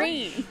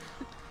green.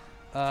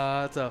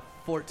 It's a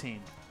 14.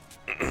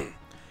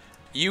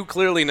 You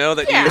clearly know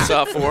that you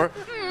saw 4.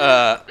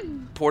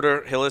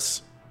 Porter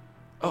Hillis.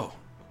 Oh,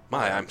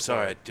 my, I'm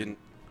sorry. I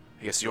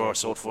guess your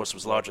assault force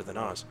was larger than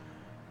ours.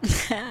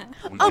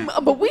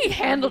 But we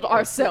handled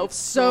ourselves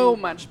so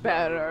much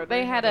better.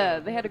 They had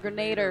a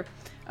grenadier,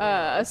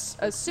 a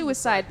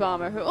suicide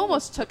bomber who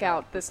almost took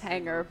out this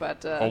hangar,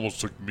 but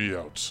Almost took me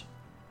out.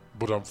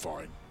 But I'm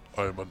fine.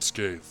 I am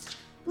unscathed.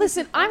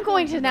 listen, I'm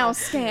going to now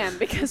scan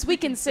because we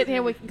can sit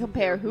here, we can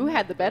compare who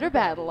had the better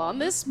battle on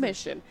this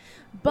mission.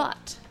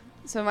 But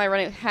so am I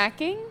running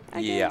hacking?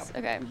 I guess?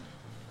 Okay.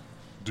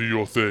 Do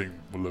your thing,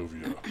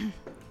 Malovia.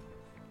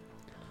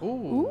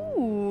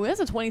 Ooh, that's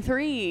a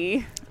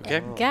 23.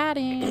 Okay. Got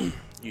him.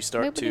 You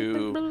start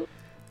to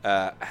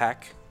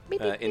hack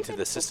into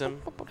the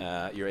system.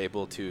 You're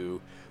able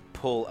to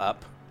pull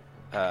up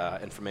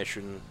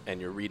information, and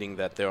you're reading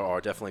that there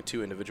are definitely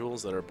 2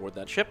 individuals that are aboard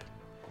that ship.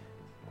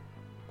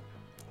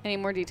 Any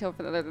more detail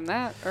other than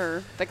that,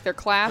 or like their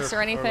class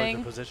or anything? Or like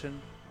the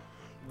position.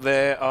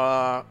 There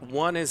are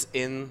one is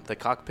in the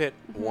cockpit,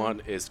 Mm-hmm.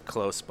 one is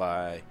close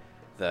by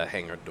the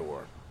hangar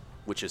door,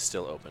 which is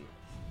still open.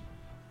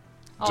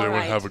 Does All anyone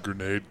right. have a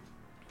grenade?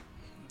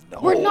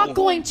 We're not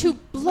going to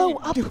blow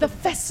up the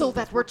vessel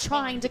that we're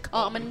trying to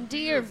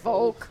commandeer,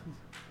 Volk.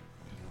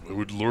 It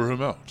would lure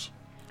him out.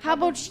 How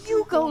about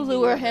you go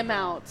lure him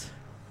out?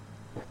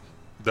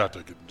 That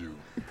I can do.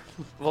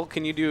 Well,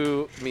 can you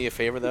do me a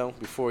favor, though?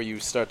 Before you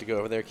start to go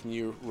over there, can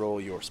you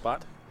roll your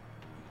spot?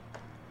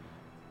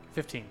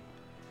 15.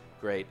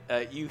 Great.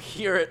 You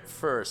hear it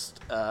first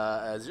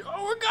as, we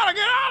gotta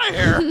get out of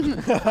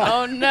here!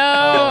 Oh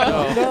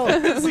no!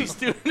 As these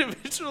 2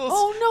 individuals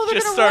Oh, no,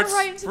 they're just gonna run start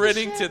right into the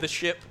sprinting ship. to the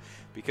ship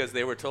because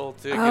they were told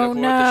to get Oh, aboard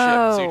the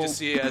ship. So you no. just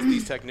see as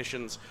these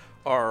technicians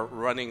are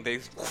running, they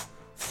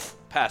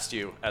past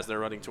you as they're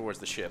running towards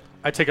the ship.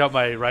 I take out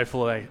my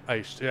rifle and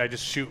I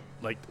just shoot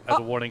like as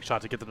a warning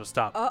shot to get them to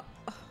stop.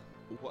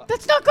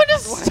 That's not going to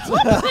stop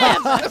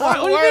them. What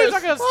do you mean it's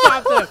not gonna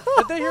stop them?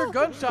 If they hear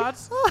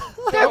gunshots,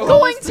 They're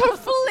going to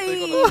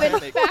flee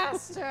even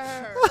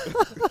faster.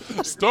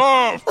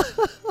 Stop!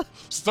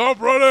 Stop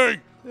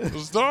running!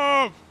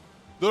 Stop!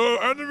 There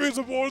are enemies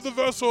aboard the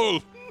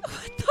vessel!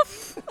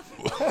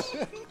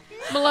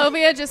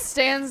 Malovia just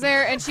stands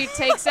there and she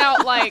takes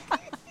out like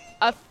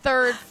a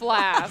 3rd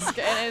flask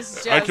and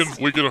is just.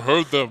 We can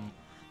herd them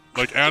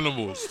like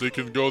animals. They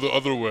can go the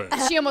other way.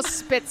 She almost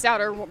spits out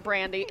her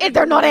brandy.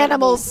 They're not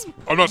animals.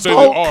 I'm not saying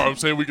Volk. they are. I'm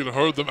saying we can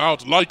herd them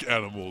out like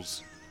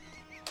animals.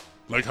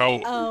 Like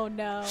how Oh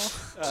no.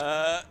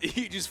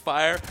 You just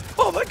fire.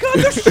 Oh my god,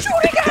 they're shooting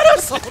at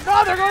us!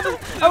 no, they're going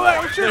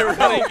to. They're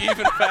running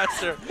even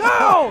faster.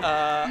 No!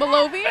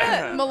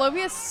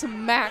 Malovia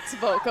smacks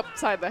Volk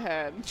upside the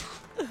head.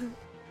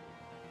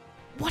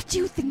 What do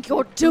you think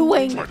you're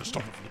doing? trying to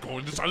stop them from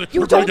going inside.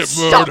 You We're trying to don't get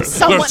stop murdered.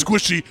 someone-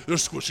 They're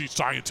squishy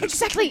scientists.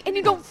 Exactly, and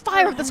you don't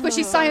fire the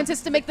squishy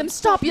scientists to make them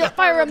stop. You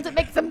fire them to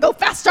make them go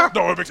faster.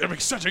 No, it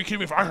makes sense. Are you kidding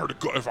me? If I heard a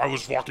if I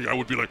was walking, I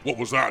would be like, "What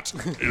was that?"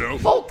 You know.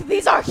 Volk,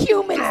 these are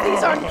humans.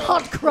 These are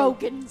not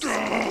Krogans.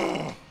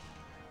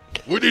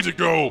 We need to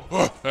go.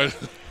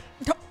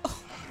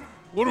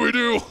 What do we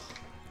do?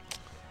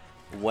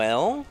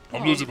 Well,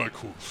 I'm losing my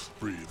cool.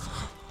 Breathe.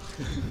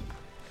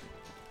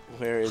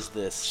 where is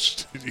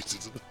this?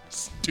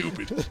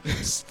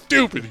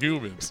 Stupid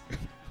humans.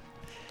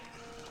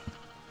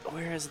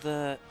 Where is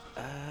the?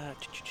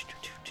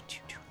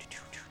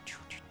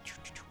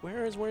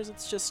 Where is it?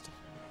 It's just.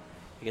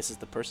 I guess it's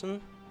the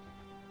person.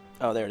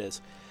 Oh, there it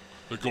is.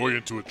 They're going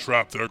into a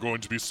trap. They're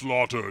going to be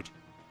slaughtered.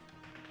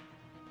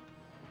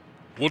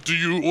 What are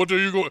you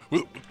going?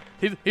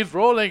 He's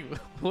rolling.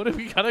 What are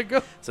we gotta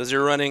go? So as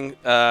you're running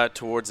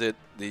towards it,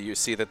 you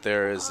see that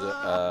there is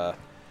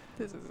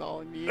This is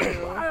all new.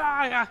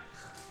 That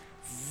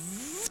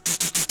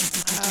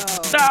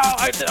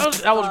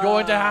was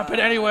going to happen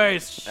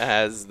anyways.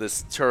 As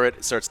this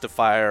turret starts to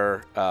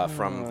fire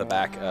from the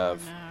back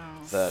of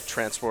the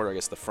transport, or I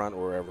guess the front,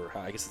 or wherever.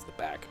 I guess it's the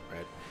back,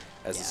 right?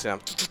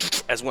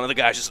 As one of the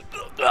guys just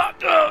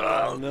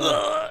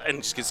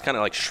and just gets kind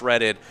of like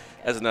shredded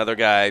as another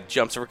guy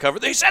jumps to recover.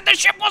 They said the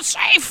ship was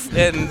safe,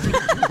 and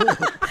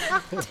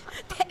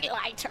They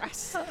lied to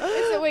us.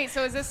 Wait,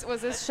 so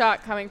was this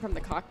shot coming from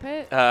the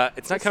cockpit?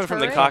 it's not coming from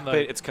the turret?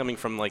 cockpit. It's coming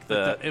from like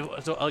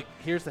So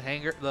here's the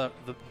hangar. The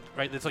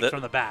right. It's like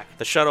from the back.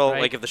 The shuttle,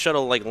 right? like if the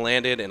shuttle like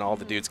landed and all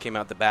the dudes came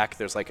out the back,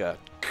 there's like a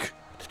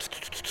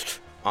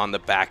on the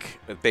back.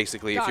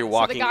 Basically, if you're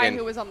walking so the guy in,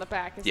 who was on the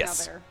back is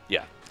yes, now there.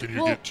 yeah.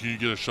 Can you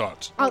get a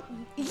shot?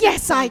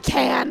 Yes, I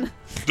can.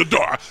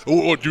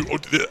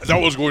 That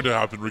was going to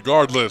happen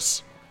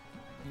regardless.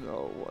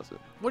 No, it wasn't.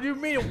 What do you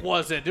mean it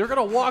wasn't? They're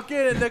gonna walk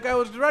in and that guy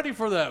was ready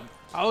for them.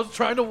 I was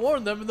trying to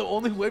warn them in the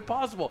only way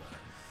possible.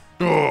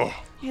 Ugh.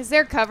 Is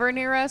there cover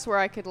near us where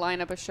I could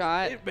line up a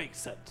shot? It makes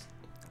sense.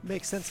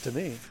 Makes sense to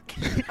me.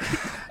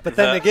 But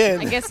then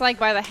again, I guess like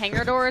by the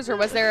hangar doors, or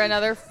was there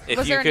another?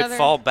 If you could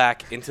fall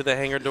back into the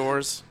hangar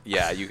doors,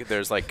 yeah, you could.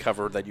 There's like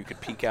cover that you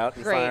could peek out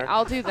and Great, fire.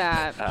 I'll do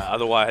that.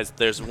 Otherwise,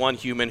 there's one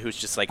human who's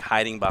just like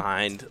hiding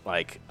behind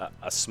like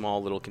a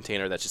small little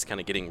container that's just kind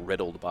of getting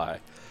riddled by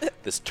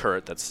this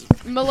turret. That's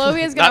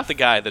Malovia's gonna not the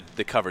guy that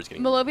the cover's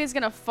getting. Malovia's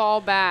gonna fall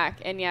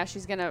back, and yeah,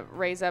 she's gonna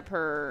raise up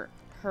her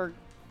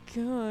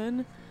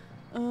gun.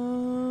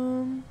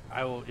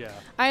 I will. Yeah.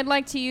 I'd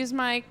like to use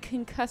my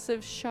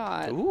concussive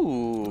shot.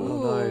 Ooh.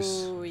 Oh,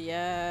 nice. Ooh,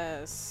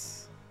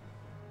 yes.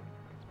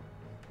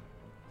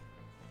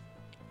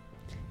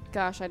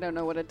 Gosh, I don't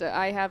know what it does.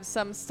 I have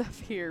some stuff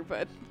here,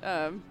 but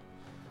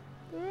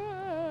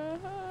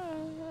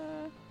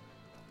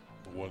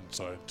One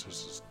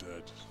scientist is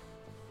dead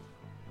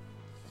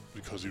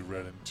because he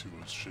ran into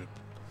a ship.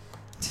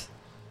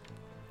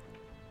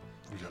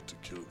 We have to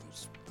kill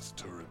this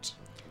turret.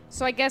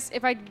 So I guess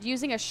if I'm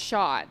using a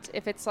shot,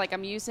 if it's like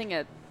I'm using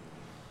a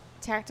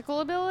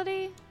tactical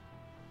ability.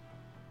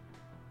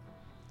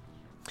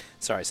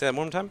 Sorry, say that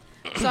one more time.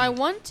 So I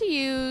want to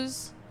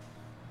use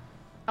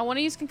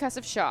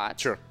concussive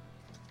shot. Sure.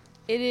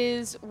 It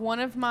is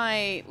one of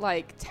my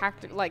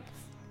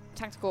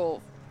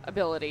tactical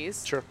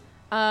abilities. Sure.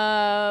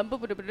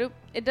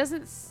 It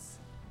doesn't.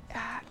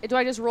 Do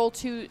I just roll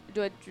two?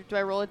 Do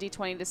I roll a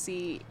d20 to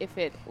see if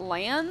it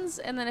lands,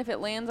 and then if it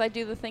lands, I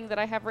do the thing that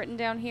I have written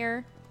down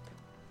here.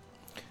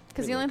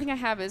 Because the only thing I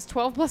have is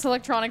 12 plus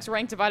electronics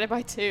rank divided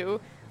by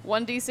 2,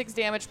 1d6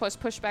 damage plus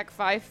pushback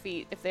 5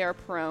 feet if they are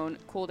prone,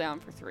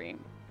 cooldown for 3.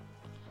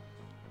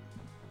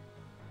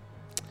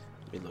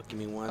 Let me look. Give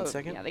me one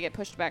second. Yeah, they get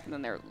pushed back and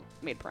then they're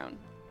made prone.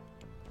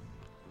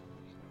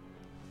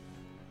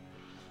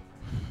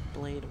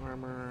 Blade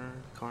armor,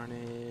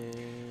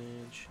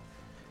 carnage,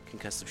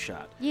 concussive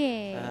shot.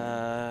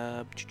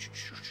 Yeah.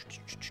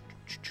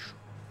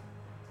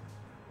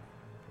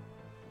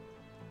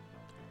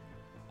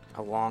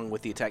 Along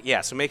with the attack.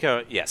 Yeah, so make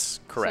a, yes,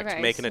 correct. Okay,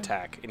 make an so-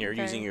 attack, and you're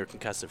okay. using your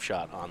concussive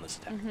shot on this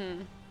attack.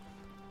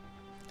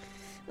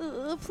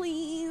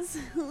 Please.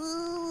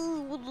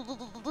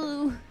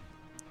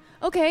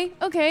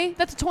 Okay,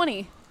 that's a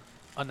 20.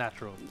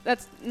 Unnatural.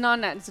 That's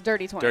non-net, it's a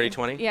dirty 20. Dirty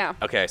 20? Yeah.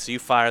 Okay, so you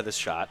fire this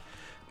shot.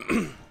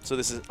 So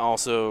this is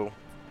also,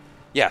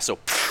 yeah, so,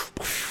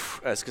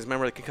 because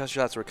remember the concussive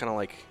shots were kind of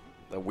like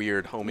a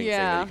weird homing thing.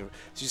 Yeah. That you can,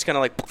 so you just kind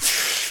of like,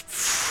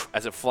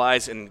 as it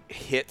flies and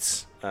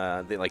hits,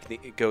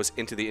 it goes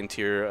into the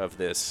interior of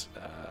this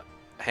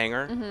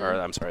hangar, or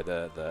I'm sorry,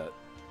 the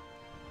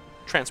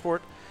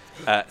transport.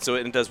 So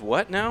it does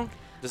what now?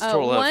 Does a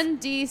total of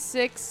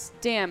 1d6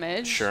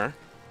 damage. Sure.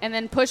 And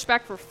then push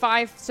back for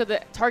 5, so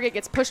the target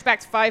gets pushed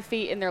back 5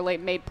 feet and they're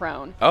made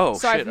prone. Oh,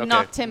 so shit, I've okay.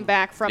 knocked him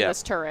back from Yeah.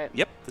 this turret.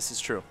 Yep, this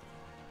is true.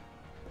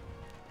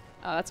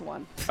 Oh, that's a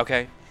 1.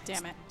 Okay.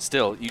 Damn it.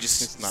 Still, you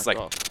just it's knocked like,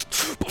 off.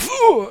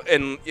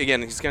 and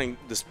again, he's getting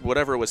this.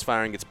 Whatever was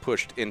firing gets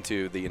pushed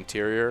into the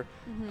interior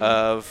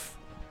of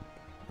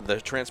the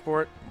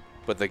transport,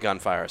 but the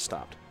gunfire is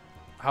stopped.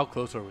 How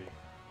close are we?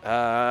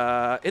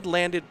 It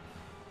landed.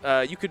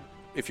 You could,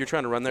 if you're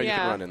trying to run there, you Yeah.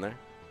 can run in there.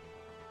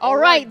 All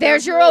right,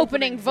 there's your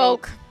opening,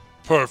 Volk.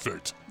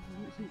 Perfect.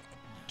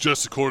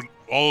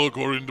 All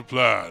according to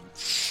plan.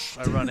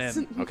 I run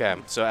in. Okay,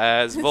 so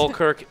as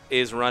Volkirk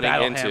is running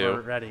Battle into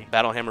hammer ready.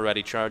 battle hammer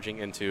ready, charging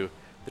into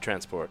the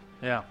transport,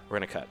 Yeah. we're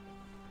gonna cut.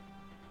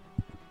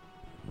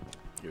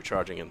 You're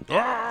charging in.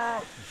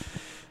 Ah!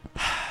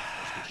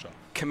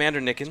 Commander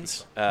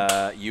Nickens,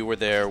 you were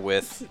there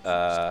with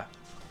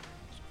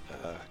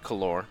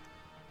Kalor.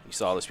 You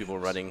saw those people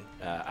running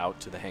out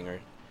to the hangar,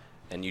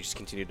 and you just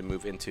continued to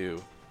move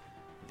into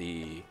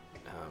the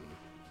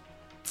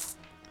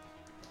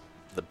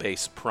the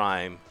base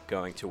prime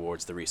going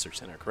towards the research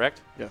center,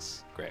 correct?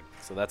 Yes. Great.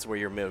 So that's where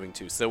you're moving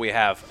to. So we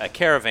have a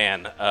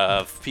caravan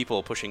of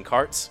people pushing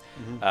carts.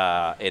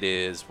 It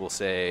is, we'll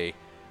say,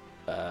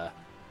 the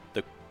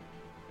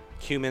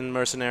human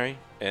mercenary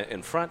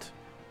in front,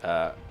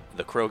 the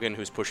Krogan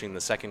who's pushing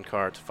the second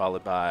cart,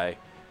 followed by,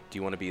 do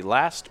you want to be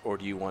last or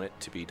do you want it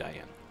to be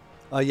Diane?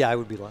 Yeah, I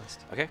would be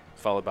last. Okay.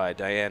 Followed by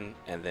Diane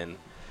and then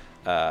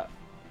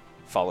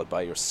followed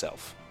by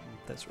yourself.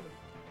 That's right.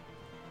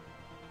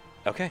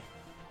 Okay.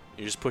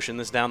 You're just pushing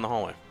this down the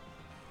hallway.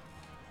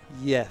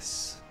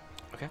 Yes.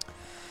 Okay.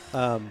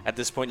 At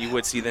this point, you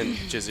would see then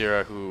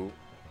Jazeera, who,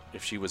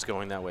 if she was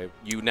going that way,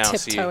 you now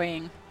see.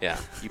 Tiptoeing. Yeah.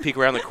 You peek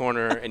around the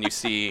corner and you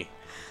see,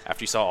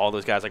 after you saw all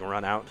those guys like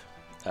run out,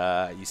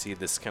 you see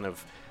this kind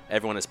of,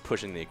 everyone is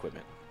pushing the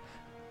equipment.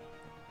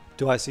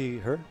 Do I see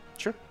her?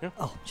 Sure. Yeah.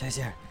 Oh,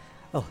 Jazeera.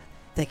 Oh,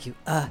 thank you.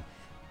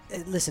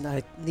 Listen,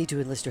 I need to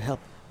enlist your help.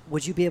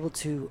 Would you be able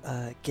to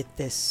get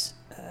this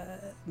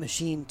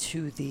machine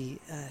to the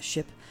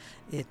ship?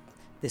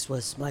 This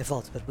was my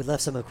fault, but we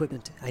left some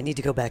equipment. I need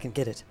to go back and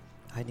get it.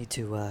 I need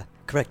to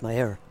correct my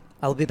error.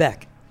 I will be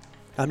back.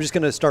 I'm just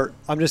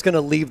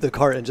gonna leave the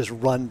cart and just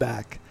run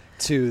back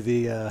to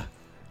the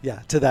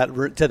to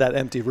that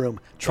empty room.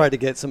 Try to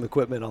get some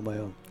equipment on my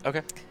own.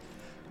 Okay.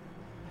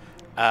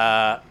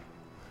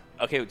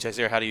 Okay,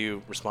 Jazeera, how do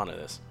you respond to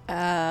this?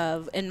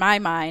 In my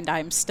mind,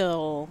 I'm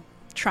still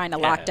trying to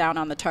lock down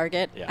on the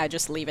target. Yeah. I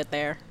just leave it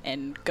there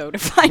and go to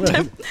find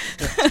him.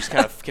 Just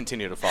kind of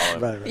continue to follow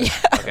him.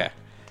 Right. Okay.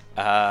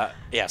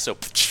 So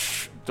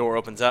door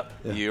opens up.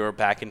 Yeah. You're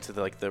back into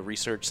the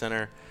research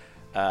center,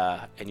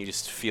 and you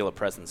just feel a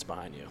presence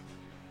behind you.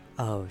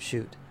 Oh,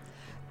 shoot.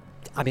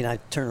 I mean, I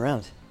turn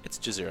around. It's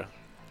Jazeera.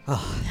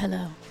 Oh,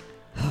 Hello.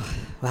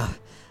 wow.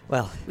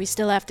 Well, We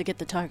still have to get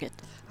the target.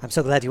 I'm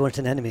so glad you weren't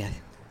an enemy. I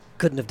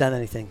couldn't have done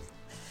anything.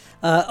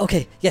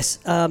 Okay, yes,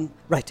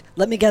 right.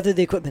 Let me gather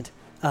the equipment.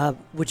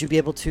 Would you be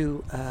able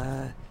to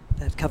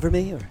cover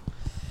me, or?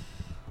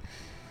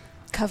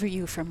 Cover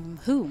you from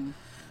whom?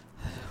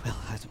 Well,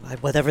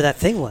 whatever that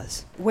thing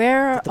was.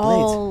 Where are The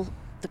blades. all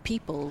the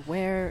people?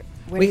 Where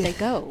did they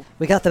go?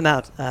 We got them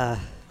out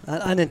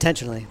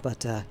unintentionally,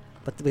 but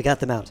we got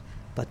them out.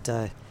 But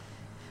I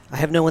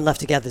have no one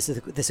left to gather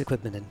this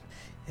equipment, and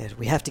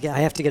I have to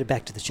get it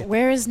back to the ship.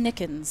 Where is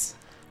Nickens?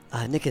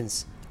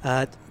 Nickens.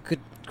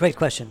 Great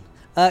question.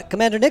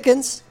 Commander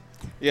Nickens.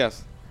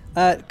 Yes.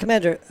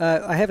 Commander,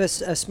 I have a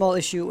small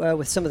issue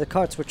with some of the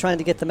carts. We're trying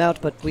to get them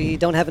out, but we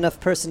don't have enough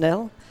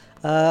personnel.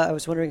 I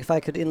was wondering if I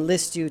could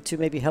enlist you to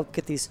maybe help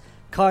get these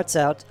carts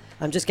out.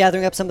 I'm just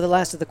gathering up some of the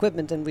last of the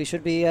equipment, and we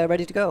should be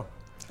ready to go.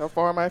 How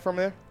far am I from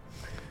there?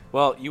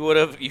 Well, you would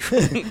have,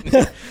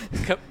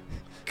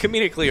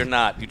 comedically or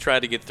not, you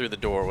tried to get through the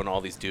door when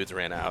all these dudes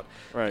ran out,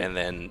 Right. and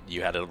then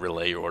you had to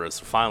relay your orders.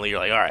 So finally, you're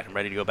like, all right, I'm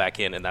ready to go back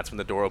in, and that's when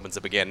the door opens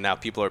up again. Now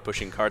people are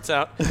pushing carts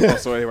out. Oh,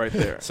 so right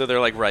there. So they're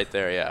like right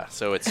there, yeah.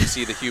 So it's, you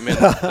see the human,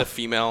 the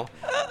female,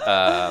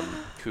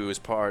 who is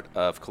part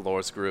of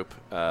Kalor's group,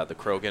 the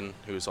Krogan,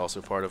 who's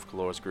also part of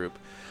Kalor's group,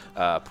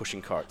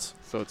 pushing carts.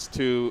 So it's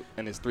 2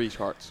 and it's 3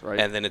 carts, right?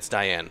 And then it's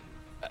Diane.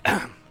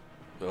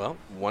 Well,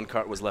 one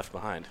cart was left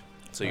behind.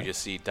 So you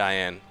just see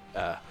Diane.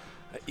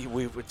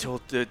 We were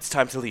told it's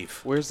time to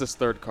leave. Where's this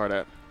third cart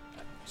at?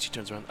 She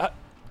turns around.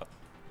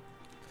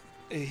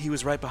 He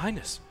was right behind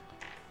us.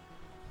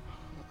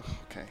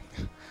 Okay.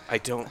 I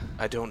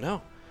don't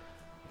know.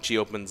 She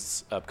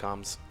opens up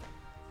comms.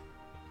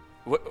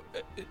 What?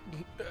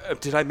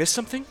 Did I miss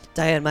something?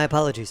 Diane, my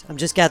apologies. I'm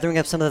just gathering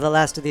up some of the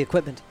last of the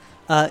equipment.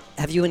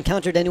 Have you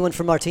encountered anyone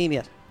from our team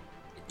yet?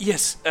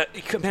 Yes,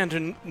 Commander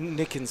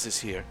Nickens is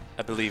here.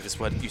 I believe is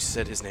what you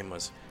said his name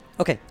was.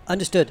 Okay,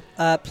 understood.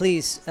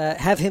 Please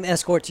have him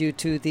escort you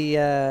to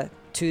the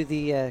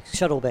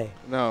shuttle bay.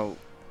 No.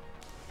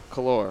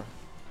 Kalor,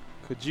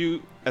 could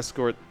you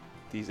escort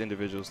these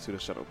individuals to the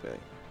shuttle bay?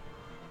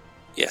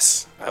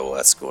 Yes, I will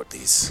escort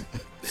these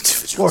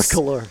individuals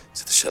Kalor.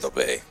 to the shuttle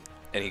bay.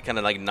 And he kind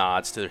of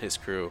nods to his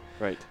crew.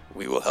 Right.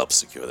 We will help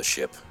secure the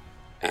ship.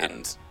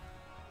 And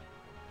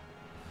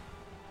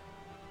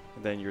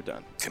Then you're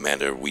done.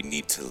 Commander, we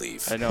need to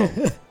leave. I know.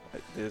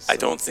 I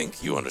don't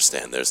think you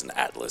understand. There's an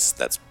atlas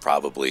that's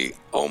probably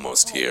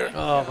almost here.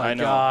 Oh my I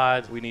know.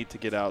 god. We need to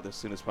get out as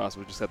soon as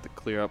possible. We just have to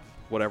clear up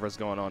whatever's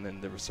going on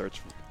in the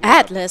research.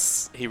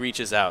 Atlas. He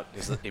reaches out.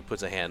 He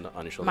puts a hand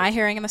on your shoulder. Am I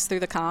hearing this through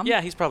the comm?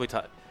 Yeah, he's probably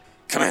taught.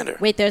 Commander.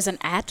 Wait, there's an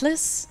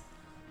Atlas?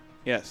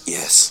 Yes.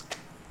 Yes.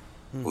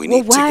 We Well,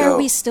 need to why go. are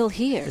we still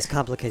here? This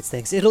complicates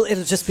things. It'll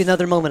just be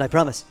another moment, I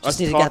promise. Us Just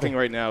need to talking gather.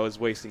 right now is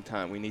wasting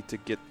time. We need to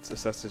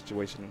assess the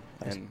situation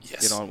and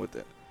Yes. get on with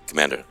it.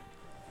 Commander,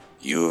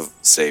 you have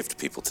saved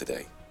people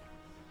today.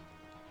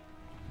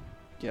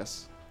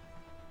 Yes.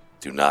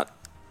 Do not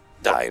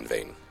die in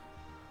vain.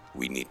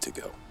 We need to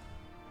go.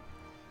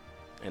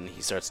 And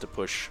he starts to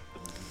push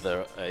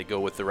go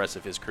with the rest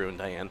of his crew and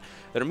Diane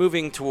that are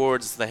moving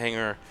towards the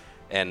hangar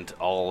and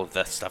all of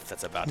the stuff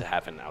that's about to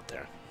happen out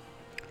there.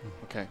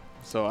 Okay.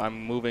 So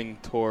I'm moving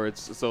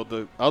towards. So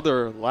the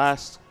other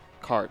last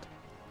cart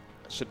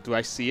Do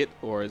I see it,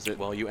 or is it?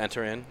 Well, you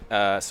enter in,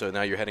 so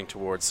now you're heading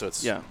towards. So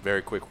it's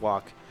very quick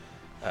walk.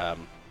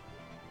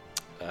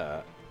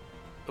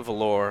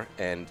 Valor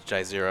and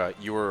Jaizira,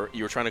 you were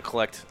trying to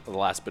collect the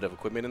last bit of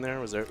equipment in there.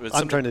 Was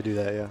I'm trying to do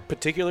that. Yeah.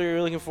 Particularly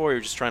you're looking for? Or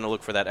you're just trying to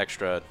look for that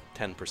extra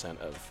 10%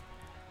 of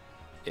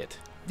it.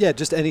 Yeah,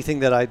 just anything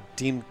that I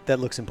deem that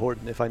looks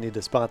important. If I need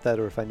to spot that,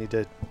 or if I need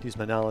to use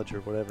my knowledge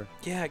or whatever.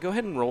 Yeah, go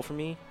ahead and roll for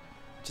me.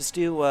 Just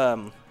do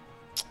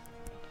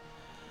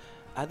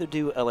either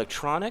do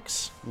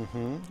electronics.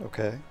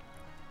 Okay.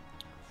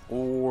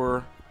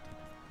 Or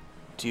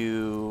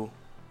do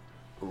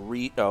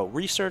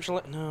research.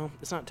 No,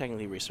 it's not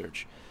technically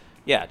research.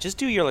 Yeah, just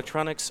do your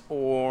electronics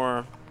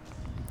or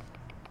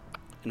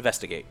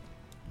investigate.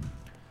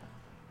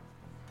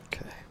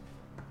 Okay.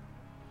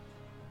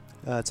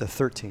 It's a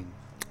 13.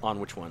 On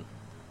which one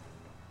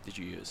did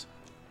you use?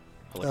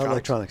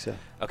 Electronics, yeah.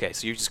 Okay,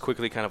 so you're just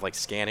quickly kind of like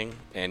scanning,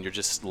 and you're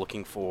just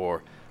looking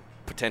for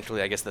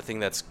potentially, I guess, the thing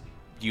that's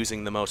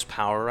using the most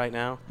power right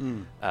now.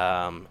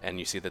 And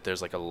you see that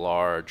there's like a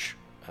large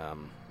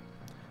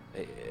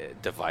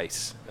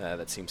device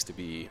that seems to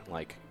be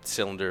like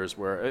cylinders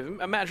where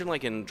imagine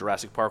like in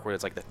Jurassic Park where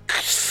it's like the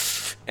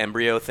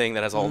embryo thing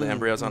that has all the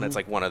embryos on it. It's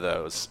like one of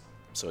those.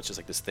 So it's just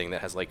like this thing that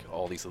has like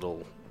all these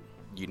little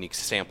unique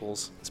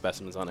samples,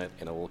 specimens on it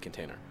in a little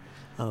container.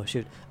 Oh,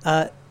 shoot.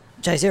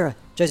 Jaizira,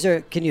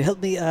 can you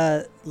help me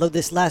load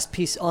this last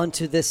piece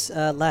onto this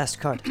last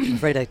cart? I'm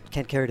afraid I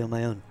can't carry it on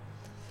my own.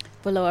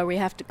 Valoa, we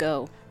have to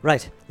go.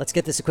 Right. Let's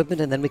get this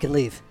equipment and then we can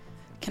leave.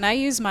 Can I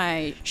use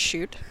my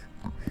shoot?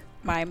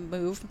 My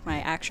move?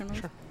 My action move?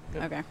 Sure.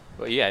 Yeah. Okay.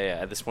 Well, yeah.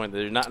 At this point,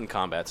 they're not in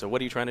combat. So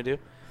what are you trying to do?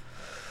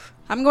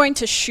 I'm going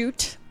to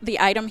shoot the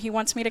item he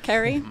wants me to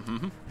carry.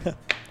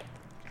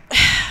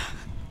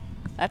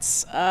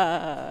 That's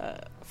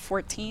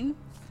 14.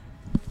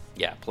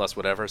 Yeah, plus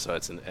whatever, so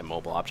it's an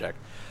immobile object.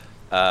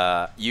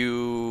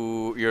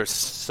 Your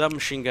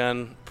submachine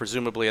gun,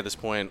 presumably at this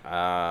point,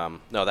 no,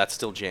 that's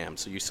still jammed,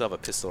 so you still have a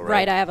pistol, right?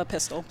 Right, I have a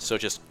pistol. So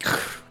just,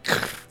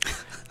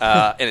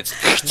 and it's.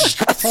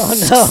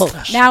 Oh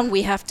no! Now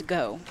we have to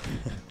go.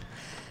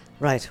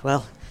 Right.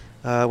 Well,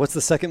 what's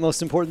the second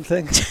most important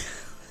thing?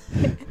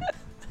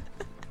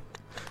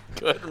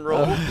 Go ahead and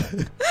roll.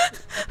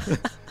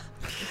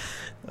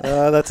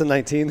 That's a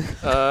 19.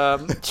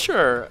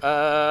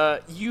 Sure.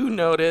 You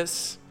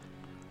notice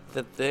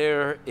that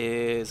there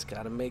is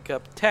gotta make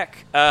up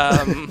tech.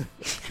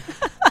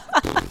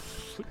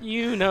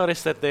 You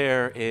notice that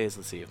there is.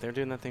 Let's see if they're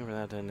doing that thing for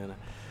that.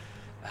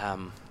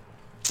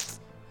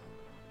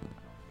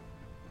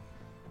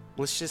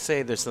 Let's just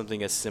say there's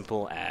something as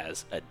simple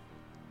as a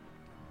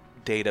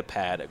data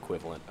pad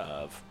equivalent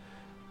of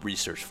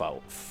research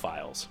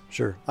files.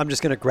 Sure. I'm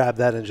just gonna grab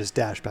that and just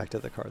dash back to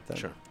the cart then.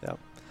 Sure. Yeah.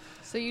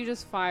 So you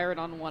just fired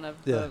on one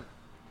of the.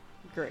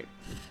 Great.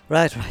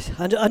 Right.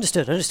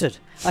 Understood.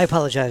 I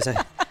apologize.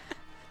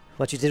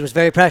 What you did was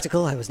very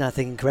practical. I was not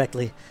thinking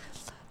correctly.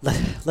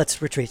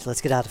 Let's retreat. Let's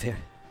get out of here.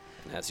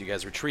 As you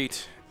guys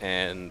retreat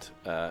and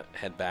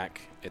head back,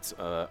 it's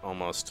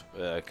almost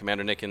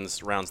Commander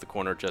Nickens rounds the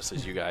corner just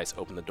as you guys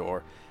open the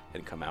door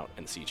and come out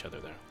and see each other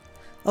there.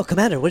 Oh,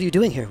 Commander, what are you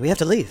doing here? We have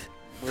to leave.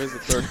 Where's the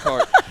third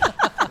cart?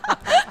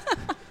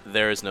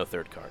 There is no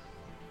third cart.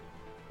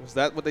 Was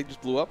that what they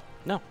just blew up?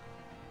 No.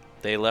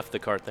 They left the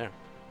cart there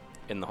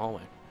in the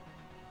hallway.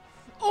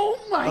 Oh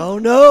my Oh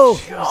no!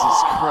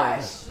 Jesus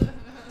Christ.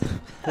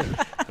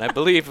 And I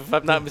believe, if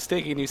I'm not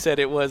mistaken, you said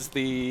it was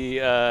the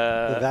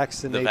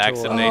vaccinator. The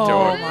vaccinator.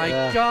 Oh my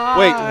God!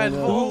 Wait,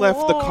 who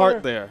left the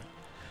cart there?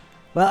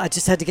 Well, I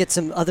just had to get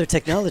some other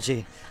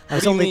technology. I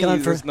was What do you only mean gone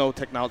for. there's no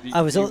technology.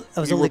 I was you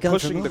only were gone for a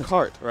pushing the moment.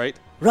 cart, right?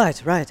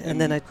 Right, and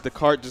then I the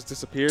cart just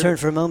disappeared. turned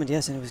for a moment,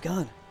 yes, and it was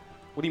gone.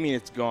 What do you mean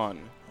it's gone?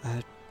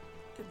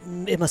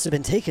 It must have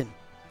been taken.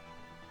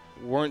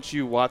 Weren't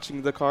you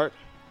watching the cart?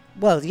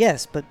 Well,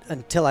 yes, but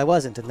until I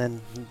wasn't, and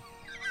then.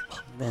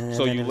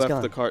 So then you it was left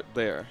gone. the cart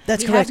there.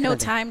 That's we correct. have no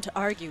Commander. time to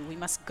argue. We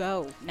must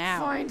go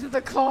now. Find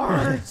the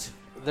cart.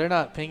 They're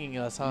not pinging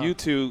us, huh? You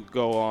two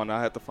go on.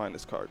 I have to find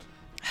this cart.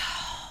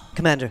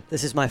 Commander,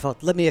 this is my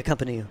fault. Let me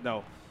accompany you.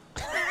 No.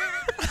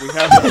 We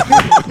have.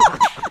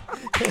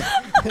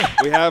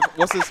 We have.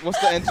 What's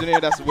the engineer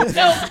that's with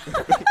me?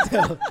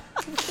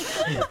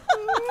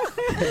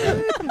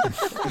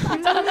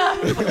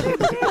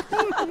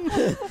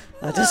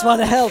 I just want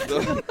to help.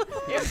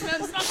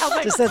 That's not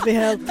how Just let me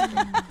help.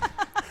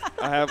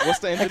 I have. What's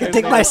the I engineer? can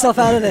take myself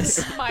out of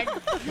this. Oh my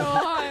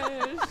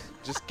gosh.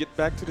 Just get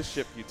back to the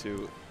ship, you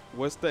two.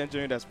 What's the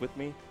engineer that's with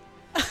me?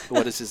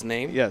 What is his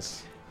name?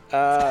 Yes.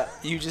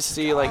 You just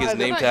see like his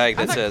name tag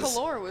that says.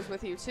 Kalora was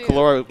with you too.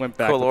 Kalora went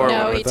back. Kalora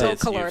No, went he with told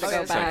his- Kalora to you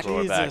go sent back.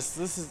 Kalora back. Jesus,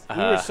 this is we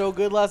were so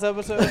good last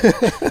episode.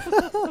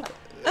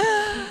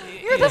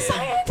 You're the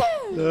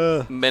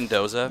scientist.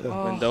 Mendoza.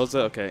 Oh, Mendoza.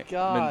 Okay.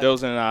 God.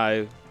 Mendoza and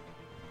I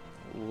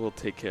will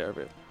take care of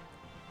it.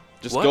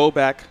 Just What? go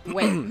back.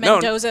 Wait, No.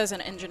 Mendoza is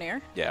an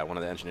engineer? Yeah, one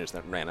of the engineers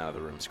that ran out of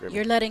the room screaming.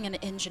 You're letting an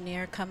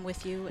engineer come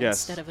with you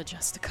Yes. instead of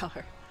just a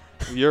car.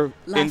 You're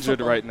injured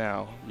Laughable. right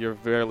now. You're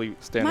barely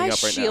standing My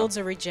up right shields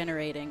are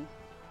regenerating.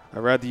 I'd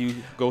rather you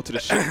go to the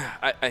ship.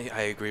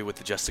 I agree with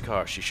the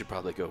Justicar. She should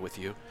probably go with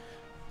you.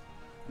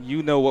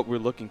 You know what we're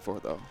looking for,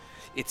 though.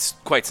 It's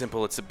quite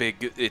simple.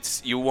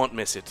 You won't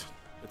miss it.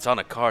 It's on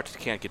a cart. You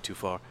can't get too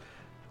far.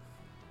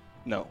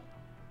 No.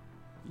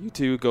 You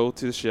two go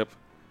to the ship.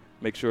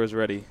 Make sure it's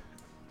ready.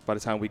 By the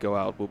time we go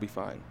out, we'll be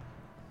fine.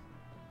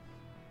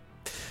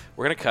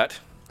 We're going to cut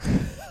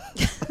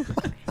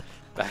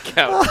back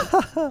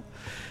out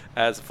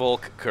as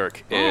Volk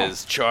Kirk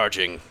is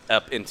charging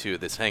up into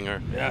this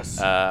hangar. Yes.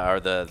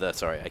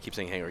 Sorry, I keep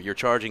saying hangar. You're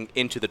charging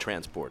into the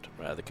transport.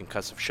 The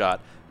concussive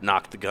shot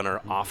knocked the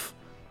gunner off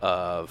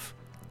of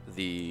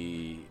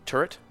the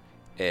turret,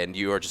 and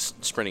you are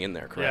just sprinting in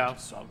there,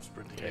 correct? Yeah, I'm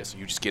sprinting. Okay, so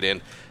you just get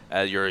in.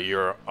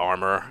 Your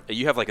armor.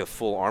 You have like a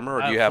full armor,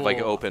 or do you have like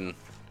open?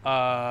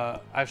 I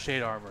have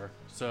shade armor.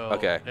 So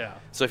okay. Yeah.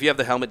 So if you have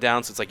the helmet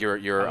down, so it's like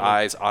your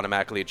eyes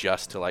automatically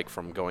adjust to like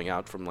from going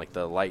out from like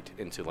the light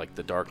into like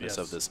the darkness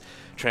of this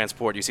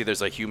transport. You see,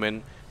 there's a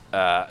human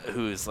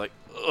who's like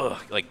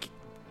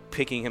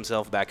picking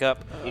himself back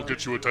up. We'll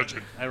get you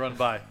attention. I run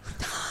by.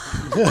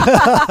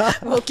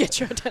 We'll get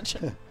your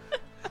attention.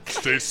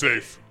 Stay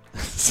safe.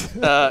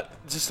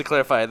 Just to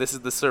clarify, this is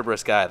the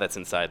Cerberus guy that's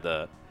inside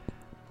the.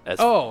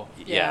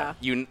 Yeah.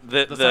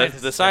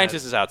 The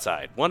scientist is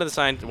outside. One of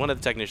the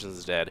technicians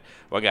is dead.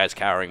 One guy's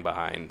cowering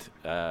behind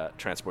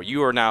transport.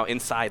 You are now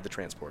inside the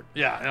transport.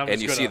 Yeah,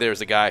 and you see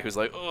there's a guy who's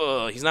like,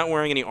 he's not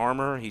wearing any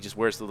armor. He just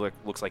wears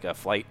looks like a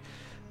flight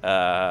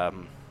pilot.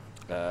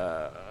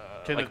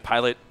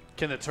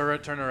 Can the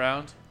turret turn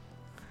around?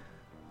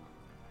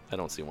 I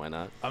don't see why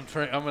not. I'm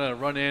gonna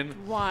run in.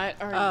 What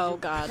are Oh you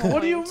God.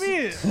 What do you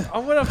mean?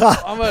 I'm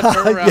gonna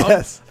turn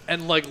around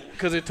and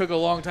because it took a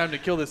long time to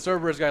kill the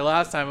Cerberus guy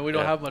last time, and we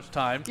don't have much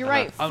time. You're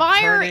right. I'm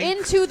Fire turning.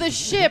 into the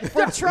ship.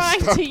 We're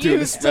trying to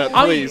use.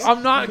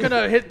 I'm not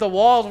gonna hit the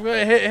walls. I'm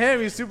gonna hit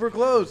him. He's super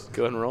close.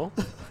 Go ahead and roll.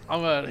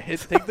 I'm gonna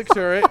take the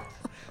turret,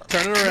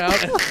 turn it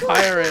around, and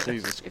fire it.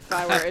 If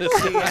I were a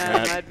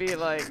GM, I'd be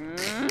like.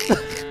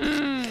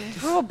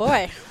 Oh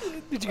boy.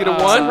 Did you get a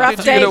 1? Rough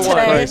Did you get a 1?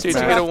 day Did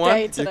you get a 1?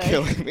 You're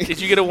killing me. Did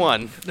you get a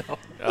 1? No.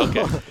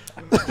 Okay.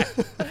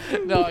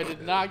 No, I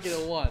did not get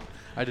a 1.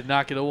 I did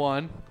not get a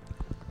 1.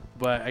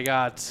 But I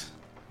got,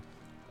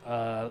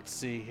 let's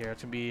see here.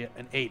 It's going to be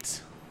an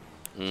 8.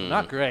 So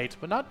not great,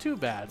 but not too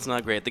bad. It's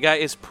not great. The guy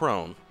is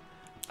prone.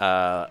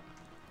 Oh,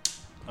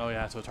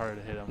 yeah, so it's harder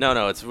to hit him.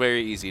 No, it's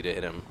very easy to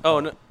hit him. Oh,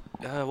 no.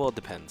 Well, it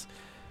depends.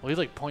 Well, he's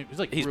really point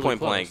close.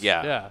 blank,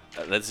 yeah.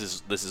 Yeah. This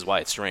is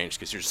why it's strange,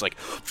 because you're just like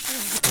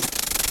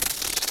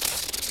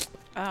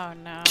Oh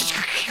no.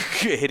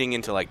 hitting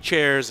into like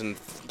chairs and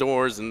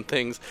doors and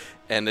things,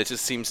 and it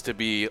just seems to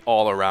be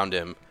all around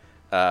him,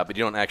 but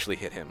you don't actually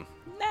hit him.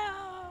 No.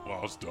 Wow,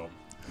 that's dumb.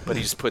 But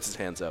he just puts his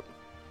hands up.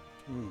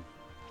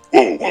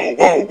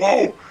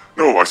 Whoa.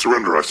 No, I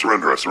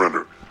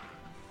surrender.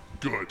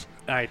 Good.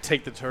 And I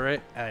take the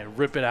turret, and I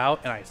rip it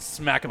out, and I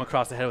smack him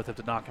across the head with it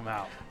to knock him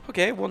out.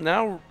 Okay, well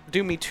now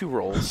do me 2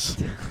 rolls.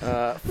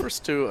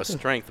 First do a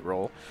strength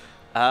roll.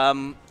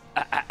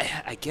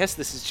 I guess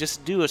this is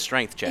just do a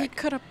strength check. You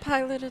could have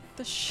piloted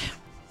the ship.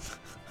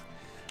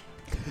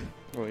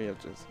 Well, yeah,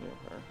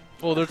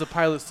 Well, there's a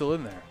pilot still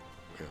in there.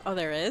 Oh,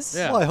 there is?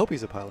 Yeah. Well, I hope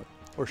he's a pilot.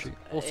 Or she.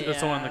 We'll see. There's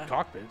someone in the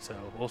cockpit, so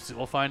we'll see.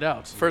 We'll find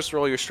out. First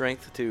roll your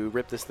strength to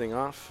rip this thing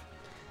off.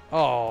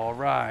 All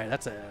right.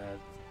 That's a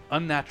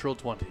unnatural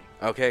 20.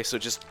 Okay, so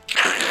just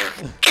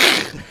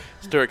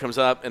turret comes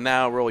up, and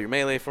now roll your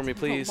melee for me,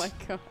 please. Oh my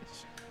gosh.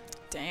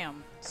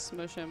 Damn.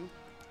 Smush him.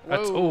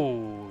 That's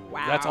Whoa.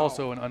 That's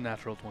also an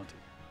unnatural 20.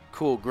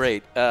 Cool,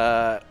 great.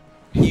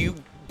 You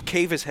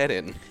cave his head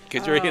in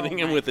because you're hitting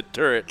him with a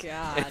turret,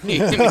 God. and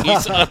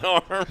he's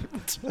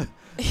unarmed.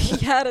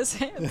 He had his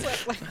hands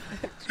up like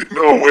that.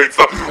 No, wait,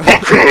 stop.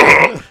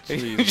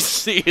 You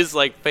see his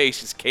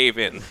face just cave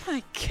in. Oh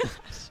my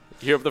gosh.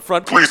 You're up the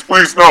front. Please,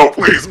 no,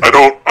 please. I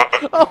don't.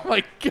 Oh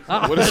my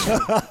god. What is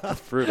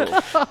brutal?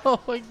 Oh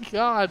my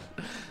god.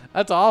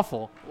 That's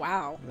awful.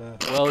 Wow.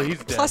 Well, he's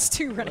dead.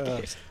 +2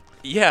 renegade.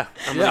 Yeah,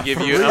 I'm gonna give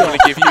you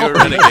a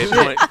renegade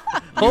point.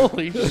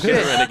 Holy Get a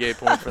shit. renegade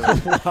point for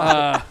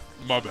that.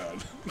 My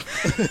bad.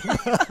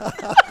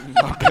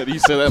 My bad. You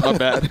said that, my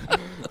bad.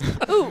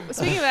 Ooh,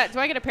 speaking of that, do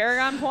I get a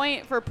Paragon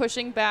point for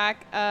pushing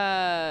back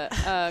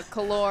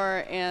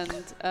Kalor and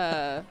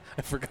I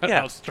forgot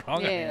Yeah. how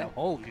strong I Yeah. am.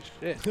 Holy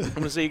shit. I'm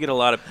gonna say you get a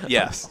lot of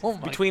yes. Oh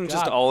my Between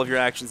just God. all of your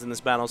actions in this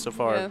battle so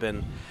far Yeah. have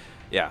been,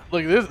 yeah,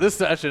 Look, this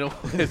session,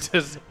 it's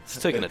just. it's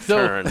taking a so-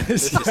 turn.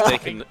 This is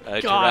taking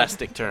a God.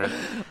 drastic turn.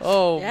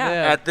 Oh, Yeah.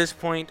 man. At this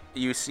point,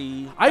 you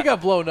see I got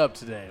blown up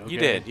today. You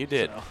okay?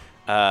 did.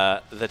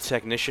 So. The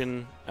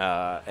technician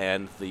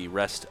and the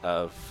rest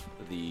of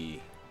the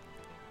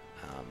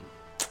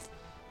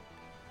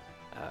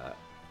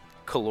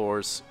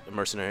Kalor's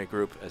mercenary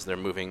group, as they're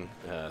moving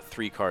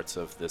 3 carts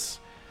of this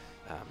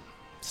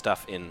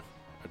stuff in,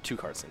 or 2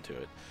 carts into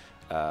it.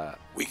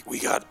 We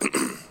got.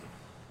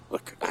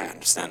 Look, I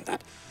understand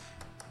that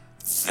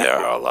there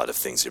are a lot of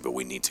things here, but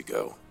we need to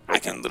go. I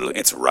can literally.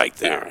 It's right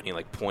there. And he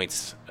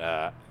points,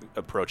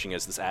 approaching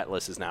as this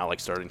atlas is now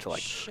starting to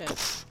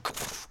Shit.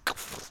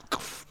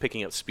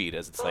 picking up speed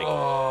as it's like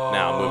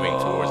now moving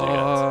towards you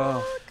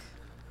guys.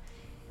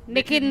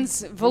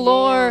 Nickens,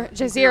 Valor,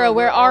 Jazeera,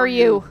 where are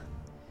you?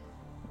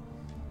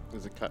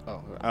 Is it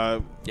Yeah.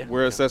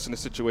 we're assessing the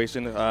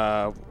situation.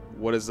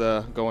 What is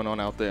going on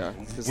out there?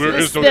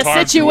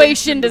 The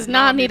situation does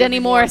not need any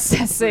more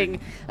assessing.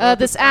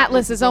 This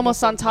Atlas is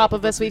almost on top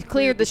of us. We've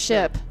cleared the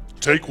ship.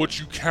 Take what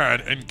you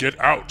can and get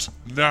out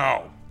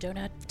now. Don't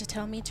have to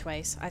tell me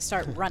twice. I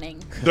start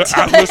running. The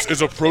Atlas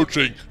is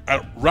approaching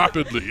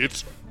rapidly.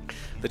 It's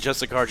The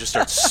Justicar just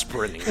starts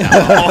sprinting down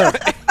the hall.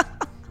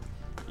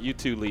 You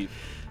two leave.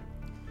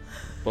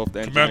 Both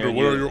the Commander, engineer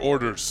what are and you. your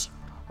orders?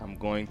 I'm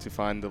going to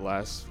find the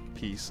last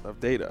piece of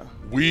data.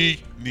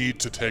 We need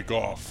to take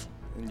off.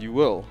 And you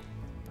will.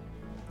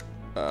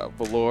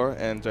 Valor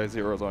and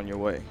Jazeera's on your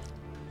way.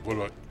 What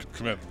about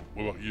Commander?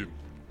 What about you?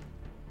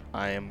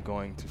 I am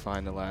going to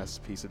find the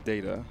last piece of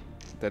data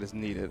that is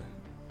needed.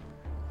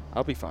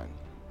 I'll be fine.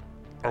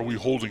 Are we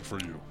holding for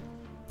you?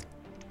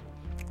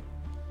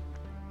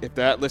 If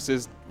the Atlas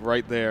is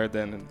right there,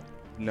 then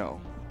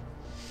no.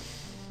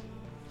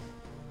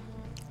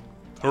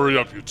 Hurry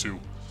up, you two.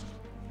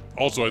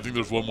 Also, I think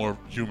there's one more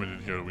human in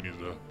here that we need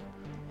to...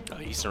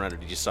 He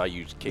surrendered. He just saw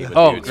you cave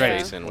Oh, a dude's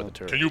great. face in with a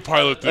turret. Can you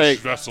pilot this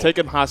Hey, vessel? take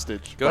him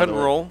hostage. Go by ahead the and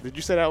way. roll. Did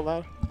you say that out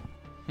loud?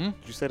 Hmm? Did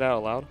you say that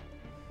out loud?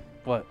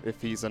 What?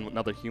 If he's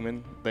another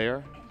human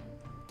there?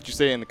 Did you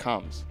say it in the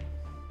comms?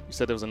 You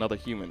said there was another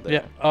human there.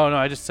 Yeah. Oh no,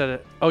 I just said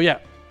it. Oh yeah,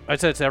 I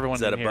said it to everyone.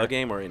 Is that a in here. bug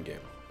game or in game?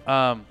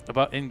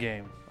 About in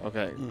game.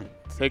 Okay.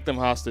 Take them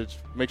hostage.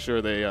 Make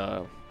sure they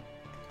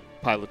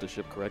pilot the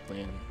ship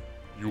correctly. And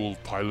You will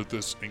pilot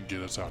this and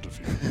get us out of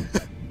here.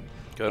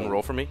 Go ahead and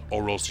roll for me.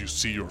 Or else you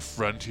see your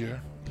friend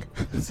here,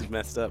 This is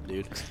messed up,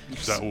 dude.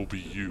 that will be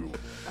you.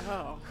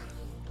 Oh.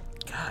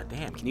 God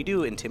damn. Can you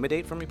do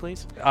intimidate for me,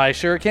 please? I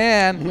sure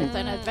can. With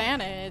an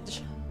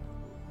advantage.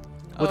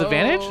 With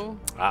advantage? Oh.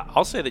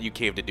 I'll say that you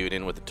caved a dude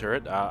in with a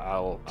turret.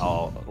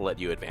 I'll let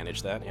you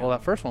advantage that. Yeah. Well,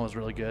 that first one was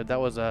really good. That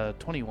was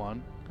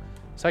 21.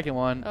 Second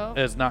one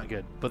is not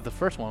good, but the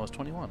first one was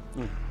 21.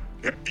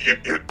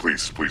 Yeah,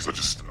 please.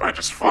 I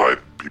just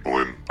fired people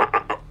in.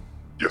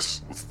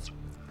 Yes,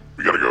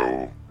 we gotta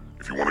go.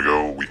 If you want to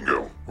go, we can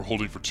go. We're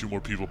holding for 2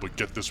 more people, but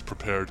get this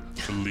prepared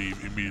to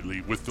leave immediately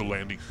with the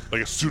landing.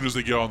 Like, as soon as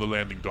they get on the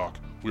landing dock,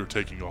 we're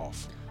taking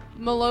off.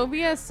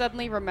 Malovia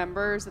suddenly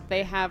remembers that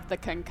they have the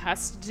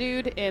concussed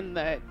dude in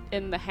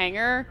the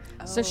hangar,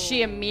 so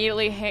she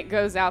immediately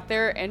goes out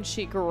there and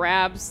she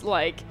grabs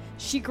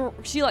she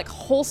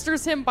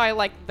holsters him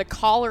by the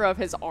collar of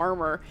his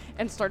armor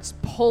and starts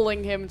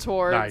pulling him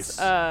towards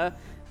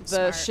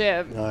the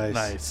ship.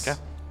 Nice. Okay.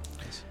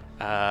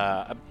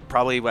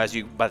 Probably by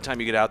the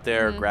time you get out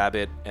there, grab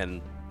it and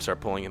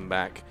start pulling him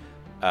back.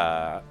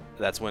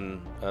 That's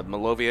when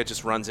Malovia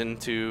just runs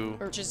into.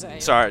 Or Giselle.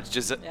 Sorry,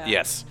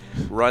 yes,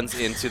 runs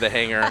into the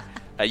hangar.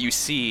 You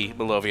see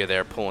Malovia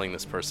there pulling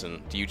this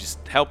person. Do you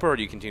just help her, or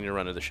do you continue to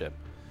run to the ship?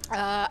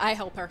 I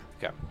help her.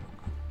 Okay.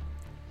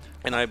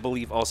 And I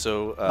believe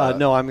also.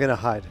 No, I'm gonna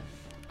hide.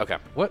 Okay.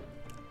 What?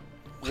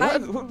 Why?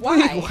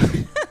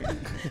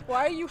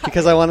 Why are you hiding?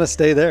 Because I want to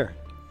stay there.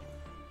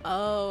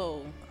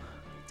 Oh.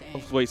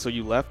 Dang. wait, so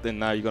you left and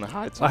now you're gonna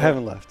hide? I somewhere?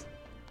 haven't left.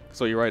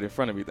 So you're right in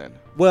front of me then.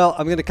 Well,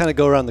 I'm gonna kind of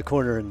go around the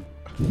corner and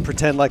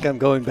pretend like I'm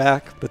going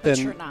back, but then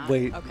you're not.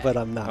 wait, Okay. but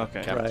I'm not. Okay.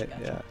 Right?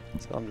 Gotcha. Yeah.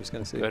 So I'm just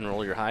gonna see. Go ahead and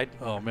roll your hide.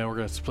 Oh man, we're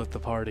gonna split the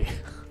party.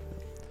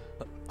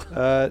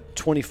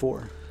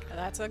 24.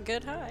 That's a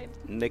good hide.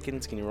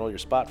 Nickens, can you roll your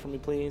spot for me,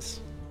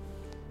 please?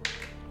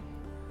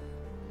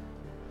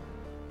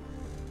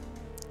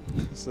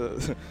 It's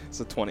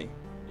a 20.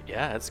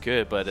 Yeah, that's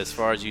good. But as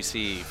far as you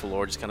see,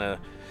 Valor just kind of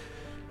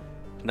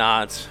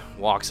nods,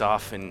 walks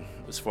off, and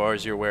as far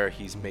as you're aware,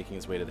 he's making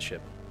his way to the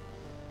ship.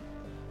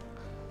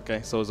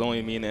 Okay, so it's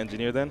only me and the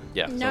engineer then?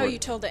 Yeah. No, you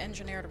told the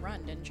engineer to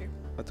run, didn't you?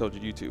 I told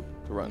you two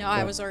to run. No,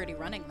 I was already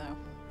running though.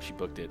 She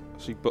booked it.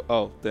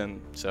 Oh,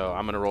 then. So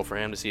I'm gonna roll for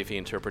him to see if he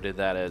interpreted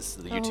that as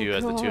the you two Oh,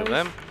 as the two of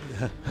gosh.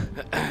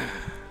 them.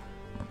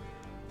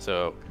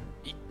 So,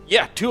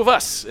 yeah, 2 of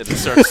us. It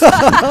starts.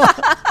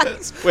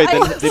 Wait,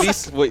 then did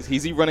he? Wait,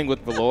 is he running with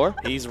Valor?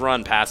 He's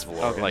run past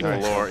Valor, Okay, like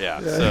nice. Valor. Yeah.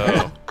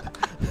 So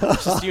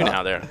it's just you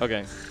now there.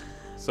 Okay,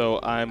 so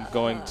I'm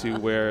going to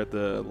where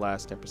the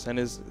last 10%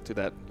 is, to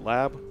that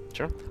lab.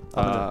 Sure.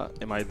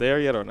 Am I there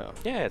yet or no?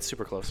 Yeah, it's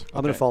super close.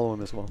 I'm gonna follow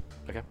him as well.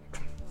 Okay.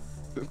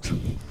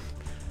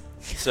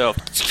 So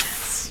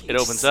it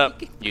opens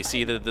up. You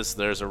see that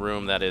there's a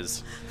room that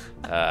is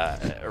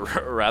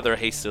rather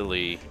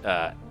hastily.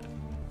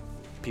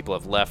 People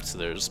have left, so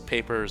there's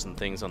papers and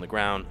things on the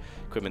ground.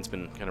 Equipment's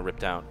been kind of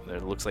ripped out.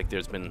 There looks like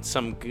there's been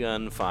some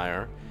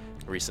gunfire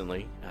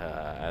recently,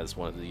 as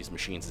one of these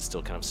machines is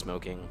still kind of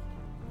smoking.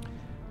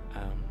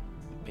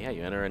 But yeah,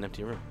 you enter an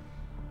empty room.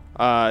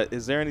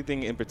 Is there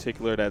anything in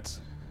particular that's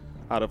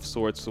out of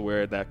sorts to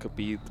where that could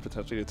be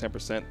potentially the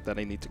 10% that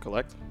I need to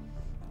collect?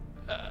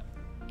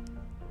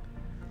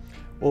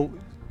 Well,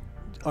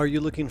 are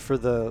you looking for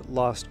the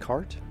lost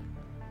cart?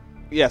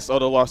 Yes. Oh,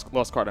 the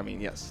lost card. I mean,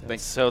 yes.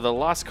 Thanks. So the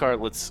lost card,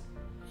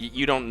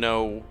 you don't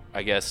know,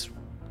 I guess,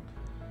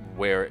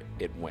 where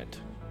it went.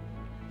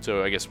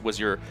 So I guess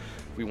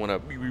we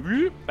want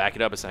to back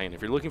it up a second.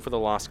 If you're looking for the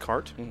lost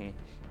cart,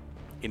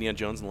 Indiana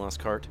Jones and the Lost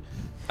Cart,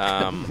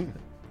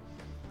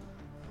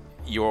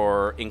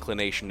 your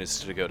inclination is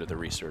to go to the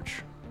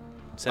research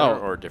center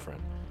or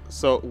different.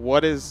 So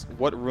what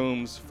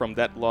rooms from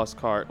that lost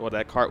cart, or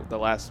that cart, the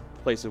last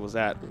place it was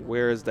at,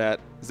 where is that?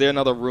 Is there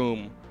another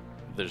room?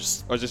 Or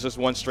is this just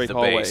one straight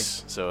hallway?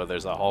 Base. So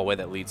there's a hallway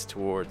that leads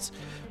towards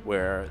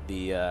where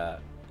the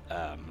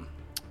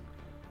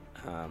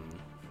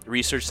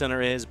research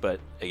center is, but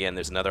again,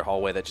 there's another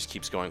hallway that just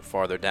keeps going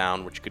farther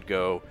down, which could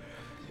go,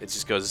 it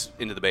just goes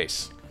into the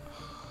base.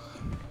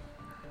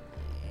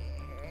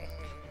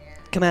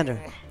 Commander,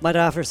 might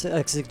I offer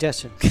a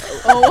suggestion?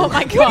 Oh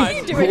my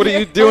God! What are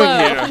you doing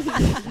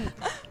here?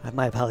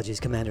 My apologies,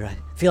 Commander. I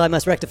feel I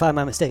must rectify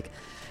my mistake.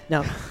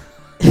 Now,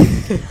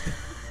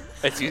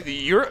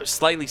 you're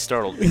slightly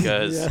startled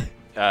because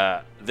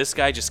this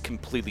guy just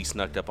completely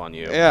snuck up on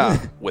you.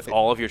 Yeah. With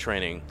all of your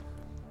training.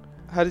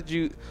 How did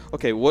you?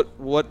 Okay, what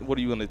are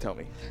you going to tell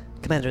me?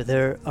 Commander,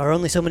 there are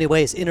only so many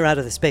ways in or out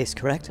of the space,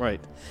 correct?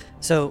 Right.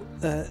 So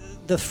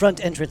the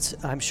front entrance,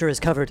 I'm sure, is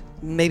covered.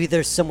 Maybe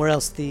there's somewhere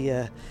else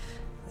the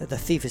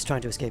thief is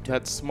trying to escape to.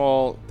 That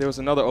small. There was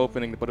another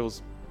opening, but it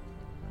was.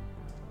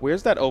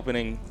 Where's that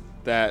opening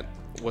that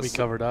was? We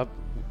covered up.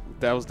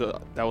 That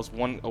was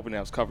one opening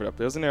that was covered up.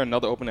 Wasn't there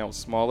another opening that was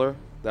smaller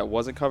that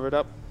wasn't covered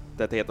up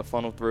that they had to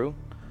funnel through?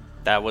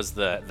 That was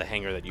the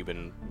hangar that you've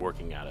been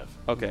working out of.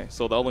 Okay,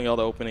 so the only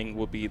other opening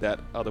would be that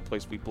other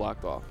place we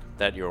blocked off.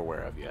 That you're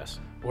aware of, yes.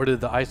 Where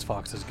did the ice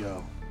foxes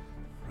go?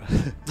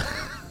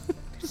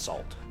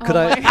 Salt. Could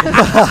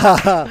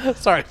I?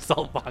 Sorry,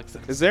 salt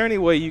boxes. Is there any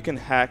way you can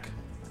hack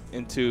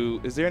into?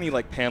 Is there any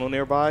like panel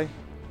nearby?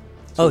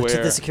 To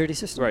the security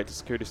system? Right, the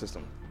security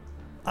system.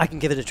 I can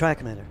give it a try,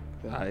 Commander.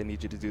 I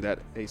need you to do that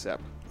ASAP.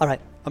 All right.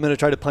 I'm going to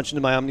try to punch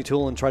into my Omni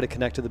tool and try to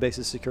connect to the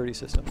base's security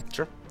system.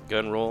 Sure. Go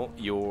ahead and roll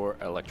your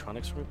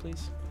electronics for me,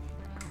 please.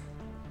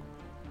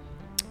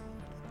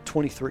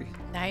 23.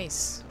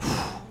 Nice.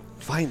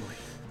 Finally.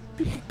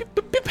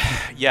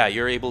 Yeah,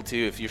 you're able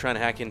to, if you're trying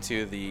to hack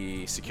into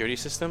the security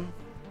system,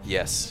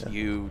 yes,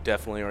 you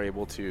definitely are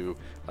able to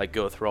like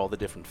go through all the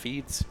different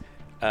feeds,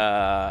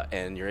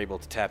 and you're able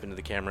to tap into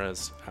the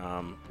cameras.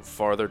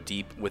 Farther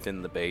deep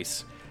within the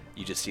base,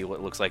 you just see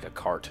what looks like a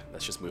cart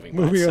that's just moving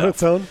on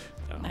its own.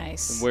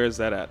 Nice. And where is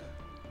that at?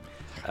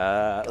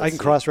 I can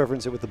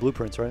cross-reference it with the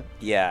blueprints, right?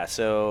 Yeah,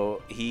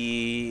 so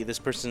this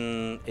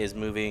person is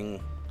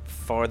moving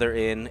farther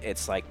in.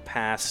 It's like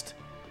past,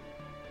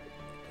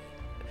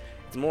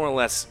 it's more or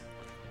less,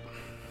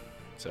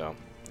 so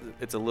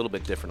it's a little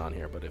bit different on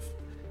here, but if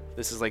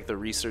this is like the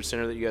research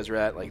center that you guys are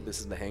at, like this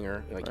is the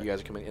hangar, like you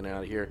guys are coming in and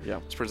out of here. Yeah.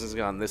 This person's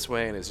gone this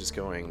way and is just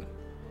going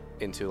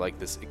into like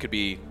this, it could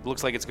be,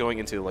 looks like it's going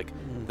into like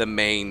the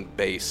main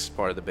base,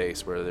 part of the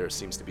base where there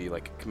seems to be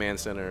like command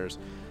centers,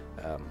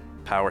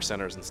 power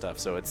centers and stuff.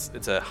 So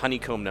it's a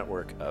honeycomb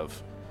network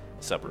of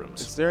subrooms.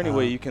 Is there any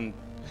way you can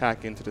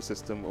hack into the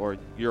system, or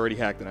you already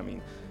hacked it? I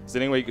mean, is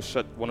there any way you can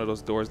shut one of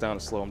those doors down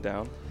and slow them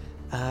down?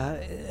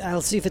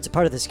 I'll see if it's a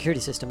part of the security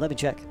system. Let me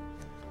check.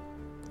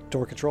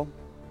 Door control?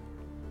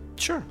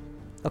 Sure.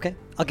 Okay,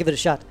 I'll give it a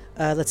shot.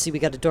 Let's see, we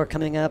got a door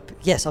coming up.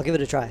 Yes, I'll give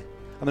it a try.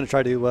 I'm going to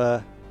try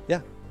to,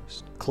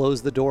 just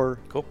close the door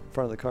in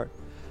front of the cart.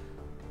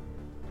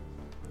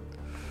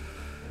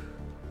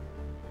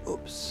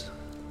 Oops.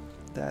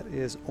 That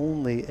is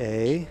only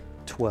a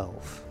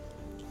 12.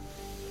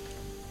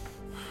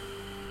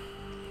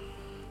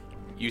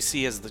 You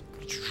see as the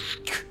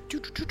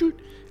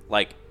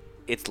like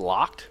it's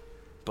locked,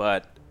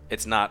 but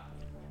it's not.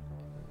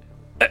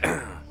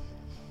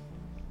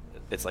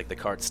 It's like the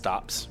cart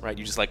stops, right?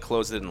 You just like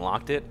closed it and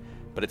locked it,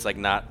 but it's like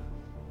not.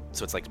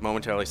 So it's like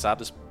momentarily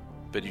stopped,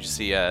 but you just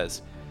see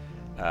as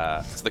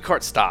so the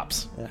cart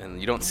stops, and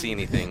you don't see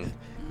anything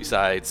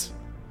besides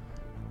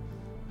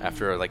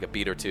after like a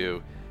beat or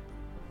two.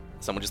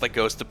 Someone just like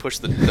goes to push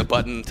the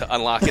button to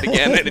unlock it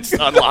again, and it just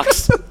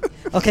unlocks.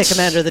 Okay,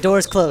 Commander, the door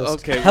is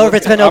closed. Okay. However,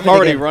 it's been opened I'm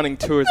already again. running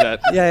towards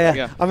that.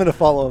 Yeah. I'm going to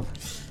follow him.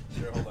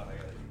 Sure, hold on.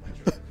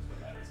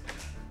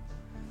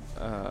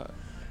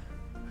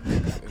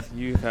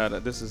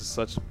 This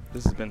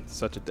has been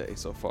such a day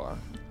so far.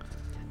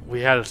 We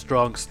had a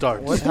strong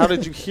start. What? How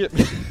did you hit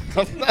me?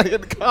 I'm not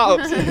in the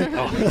cops.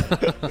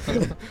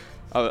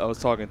 I was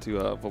talking to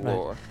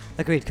Valor. Right.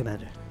 Agreed,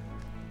 Commander.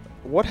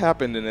 What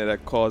happened in it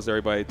that caused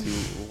everybody to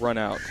run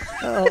out?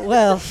 Oh,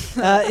 well,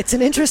 it's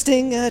an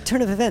interesting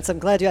turn of events. I'm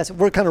glad you asked.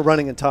 We're kind of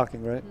running and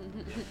talking, right?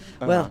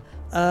 Well,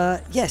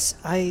 yes,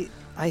 I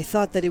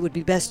thought that it would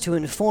be best to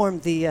inform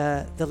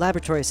the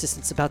laboratory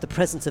assistants about the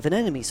presence of an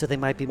enemy so they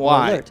might be more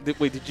alert.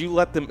 Did you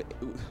let them...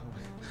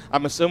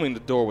 I'm assuming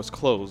the door was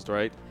closed,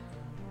 right?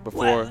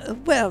 Before...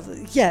 Well,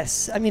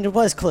 yes. I mean, it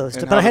was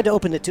closed, but I had to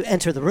open it to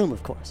enter the room,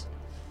 of course.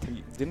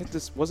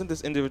 Wasn't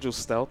this individual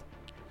stealth?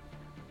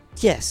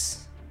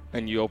 Yes.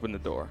 And you opened the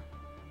door.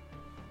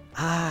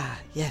 Ah,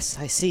 yes,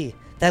 I see.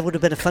 That would have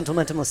been a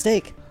fundamental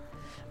mistake.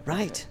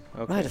 Right.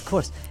 Okay. Right, of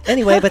course.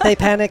 Anyway, but they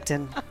panicked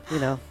and,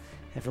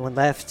 everyone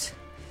left.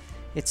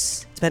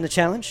 It's been a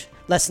challenge.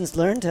 lessons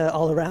learned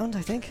all around,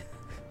 I think.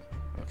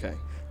 Okay.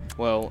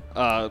 Well,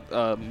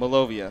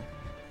 Malovia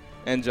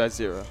and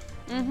Jaizira.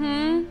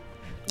 Mm-hmm.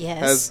 Yes.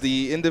 Has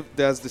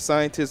the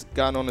scientist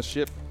gotten on the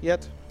ship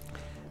yet?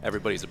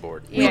 Everybody's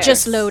aboard. We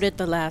just loaded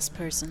the last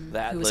person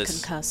That who was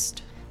list.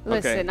 concussed.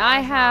 Listen, I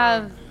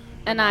have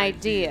an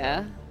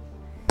idea.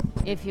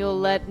 If you'll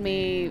let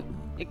me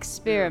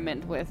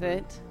experiment with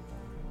it.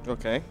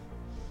 Okay.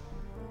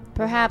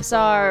 Perhaps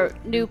our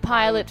new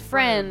pilot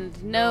friend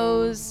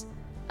knows,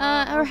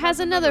 or has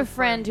another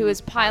friend who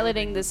is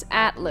piloting this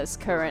Atlas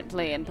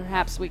currently, and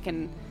perhaps we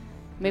can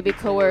maybe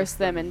coerce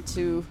them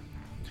into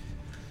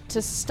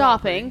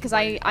stopping, because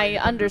I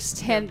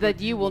understand that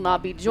you will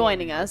not be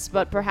joining us,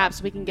 but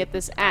perhaps we can get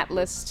this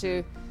Atlas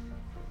to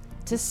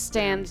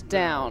stand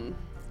down.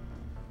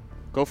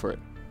 Go for it.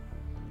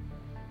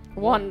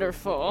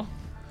 Wonderful.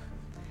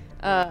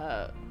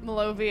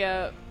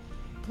 Malovia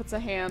puts a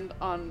hand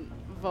on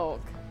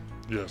Volk.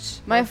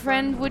 Yes. My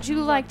friend, would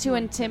you like to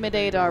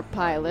intimidate our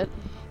pilot?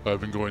 I've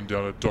been going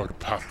down a dark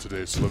path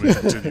today, so let me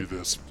continue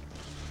this.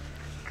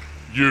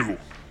 You.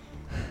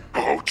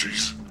 Oh,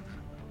 jeez.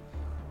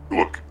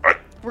 Look,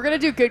 We're gonna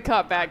do good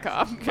cop, bad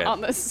cop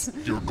on this.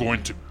 You're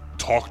going to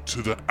talk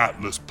to the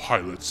Atlas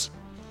pilots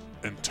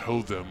and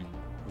tell them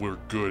we're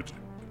good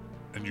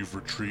and you've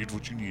retrieved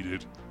what you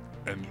needed,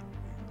 and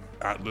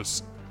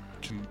Atlas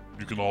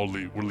you can all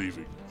leave. We're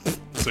leaving.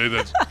 Say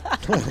that.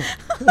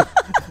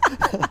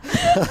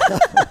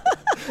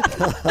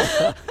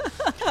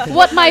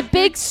 What my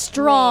big,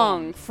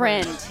 strong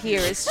friend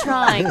here is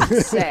trying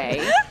to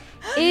say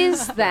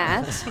is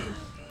that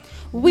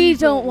we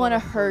don't want to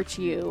hurt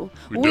you.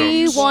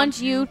 We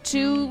want you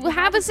to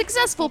have a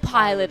successful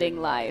piloting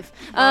life.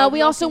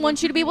 We also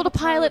want you to be able to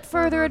pilot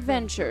further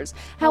adventures.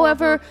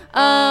 However,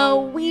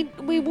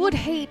 we would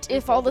hate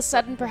if all of a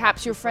sudden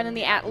perhaps your friend in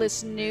the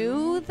Atlas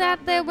knew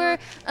that there were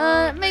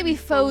maybe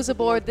foes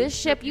aboard this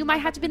ship. You might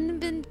have to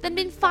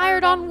been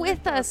fired on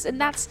with us,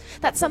 and that's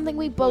something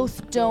we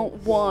both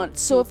don't want.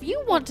 So if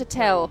you want to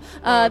tell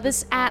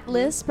this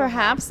Atlas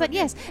perhaps that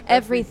yes,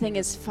 everything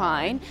is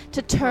fine,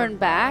 to turn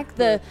back,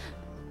 the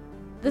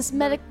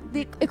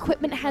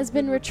equipment has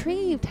been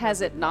retrieved,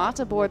 has it not,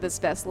 aboard this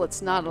vessel?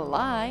 It's not a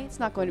lie. It's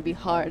not going to be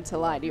hard to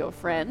lie to your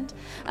friend.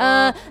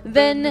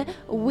 Then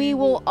we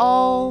will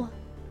all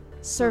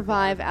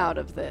survive out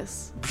of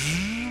this.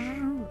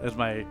 As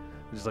my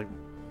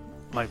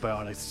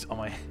bionics on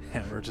my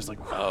hammer, just like.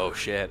 Oh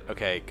shit.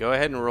 Okay, go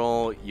ahead and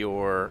roll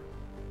to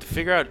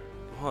figure out.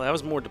 Well, that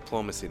was more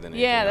diplomacy than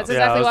anything Yeah, that's else.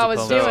 exactly why I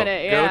was doing So,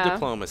 it. Yeah. Go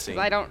diplomacy.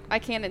 'Cause I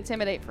can't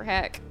intimidate for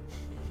heck.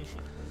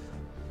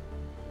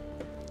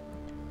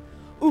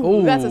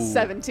 Ooh, that's a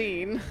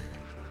 17.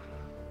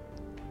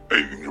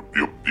 hey,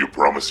 you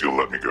promise you'll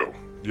let me go?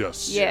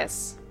 Yes.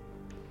 Yes.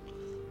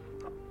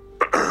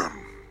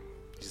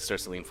 He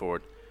starts to lean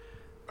forward.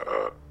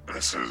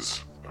 This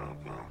is.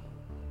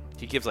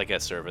 He gives like a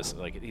service.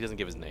 Like he doesn't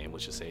give his name.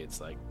 Let's just say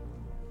it's like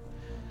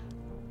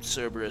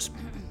Cerberus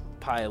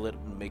pilot.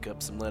 Make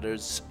up some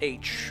letters.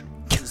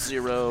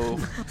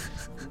 H0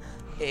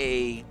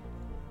 A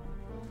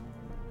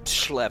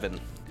Schleven.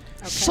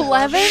 Okay.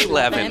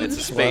 Schleven. It's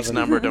a space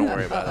number. Don't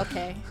worry about it.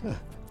 Okay.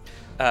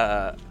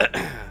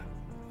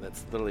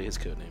 That's literally his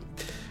code name.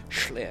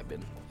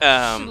 Schleven.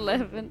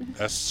 Schleven.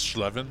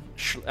 Schleven?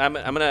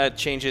 I'm gonna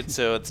change it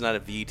so it's not a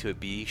V to a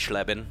B.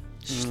 Schleven.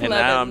 And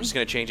now I'm just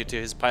gonna change it to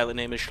his pilot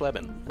name is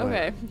Schleven.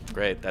 Okay.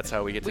 Great. That's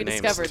how we get the names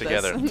discovered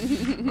together.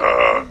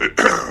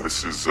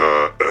 This is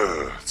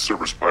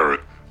Cerberus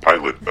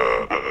pilot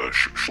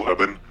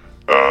Schleben.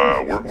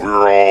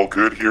 We're all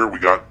good here. We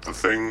got the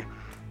thing.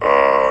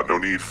 No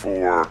need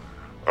for.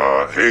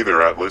 Hey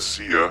there, Atlas.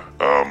 See ya.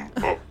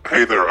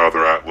 Hey there,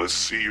 other Atlas.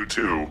 See you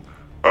too.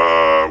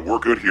 We're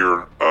good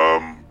here.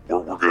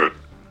 We're good.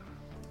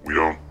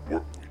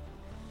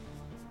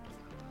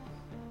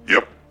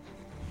 Yep.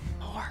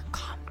 More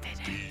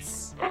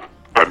confidence.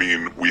 I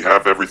mean, we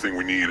have everything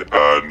we need.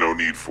 No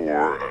need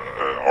for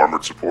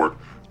armored support.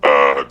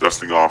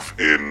 Dusting off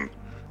in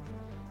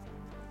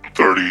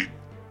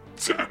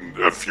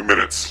a few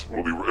minutes.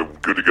 We'll be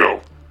good to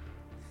go.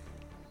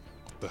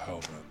 What the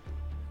hell, man?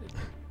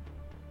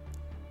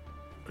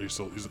 Are you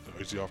still?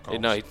 Is he off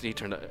comms? No, he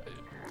turned.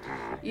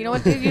 You know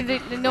what? You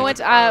know what?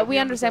 We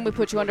understand we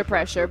put you under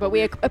pressure, but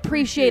we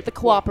appreciate the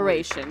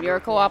cooperation. Your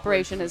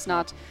cooperation has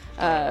not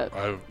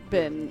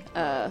been.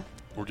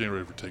 We're getting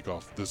ready for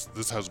takeoff.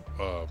 This has.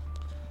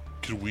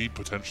 Could we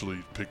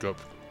potentially pick up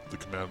the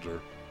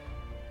commander,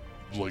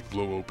 like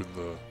blow open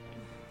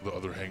the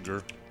other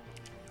hangar,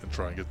 and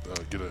try and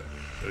get a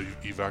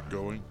evac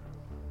going?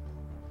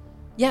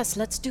 Yes,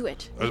 let's do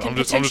it. I'm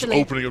just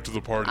opening up to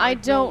the party. I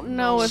don't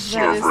know if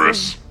that is.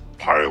 Cerberus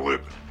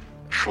pilot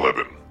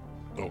Schleben.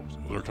 Oh,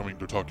 they're coming.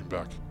 They're talking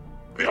back.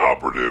 The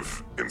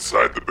operative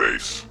inside the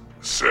base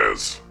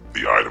says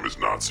the item is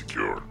not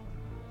secure.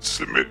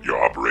 Submit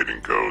your operating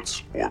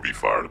codes or be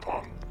fired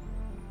upon.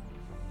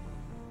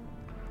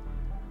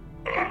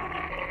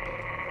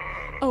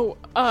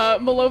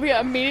 Malovia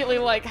immediately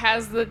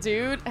has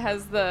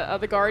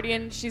the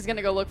guardian. She's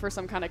gonna go look for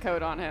some kind of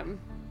code on him.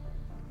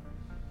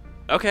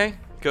 Okay,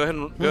 go ahead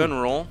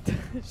and roll.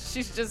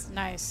 She's just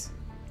nice.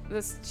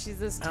 She's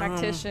this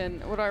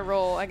tactician. What do I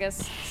roll? I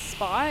guess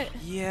spot.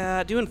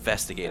 Yeah, do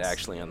investigate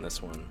actually on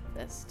this one.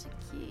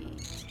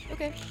 Investigate.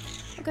 Okay.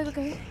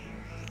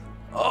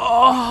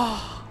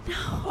 Oh, No.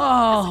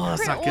 oh,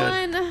 that's not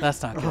good. One.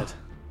 That's not good.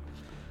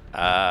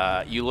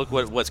 You look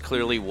what's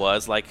clearly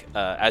was like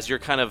as you're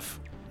kind of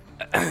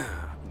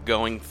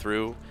going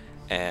through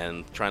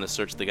and trying to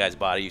search the guy's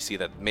body. You see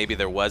that maybe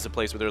there was a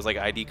place where there was like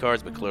ID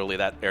cards, but clearly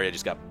that area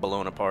just got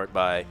blown apart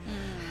by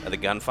the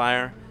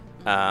gunfire.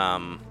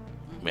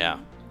 Yeah.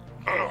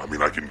 I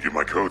mean, I can give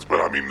my codes,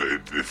 but I mean,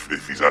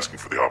 if he's asking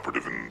for the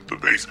operative in the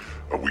base,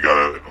 we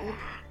gotta.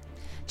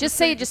 Just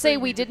say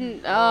we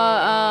didn't.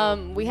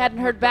 We hadn't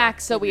heard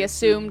back, so we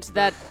assumed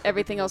that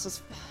everything else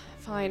was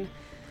fine.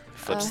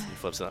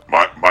 Flips up.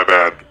 My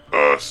bad.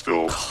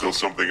 Still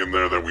something in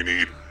there that we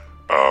need.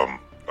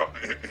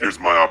 Here's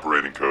my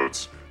operating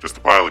codes. Just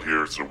the pilot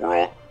here, so we're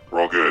all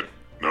good.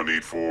 No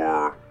need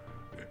for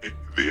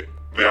the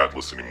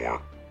Atlas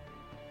anymore.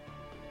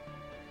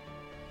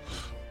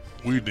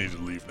 We need to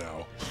leave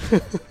now.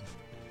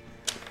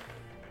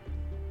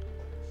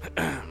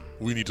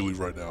 We need to leave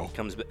right now.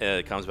 Comes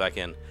back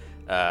in.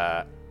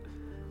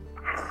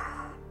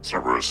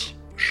 Cerberus,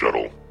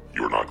 shuttle,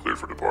 you are not cleared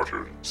for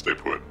departure. Stay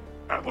put.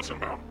 Atlas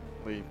inbound.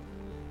 Leave.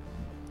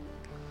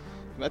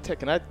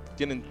 Can I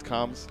get in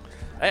comms?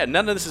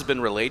 None of this has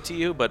been relayed to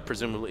you, but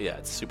presumably, yeah,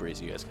 it's super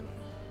easy. You guys can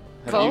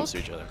Volk? use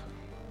each other.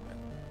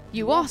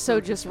 You also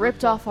just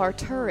ripped off our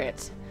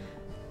turret.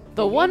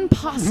 The one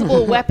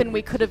possible weapon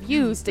we could have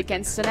used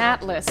against an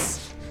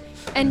Atlas.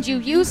 And you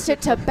used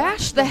it to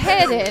bash the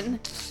head in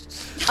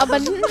of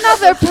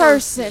another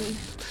person.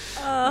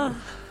 I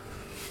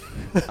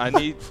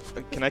need.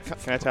 Can I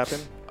tap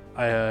in?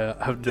 I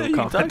have no You can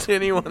comment. talk to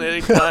anyone at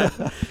any time.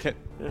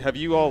 Have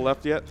you all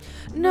left yet?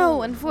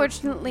 No,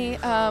 unfortunately,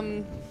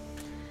 the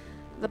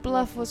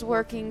bluff was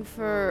working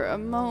for a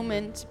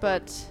moment,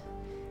 but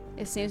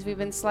it seems we've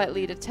been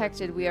slightly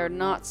detected. We are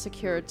not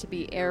secured to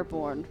be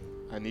airborne.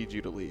 I need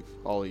you to leave,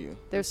 all of you.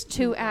 There's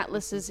 2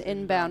 Atlases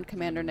inbound,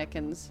 Commander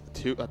Nickens.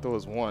 2? I thought it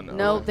was 1.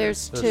 No,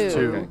 there's 2.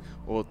 Okay.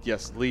 Well,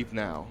 yes, leave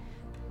now.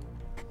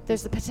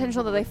 There's the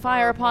potential that they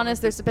fire upon us.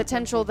 There's the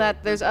potential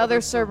that there's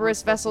other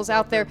Cerberus vessels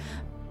out there.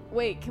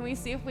 Wait, can we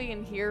see if we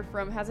can hear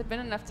from... Has it been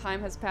enough time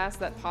has passed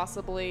that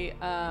possibly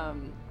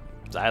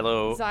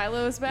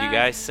Xylo is back? You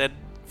guys said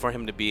for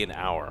him to be an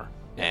hour,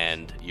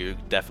 and you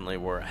definitely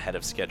were ahead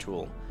of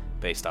schedule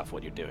based off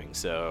what you're doing.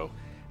 So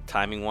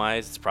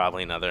timing-wise, it's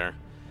probably another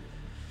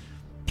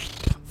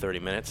 30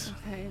 minutes.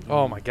 Okay.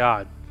 Oh my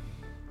god.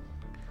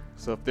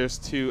 So if there's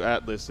 2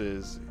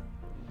 Atlases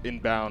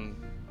inbound,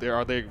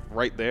 are they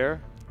right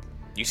there?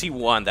 You see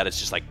one that is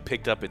just like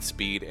picked up its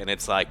speed, and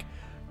it's like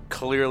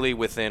clearly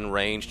within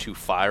range to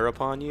fire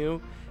upon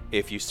you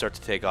if you start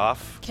to take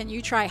off. Can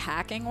you try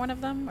hacking one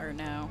of them or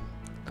no?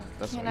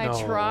 Can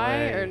I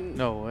try or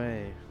no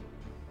way?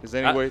 Is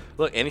there any way?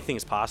 Look, anything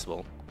is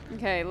possible.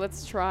 Okay,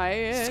 let's try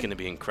it. It's going to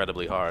be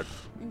incredibly hard.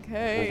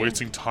 Okay. We're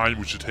wasting time.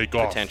 We should take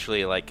off.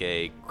 Potentially, like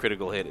a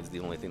critical hit is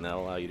the only thing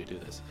that'll allow you to do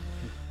this.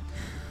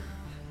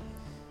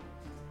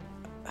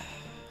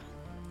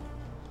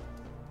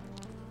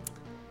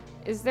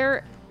 Is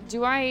there...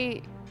 Do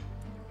I...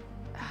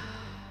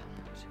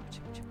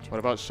 What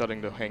about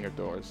shutting the hangar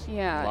doors?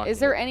 Yeah. Locking Is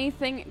there it?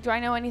 anything... Do I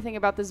know anything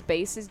about this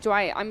base?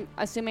 I'm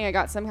assuming I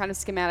got some kind of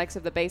schematics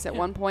of the base at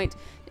one point.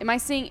 Am I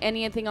seeing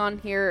anything on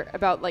here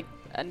about, like,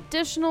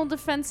 additional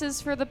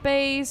defenses for the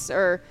base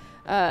or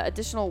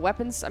additional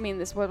weapons? I mean,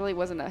 this really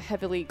wasn't a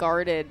heavily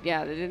guarded...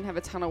 Yeah, they didn't have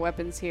a ton of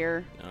weapons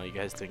here. No, you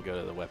guys didn't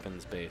go to the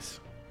weapons base.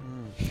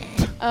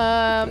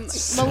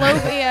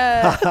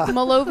 Malovia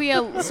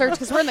search,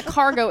 because we're in the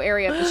cargo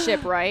area of the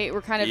ship, right?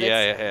 We're kind of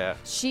yeah.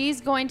 She's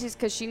going to,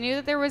 because she knew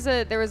that there was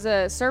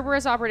a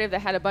Cerberus operative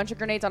that had a bunch of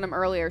grenades on him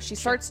earlier. She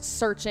starts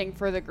searching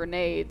for the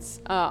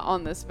grenades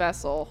on this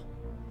vessel.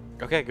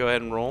 Okay, go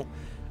ahead and roll.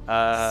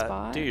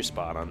 Spot. Do your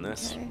spot on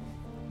this. Okay.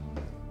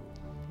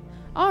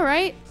 All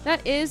right,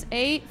 that is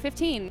a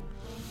 15.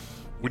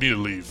 We need to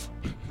leave.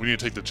 We need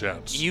to take the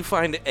chance. You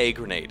find a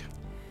grenade.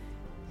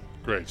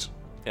 Great.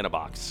 In a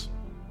box.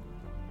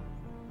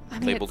 I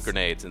mean, Labeled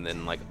grenades, and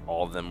then like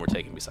all of them were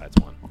taken besides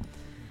one.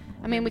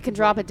 I mean, we can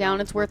drop it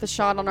down. It's worth a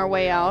shot on our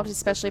way out,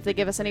 especially if they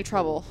give us any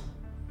trouble.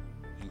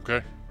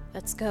 Okay.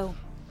 Let's go.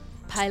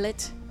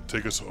 Pilot.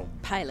 Take us home.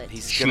 Pilot.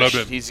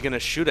 He's gonna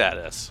shoot at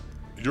us.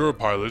 You're a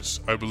pilot.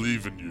 I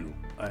believe in you.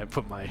 I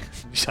put my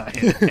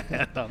giant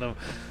hand on him.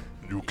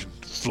 You can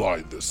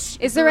fly this.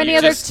 Is there any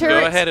other turrets?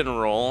 Go ahead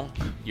and roll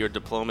your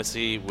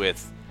diplomacy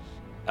with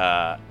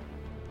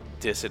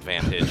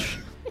disadvantage.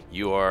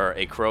 You are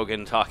a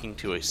Krogan talking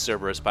to a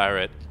Cerberus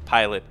pilot.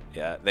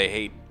 Yeah, they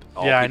hate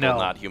all people,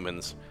 not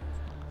humans.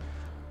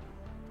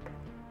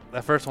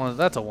 That first one,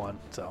 that's a 1,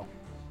 so.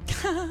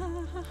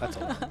 That's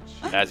a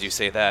 1. As you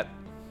say that,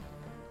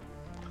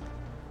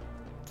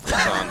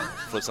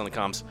 flips on the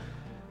comms.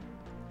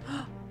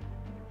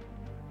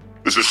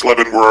 This is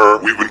Slevin.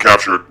 We've been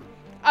captured.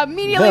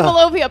 Immediately,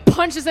 Malovia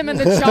punches him in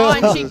the jaw,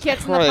 and she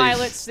gets in the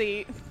pilot's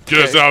seat.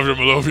 Get us out of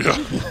here,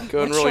 Malovia.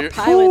 Go and roll your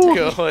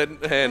Go ahead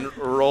and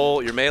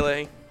roll your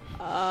melee.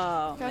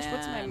 Oh, gosh,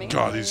 what's my melee?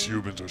 God, these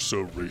humans are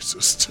so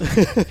racist.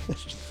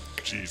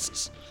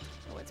 Jesus.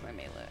 What's my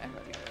melee? I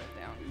wrote it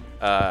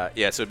down.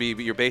 Yeah, so it'd be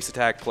your base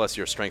attack plus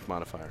your strength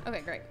modifier. Okay,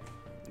 great.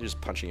 You're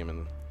just punching him in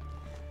the...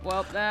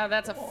 Well,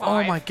 that's a 5.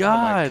 Oh my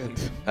god!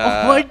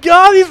 Oh my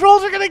god! These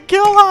rolls are gonna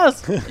kill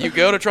us! You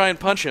go to try and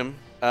punch him,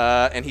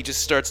 and he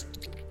just starts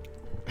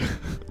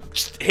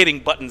hitting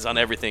buttons on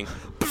everything.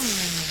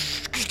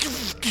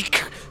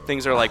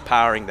 Things are like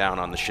powering down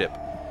on the ship.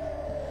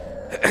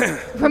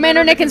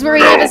 Commander Nickens, where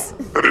No,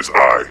 that is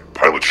I,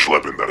 Pilot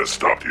Schleben, that has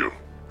stopped you.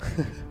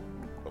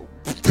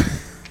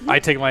 I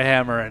take my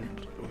hammer and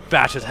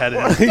bash his head in.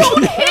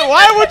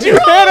 Why would you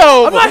hit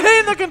him? I'm not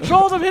hitting the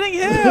controls, I'm hitting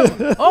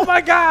him! Oh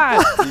my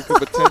god! You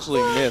could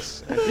potentially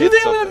miss. You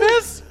think I'm gonna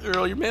miss?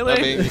 Roll your melee?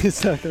 I mean,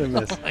 He's not going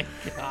to miss. Oh my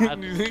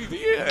god.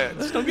 Yeah,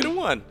 just don't get a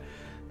 1.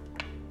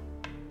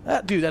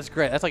 Dude, that's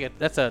great.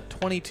 That's a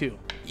 22.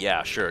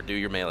 Yeah, sure. Do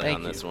your melee Thank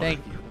on you. this one.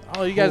 Thank you.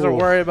 Oh, you guys are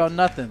worried about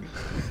nothing.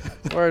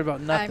 Worried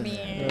about nothing. I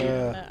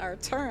mean, our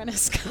turn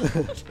is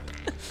coming.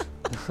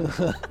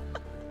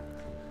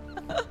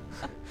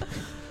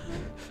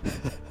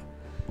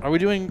 Are we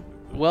doing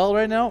well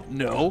right now?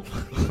 No.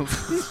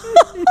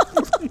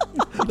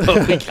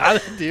 But we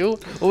gotta do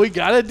what we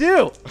gotta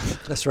do.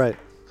 That's right.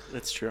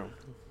 That's true.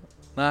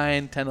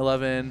 9, 10,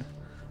 11,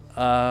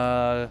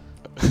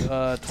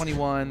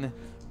 21,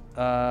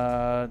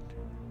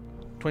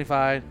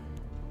 25,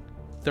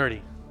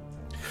 30.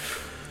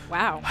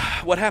 Wow.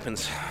 What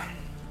happens?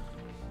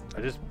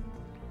 I just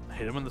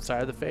hit him on the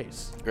side of the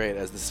face. Great,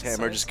 as this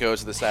hammer his just goes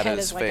to the side head of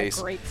his is like a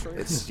face. grapefruit.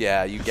 It's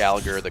you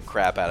Gallagher the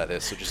crap out of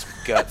this. So just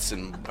guts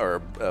and or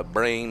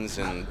brains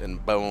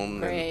and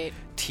bone Great. and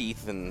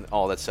teeth and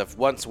all that stuff.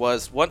 What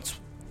was once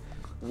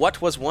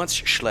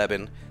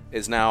Schleben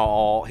is now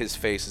all his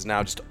face is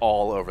now just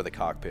all over the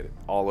cockpit,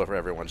 all over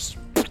everyone. Just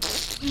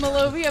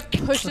Malovia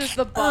pushes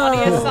the body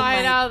Oh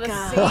aside my out of the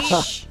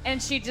gosh. seat, and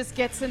she just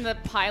gets in the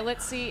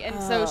pilot seat, and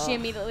so she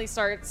immediately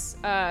starts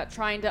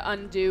trying to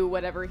undo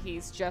whatever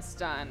he's just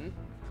done.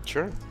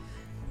 sure.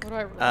 What do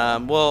I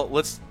roll? Well,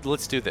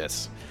 let's do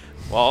this.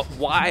 Well,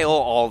 while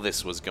all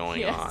this was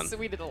going Yes,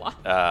 we did a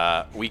lot.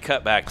 on, we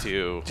cut back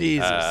to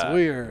Jesus,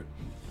 weird.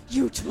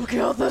 You took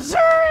out the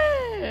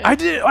turret! I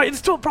did.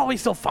 It probably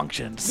still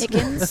functions.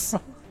 Nickens,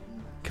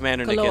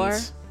 Commander Galore.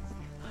 Nickens.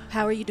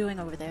 how are you doing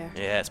over there?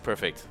 Yeah, it's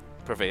perfect.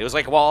 Perfect. It was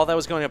like while all that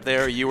was going up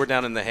there, you were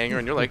down in the hangar,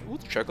 and you're like,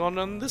 let's check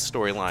on this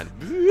storyline.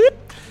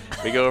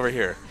 We go over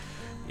here.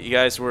 You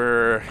guys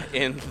were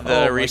in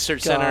the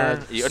research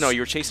center. You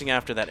were chasing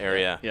after that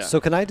area. Yeah.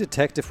 So can I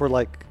detect if we're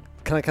like,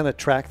 can I kind of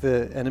track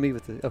the enemy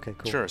with the, okay,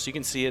 cool. Sure. So you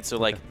can see it. So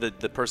like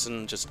the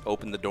person just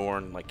opened the door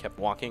and like kept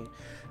walking.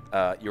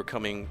 You're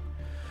coming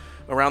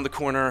around the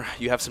corner.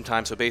 You have some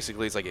time. So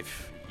basically it's like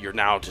if you're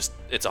now just,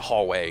 it's a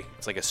hallway.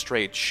 It's like a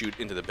straight shoot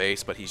into the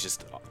base, but he's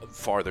just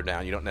farther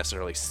down. You don't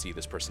necessarily see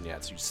this person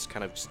yet. So you just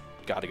kind of just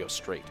got to go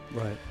straight.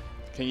 Right.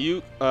 Can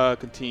you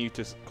continue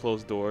to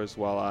close doors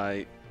while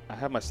I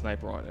have my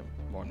sniper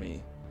on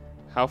me?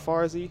 How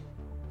far is he?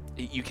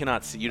 You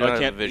cannot see. You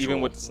don't have a visual.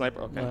 Even with the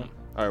sniper? Okay. No.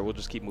 All right, we'll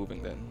just keep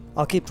moving then.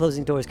 I'll keep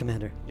closing doors,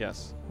 Commander.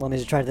 Yes. Want me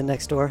to try the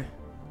next door?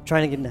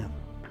 Trying to get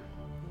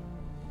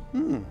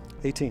now.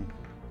 18.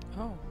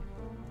 Oh.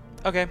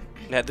 Okay.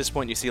 At this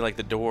point, you see like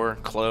the door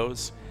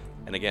close,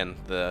 and again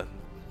the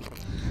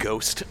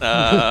ghost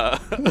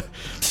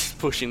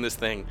pushing this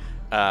thing.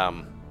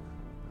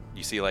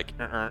 You see like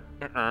the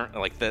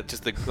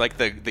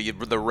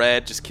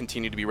red just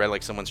continue to be red,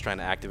 like someone's trying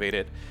to activate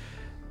it,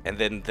 and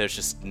then there's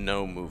just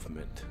no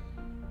movement.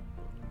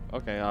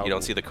 Okay. You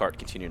don't see the cart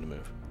continue to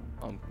move.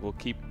 We'll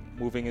keep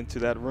moving into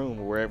that room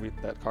or wherever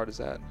that cart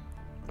is at.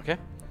 Okay.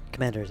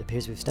 Commander, it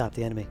appears we've stopped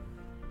the enemy.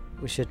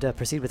 We should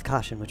proceed with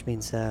caution, which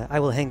means I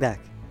will hang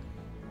back.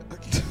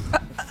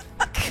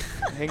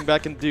 Hang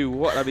back and do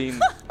what? I mean,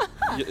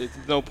 it's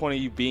no point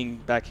of you being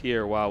back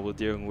here while we're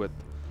dealing with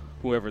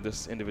whoever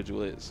this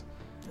individual is.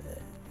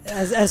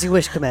 As you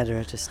wish, Commander.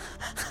 I just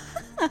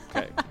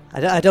Okay.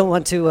 I don't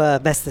want to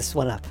mess this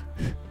one up.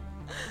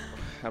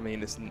 I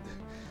mean, it's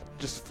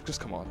just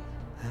come on.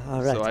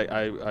 All right.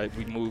 So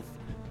we move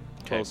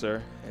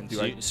closer and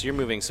do. So you're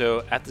moving.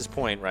 So at this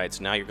point, right?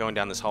 So now you're going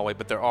down this hallway,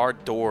 but there are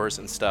doors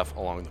and stuff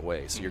along the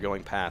way. So you're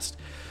going past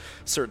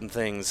certain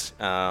things.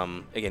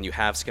 Again, you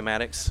have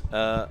schematics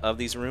of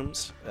these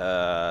rooms.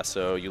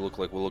 So you look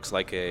like what looks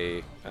like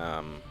a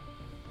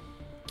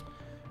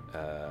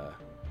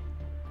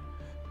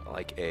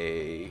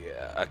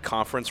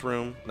conference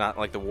room, not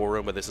like the war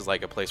room, but this is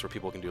like a place where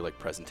people can do like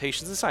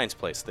presentations. It's a science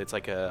place. It's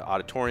like a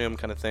auditorium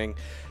kind of thing.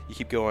 You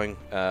keep going.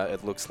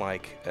 It looks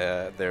like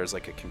there's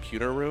like a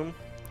computer room.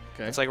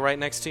 Okay. It's like right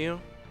next to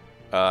you,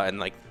 and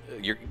like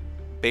you're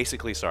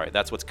basically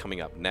that's what's coming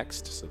up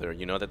next. So there,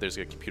 you know that there's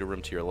a computer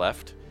room to your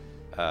left,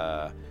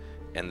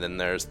 and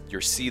then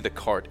you see the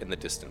cart in the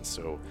distance.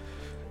 So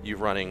you're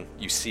running.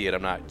 You see it.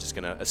 I'm not just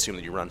gonna assume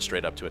that you run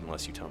straight up to it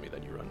unless you tell me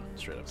that you run.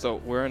 Straight up. So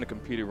we're in a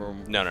computer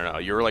room. No.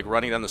 You're like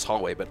running down this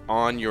hallway, but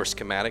on your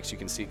schematics you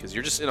can see, because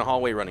you're just in a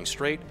hallway running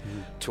straight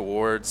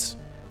towards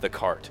the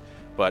cart.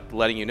 But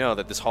letting you know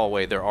that this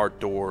hallway, there are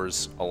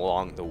doors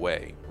along the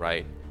way,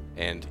 right?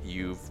 And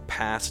you've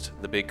passed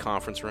the big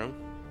conference room,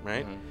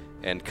 right?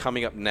 And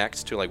coming up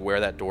next to like where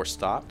that door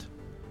stopped,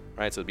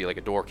 right? So it'd be like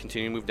a door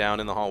continuing to move down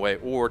in the hallway,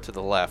 or to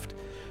the left,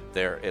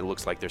 there it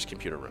looks like there's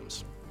computer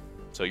rooms.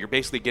 So you're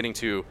basically getting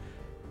to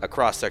a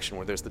cross section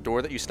where there's the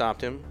door that you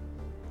stopped him.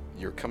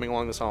 You're coming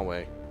along this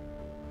hallway,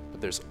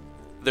 but there's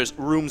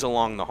rooms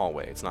along the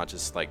hallway. It's not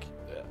just like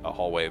a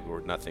hallway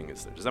where nothing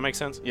is there. Does that make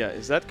sense? Yeah.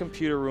 Is that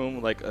computer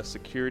room like a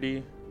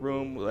security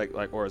room, like,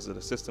 or is it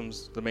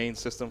the main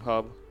system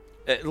hub?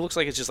 It looks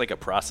like it's just like a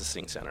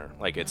processing center.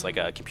 Like it's like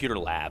a computer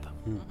lab.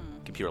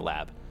 Computer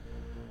lab.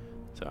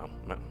 So.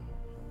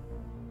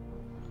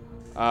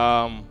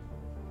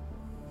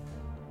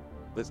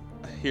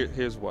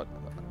 Here's what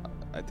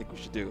I think we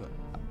should do.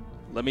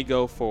 Let me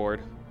go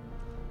forward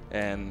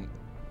and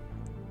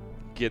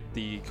get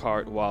the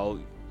cart while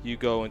you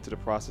go into the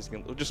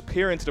processing. Just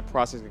peer into the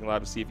processing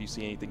lab to see if you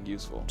see anything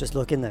useful. Just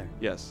look in there.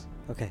 Yes.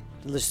 Okay.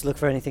 Let's just look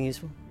for anything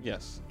useful.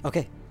 Yes.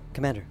 Okay,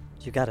 Commander,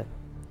 you got it.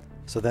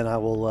 So then I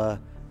will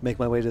make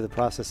my way to the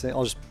processing.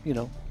 I'll just,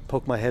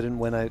 poke my head in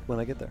when I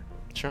get there.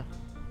 Sure.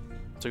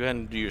 So go ahead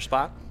and do your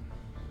spot.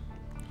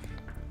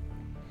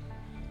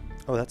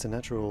 Oh, that's a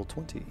natural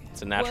 20.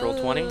 It's a natural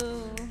 20.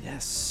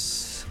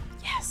 Yes.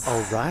 Yes.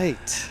 All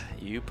right.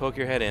 You poke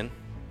your head in.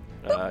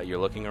 You're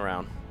looking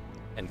around.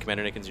 And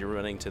Commander Nickens, you're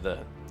running to the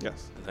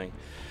thing.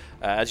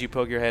 As you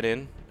poke your head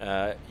in,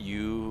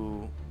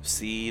 you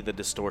see the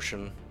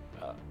distortion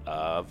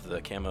of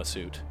the camo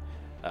suit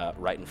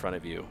right in front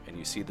of you, and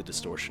you see the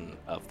distortion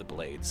of the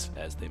blades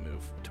as they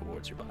move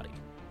towards your body.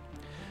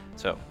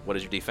 So, what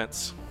is your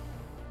defense?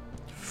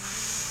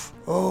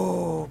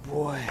 Oh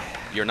boy.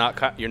 You're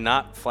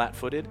not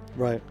flat-footed,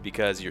 right?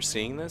 Because you're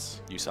seeing this.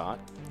 You saw it.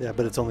 Yeah,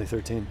 but it's only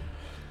 13.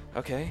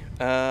 Okay.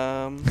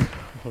 Oh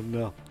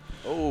no.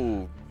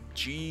 Oh,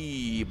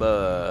 Jeebus.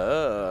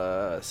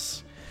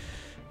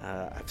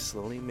 I've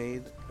slowly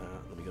made.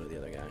 Let me go to the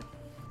other guy.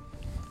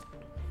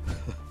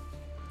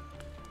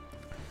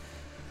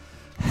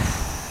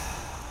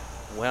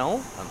 Well,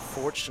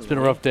 unfortunately, It's been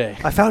a rough day.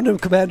 I found him,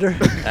 Commander.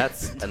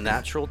 That's a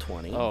natural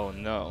 20. Oh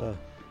no.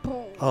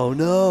 Oh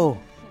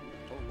no.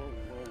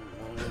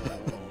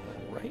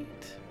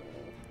 Right.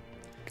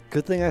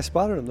 Good thing I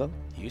spotted him, though.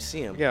 You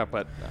see him. Yeah,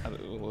 but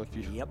well, if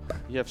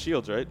you have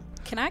shields, right?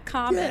 Can I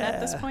comment at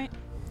this point?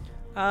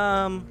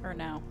 Or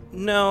no?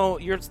 No,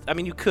 I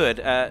mean, you could,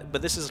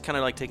 but this is kind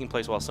of like taking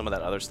place while some of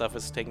that other stuff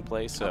is taking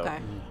place. So, okay.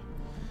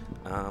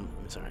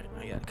 Sorry,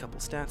 I got a couple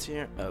stats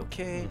here.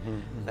 Okay,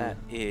 that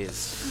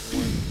is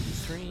 1,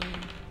 3.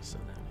 So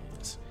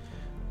that is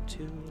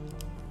 2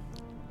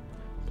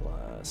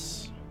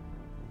 plus.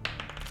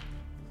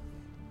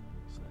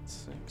 So that's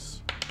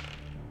 6,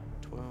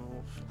 12.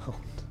 Oh.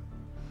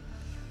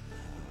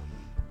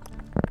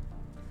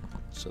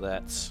 So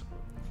that's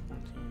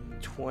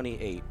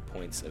 28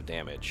 points of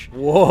damage.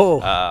 Whoa.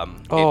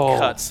 It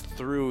cuts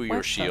through your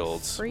What the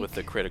shields freak? with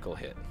the critical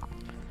hit.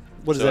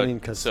 What does that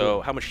mean?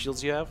 So how much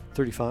shields do you have?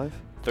 35.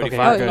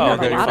 35. Oh, you Oh, have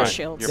a then you're lot of fine.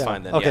 shields. You're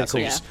fine then. Okay, Yeah. So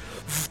cool. you just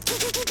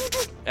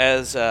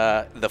as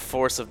the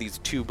force of these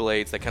two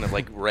blades that kind of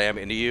like ram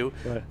into you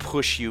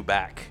push you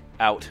back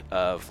out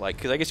of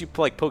because I guess you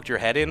poked your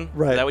head in.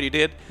 Right. Is that what you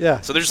did?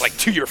 Yeah. So they're just like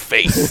to your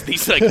face.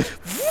 These like,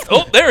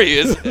 oh, there he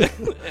is,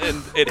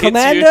 and it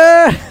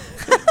Commander! hits you.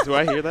 Do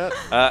I hear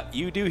that?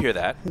 You do hear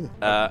that.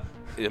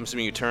 I'm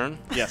assuming you turn.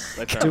 Yes,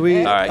 I turn. Do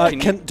we? All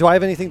right, do I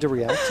have anything to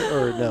react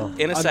or no?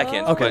 In a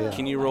second, okay, but yeah.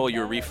 can you roll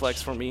your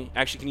reflex for me?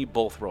 Actually, can you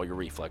both roll your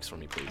reflex for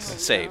me, please?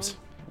 Saves.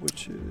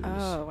 Which is?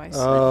 Oh, I see.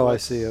 Oh, I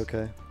see.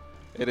 Okay.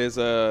 It is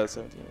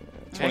 17,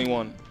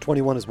 21.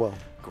 21 as well.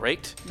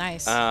 Great.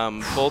 Nice.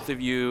 Both of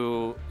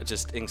you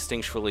just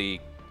instinctually.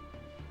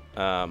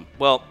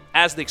 Well,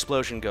 as the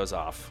explosion goes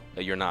off,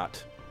 you're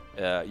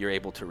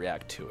able to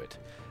react to it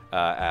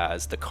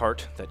as the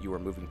cart that you were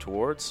moving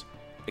towards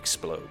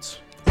explodes.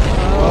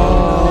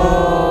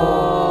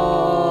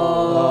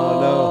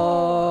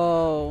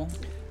 Oh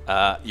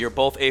no. You're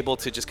both able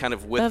to just kind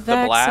of with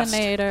the blast.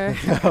 vaccinator.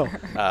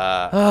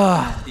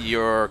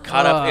 You're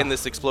caught up in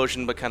this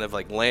explosion, but kind of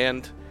like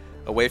land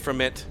away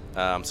from it.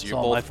 So you're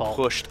all my both fault.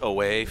 pushed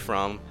away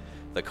from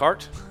the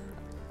cart.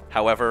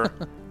 However,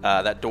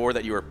 that door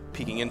that you were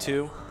peeking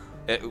into,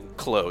 it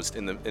closed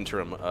in the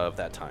interim of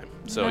that time.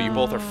 So you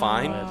both are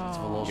fine.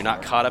 You're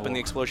not caught up in the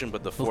explosion,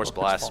 but the force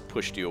blast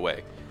pushed you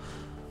away.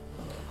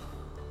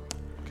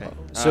 Okay.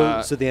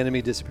 So the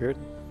enemy disappeared?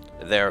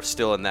 They're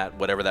still in that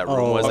whatever that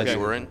room was that okay. you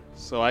were in.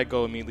 So I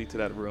go immediately to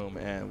that room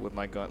and with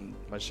my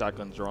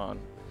shotgun drawn.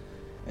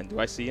 And do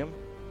I see him?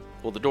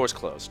 Well, the door's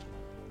closed.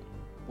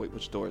 Wait,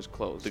 which door is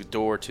closed? The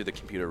door to the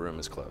computer room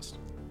is closed.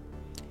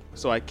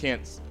 So I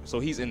can't. So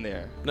he's in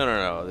there.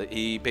 No.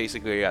 He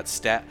basically got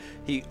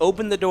He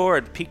opened the door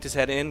and peeked his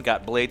head in,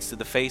 got blades to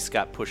the face,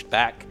 got pushed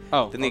back.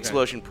 Oh, Then the okay.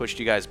 explosion pushed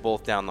you guys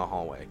both down the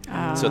hallway.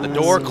 So the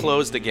door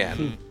closed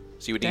again.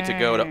 So you would need to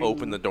go to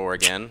open the door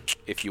again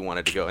if you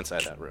wanted to go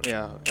inside that room.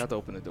 Yeah, I have to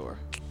open the door.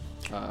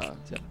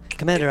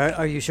 Commander,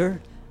 are you sure?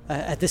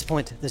 At this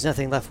point, there's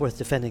nothing left worth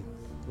defending.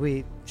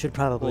 We should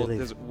probably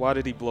leave. Why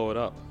did he blow it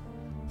up?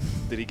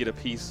 Did he get a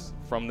piece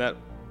from that,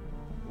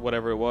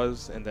 whatever it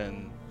was, and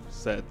then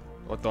said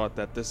or thought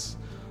that this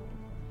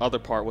other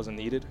part wasn't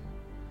needed?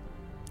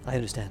 I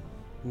understand.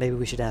 Maybe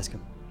we should ask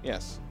him.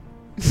 Yes.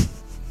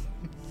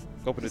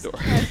 Open the door.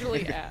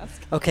 Casually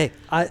ask. Okay,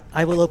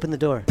 I will open the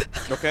door.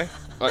 Okay.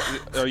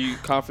 Are you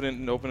confident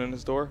in opening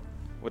this door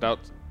without,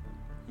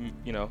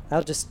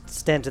 I'll just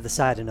stand to the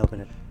side and open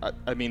it.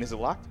 I mean, is it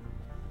locked?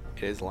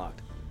 It is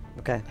locked.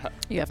 Okay.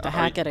 You have to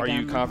hack it again.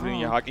 Are you confident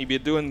in your hacking? You've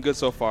been doing good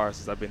so far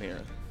since I've been here.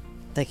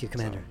 Thank you,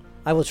 Commander.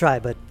 I will try,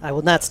 but I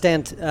will not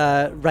stand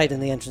right in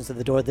the entrance of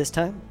the door this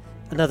time.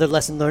 Another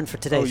lesson learned for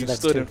today. Oh, so you that's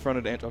stood two. in front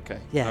of the entrance. Okay.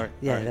 Yeah, all right.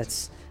 yeah. All right.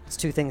 That's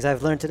two things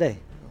I've learned today.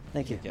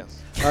 Thank you.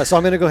 Yes. So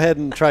I'm going to go ahead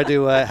and try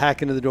to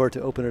hack into the door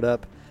to open it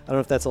up. I don't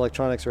know if that's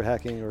electronics or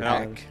hacking or.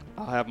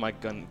 I'll have my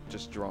gun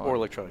just drawn. Or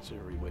electronics,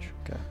 whatever you wish.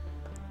 Okay.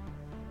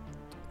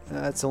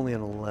 That's only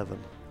an 11.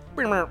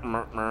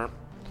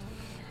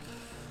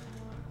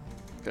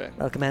 Okay.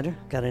 Well, Commander,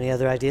 got any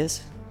other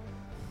ideas?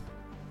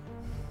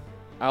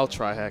 I'll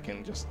try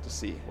hacking just to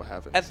see what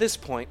happens. At this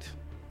point,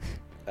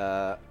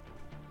 it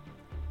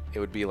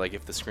would be like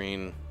if the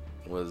screen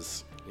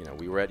was,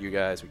 we were at you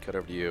guys, we cut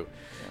over to you.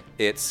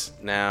 Yeah. It's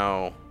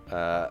now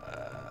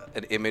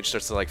an image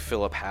starts to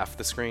fill up half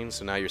the screen,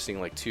 so now you're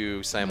seeing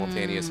two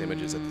simultaneous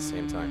images at the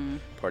same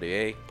time. Party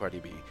A, Party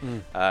B.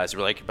 So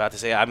we're about to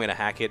say, I'm going to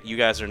hack it. You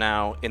guys are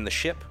now in the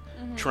ship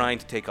trying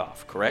to take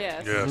off,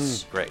 correct? Yes.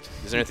 Yes. Great.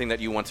 Is there anything that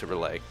you want to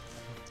relay?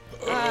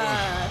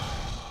 I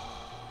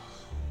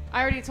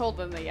already told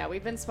them that,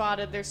 we've been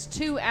spotted. There's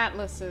 2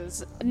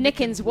 Atlases.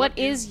 Nickens, what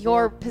is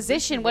your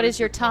position? What is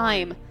your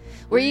time?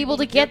 Were you able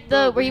to get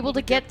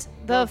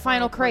the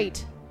final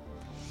crate?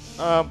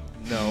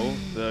 No,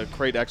 the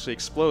crate actually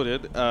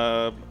exploded,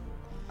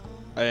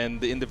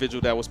 and the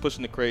individual that was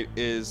pushing the crate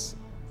is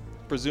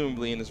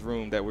presumably in this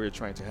room that we were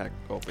trying to hack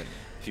open.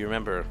 If you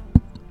remember...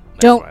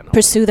 Don't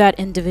pursue that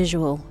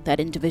individual. That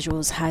individual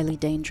is highly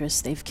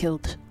dangerous. They've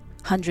killed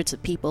hundreds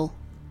of people.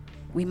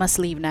 We must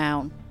leave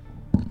now.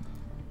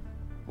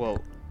 Well,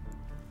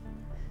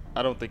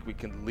 I don't think we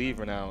can leave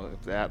her now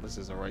if the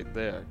Atlases are right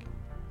there,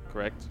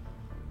 correct?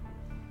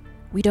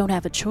 We don't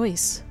have a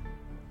choice.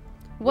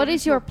 What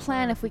is your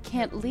plan if we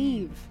can't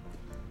leave?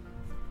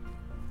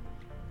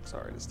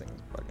 Sorry, this thing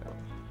is bugging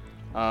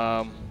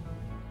out.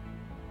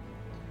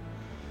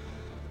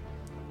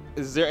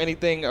 Is there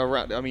anything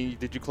around? I mean,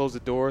 did you close the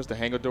doors, the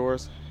hangar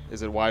doors?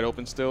 Is it wide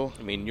open still?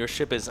 I mean, your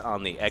ship is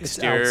on the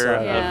exterior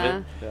of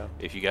it. Yeah.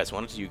 If you guys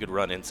wanted to, you could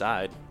run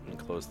inside and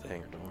close the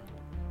hangar door.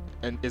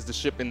 And is the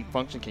ship in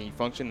function? Can you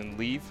function and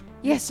leave?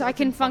 Yes, I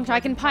can function. I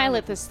can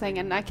pilot this thing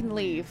and I can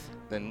leave.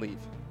 Then leave.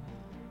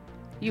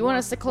 You want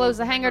us to close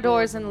the hangar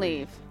doors and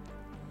leave?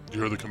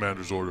 You heard the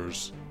commander's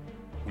orders.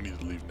 We need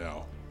to leave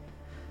now.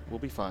 We'll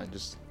be fine.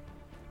 Just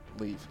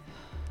leave.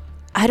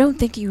 I don't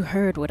think you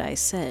heard what I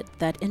said.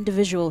 That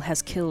individual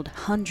has killed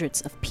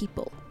hundreds of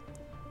people.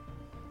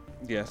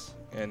 Yes,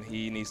 and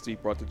he needs to be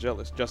brought to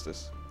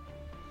justice.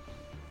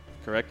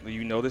 Correct? Do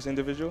you know this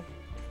individual?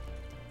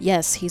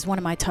 Yes, he's one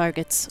of my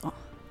targets.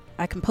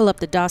 I can pull up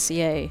the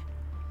dossier.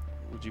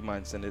 Would you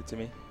mind sending it to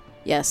me?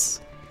 Yes.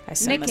 I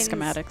sent the Nickens,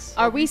 schematics.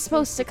 are we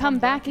supposed to come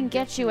back and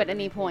get you at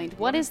any point?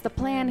 What is the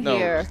plan No,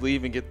 here? just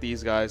leave and get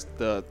these guys,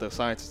 the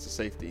scientists, to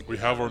safety. We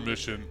have our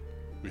mission.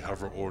 We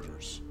have our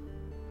orders.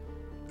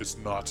 It's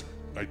not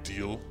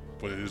ideal,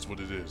 but it is what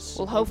it is.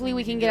 Well, hopefully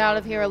we can get out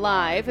of here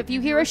alive. If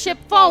you hear a ship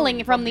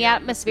falling from the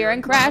atmosphere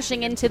and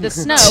crashing into the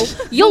snow,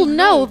 you'll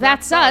know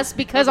that's us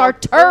because our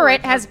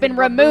turret has been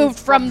removed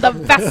from the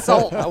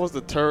vessel. How was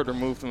the turret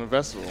removed from the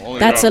vessel?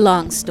 That's a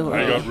long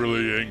story. I got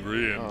really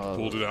angry and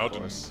pulled it out,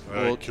 and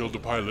I killed the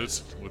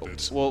pilot with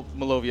it. Well,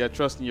 Malovia, I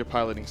trust in your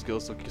piloting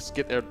skills, so just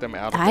get them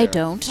out of there. I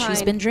don't. Fine.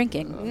 She's been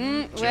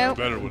drinking. She's Well,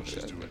 better when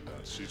she's doing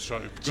that. She's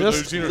trying.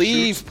 Just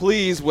leave,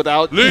 please,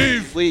 without...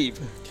 Leave! Leave.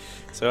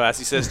 So as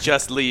he says,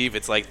 just leave,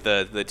 it's like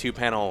the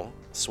 2-panel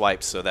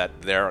swipes so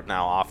that they're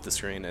now off the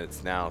screen and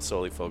it's now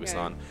solely focused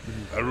on.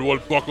 Everyone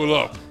buckle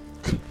up.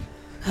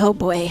 Oh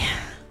boy.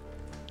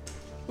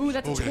 Ooh,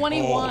 that's a Okay.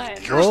 21.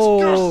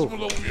 Oh.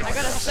 I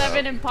got a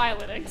 7 in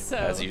piloting, so.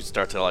 As you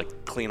start to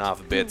clean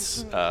off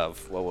bits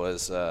of what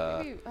was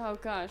Oh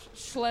gosh,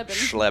 Schleben.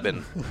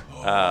 Schleben.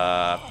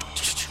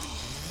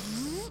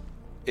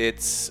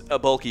 It's a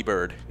bulky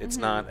bird. It's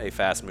not a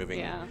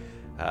fast-moving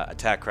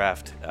attack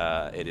craft.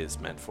 It is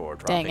meant for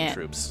dropping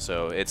troops.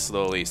 So it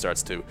slowly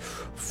starts to.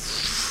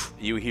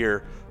 You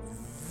hear.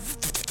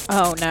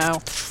 Oh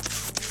no.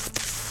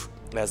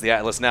 As the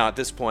Atlas now at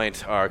this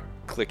point are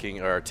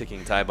clicking or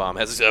ticking time bomb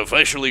has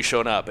officially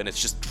shown up, and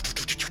it's just.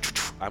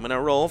 I'm gonna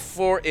roll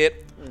for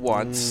it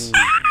once.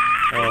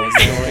 He's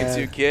going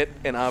to get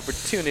an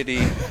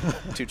opportunity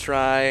to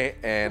try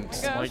and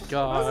Oh my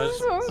gosh.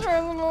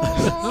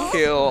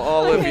 kill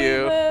all of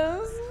you.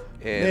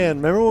 Man,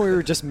 remember when we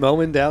were just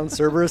mowing down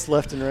Cerberus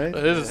left and right?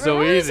 This is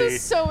so easy. This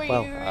is so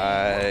Wow. easy.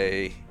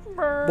 I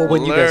Well,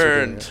 when you guys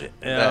were doing learned it.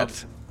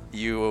 that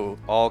you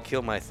all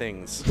kill my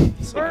things.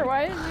 So Bert,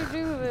 why did you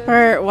do this?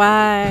 Bert,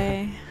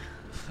 why?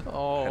 I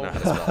know how to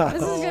spell.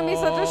 This is going to be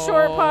such a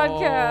short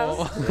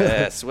podcast.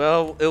 Yes,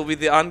 well, it'll be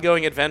the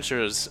ongoing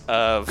adventures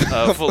of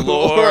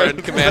Valor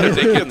and Commander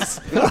Dickens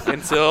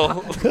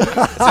until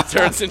it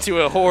turns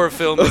into a horror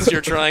film as you're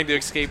trying to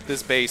escape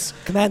this base.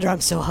 Commander, I'm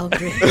so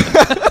hungry.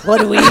 What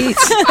do we eat?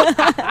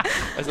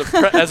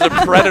 As a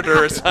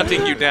predator is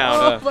hunting you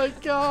down. Oh my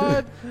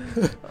god.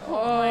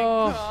 Oh my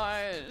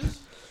gosh.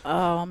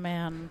 Oh,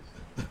 man.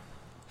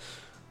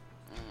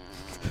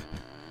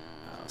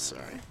 Oh,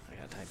 sorry. I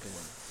gotta type in.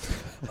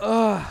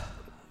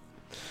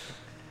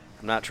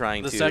 I'm not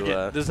trying The to. second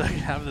half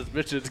of this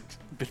mission has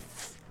been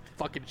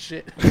fucking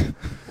shit.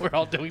 We're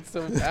all doing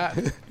so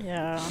bad.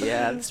 Yeah.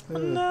 Yeah, this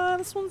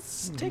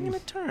one's taking a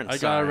turn. I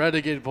got a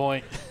renegade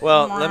point.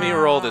 Well, let me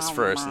roll this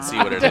first and see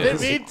what it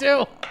is. Me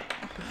too.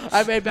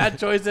 I made bad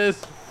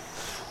choices.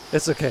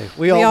 It's okay.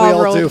 We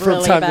all do from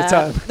really time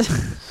bad. to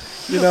time.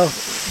 You know,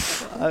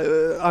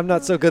 I'm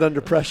not so good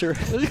under pressure.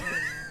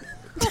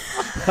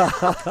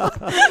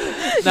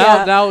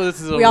 Now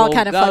this is a we all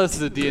kind of this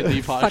is a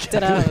D&D fucked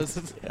it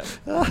podcast.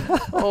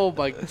 Oh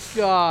my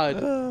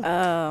god.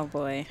 Oh,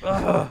 boy.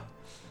 How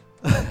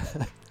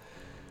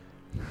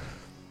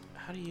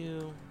do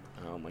you?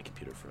 Oh, my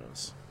computer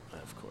froze.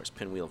 Of course,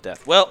 pinwheel of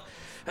death. Well,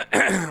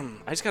 I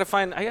just gotta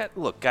find.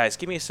 Look, guys.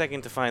 Give me a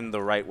second to find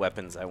the right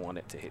weapons I want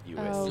it to hit you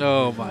with.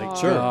 Oh my god.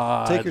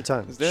 Sure. Take your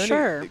time. Is there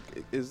Sure.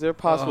 is there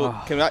possible?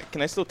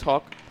 Can I still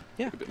talk?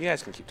 Yeah, you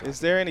guys can keep talking. Is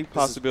there any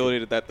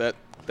possibility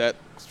that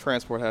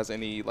transport has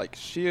any like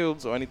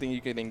shields or anything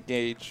you can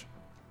engage?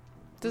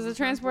 Does the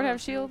transport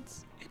have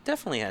shields? It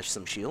definitely has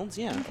some shields.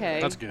 Yeah. Okay.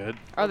 That's good.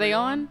 Are they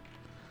on?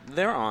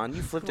 They're on.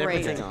 You flipped Great.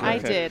 everything on. I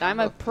did. I'm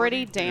a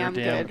pretty damn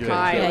damn good good.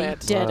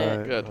 pilot. Yeah, you did it.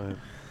 Alright, Good. alright.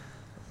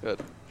 Good.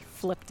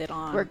 Flipped it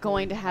on. We're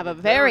going to have a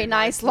very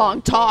nice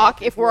long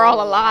talk if we're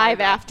all alive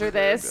after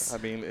this. I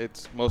mean,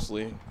 it's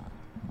mostly,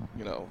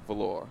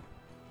 Valor,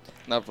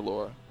 not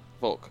Valor,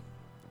 Volk.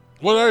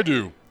 What did I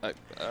do?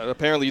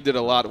 Apparently, you did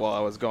a lot while I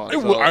was gone.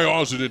 I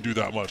honestly didn't do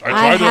that much.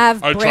 I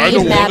have tried to brain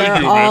warn the matter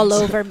humans. all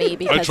over me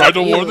because I tried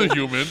to of warn you. the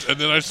humans, and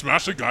then I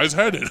smashed a guy's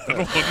head in. I don't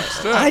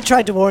understand. I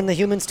tried to warn the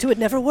humans too. It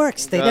never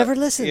works. They never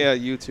listen. Yeah,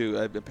 you two.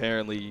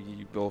 Apparently,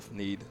 you both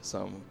need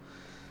some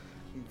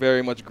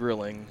very much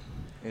grilling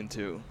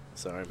into.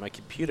 Sorry, my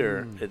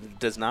computer it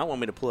does not want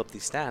me to pull up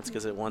these stats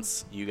because it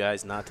wants you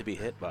guys not to be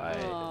hit by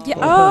Yeah.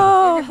 Your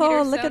Oh,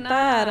 computer's look so at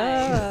that.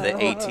 nice. Oh.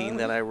 the 18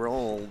 that I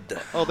rolled.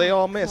 Oh, they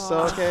all missed.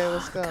 So, okay,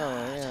 let's go.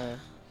 Yeah.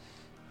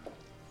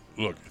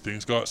 Look,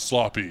 things got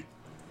sloppy.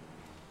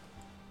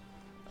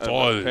 That's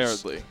all it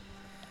is.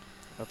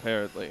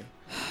 Apparently.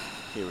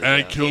 Here we And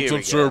I go. killed Here some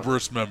we go.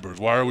 Cerberus members.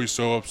 Why are we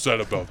so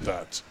upset about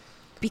that?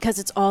 Because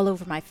it's all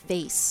over my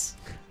face.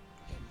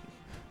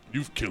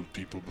 You've killed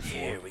people before.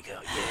 Here we go.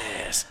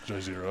 Yes.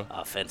 Jazeera.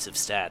 Offensive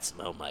stats.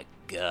 Oh my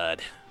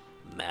god.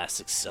 Mass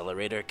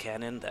accelerator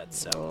cannon. That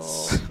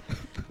sounds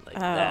like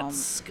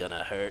that's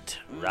gonna hurt.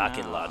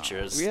 Rocket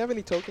launchers. Do we have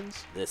any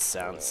tokens? This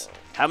sounds.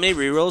 How many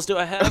rerolls do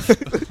I have?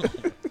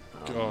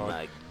 Oh God.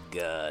 my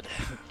god.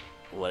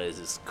 What is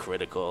this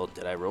critical?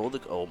 Did I roll the?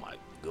 Oh my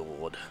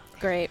god.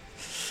 Great.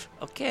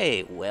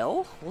 Okay,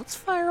 well, let's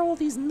fire all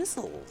these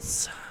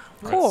missiles.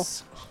 Cool.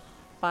 Let's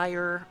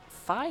fire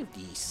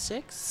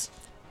 5d6.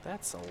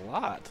 That's a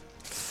lot.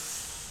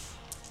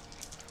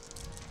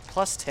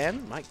 Plus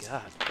 10? My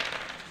god.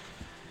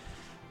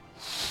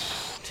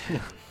 10.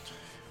 Okay,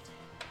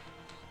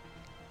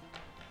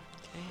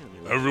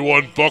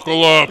 Everyone,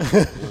 buckle up.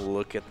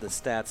 look at the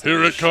stats. Here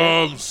of the it ship.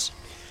 comes.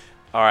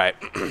 All right.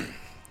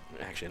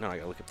 Actually, no, I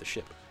gotta look at the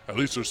ship. At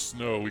least there's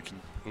snow. It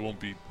won't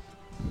be.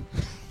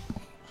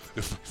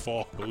 If we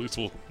fall, at least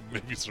we'll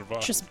maybe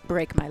survive. Just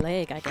break my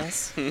leg, I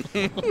guess.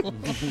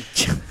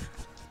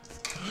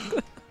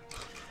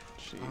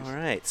 All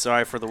right.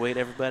 Sorry for the wait,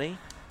 everybody.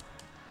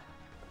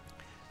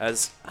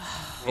 As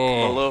Oh,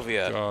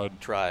 Malovia God.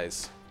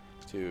 tries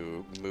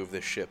to move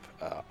this ship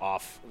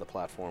off the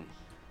platform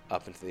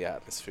up into the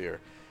atmosphere,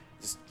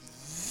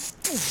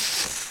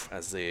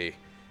 as the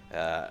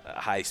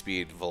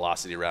high-speed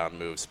velocity round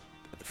moves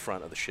at the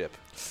front of the ship,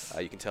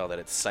 you can tell that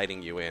it's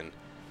sighting you in.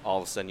 All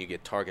of a sudden, you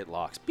get target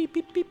locks. Beep,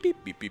 beep, beep, beep,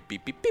 beep, beep,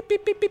 beep, beep, beep,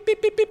 beep, beep, beep,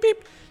 beep, beep, beep,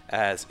 beep,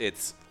 as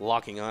it's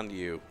locking onto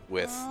you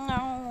with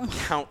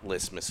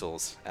countless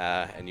missiles,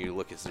 and you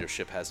look as your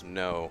ship has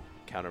no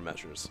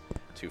countermeasures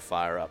to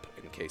fire up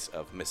in case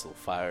of missile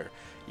fire.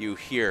 You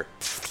hear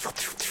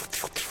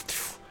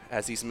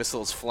as these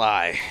missiles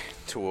fly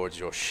towards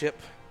your ship,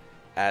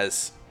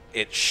 as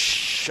it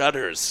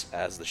shudders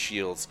as the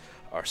shields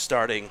are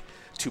starting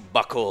to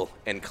buckle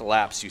and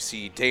collapse. You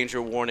see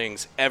danger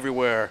warnings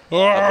everywhere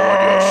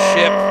aboard your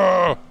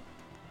ship.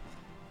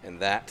 And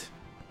that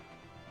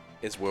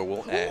is where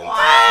we'll end.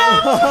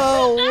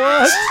 Oh,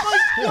 what?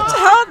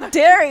 How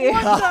dare you?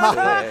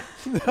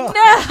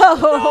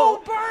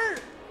 No!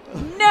 Bert!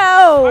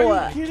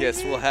 No!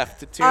 Guess we'll have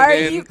to tune Are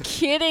in you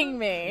kidding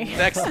me?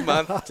 next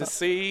month to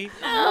see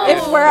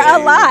If we're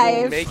they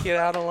alive. make it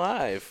out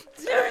alive.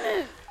 Darn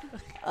it.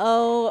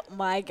 Oh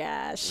my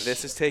gosh.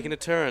 This is taking a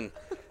turn.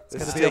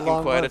 This is gonna be a taking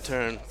long quite a month.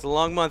 turn. It's a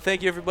long month.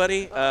 Thank you,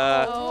 everybody.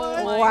 Wow.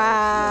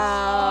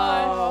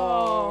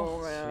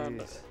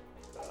 Jeez.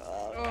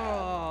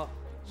 Oh,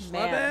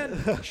 Man.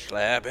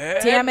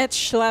 Schlabben. Damn it,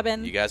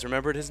 Schleben. You guys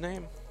remembered his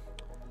name?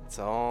 It's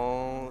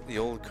all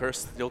you'll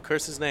curse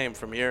his name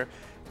from here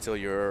until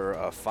you're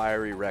a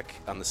fiery wreck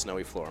on the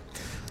snowy floor.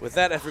 With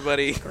that,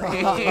 everybody,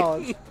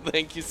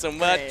 thank you so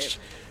much.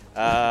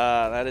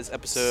 That is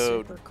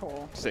episode Super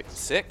cool.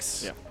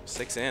 6. Yeah.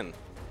 6 in.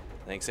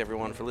 Thanks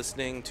everyone for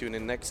listening. Tune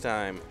in next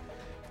time,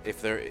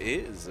 if there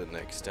is a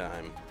next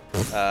time.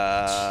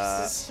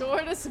 The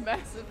shortest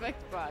Mass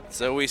Effect pod.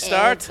 So we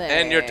start,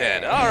 and you're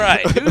dead. All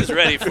right, who's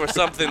ready for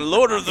something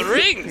Lord of the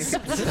Rings?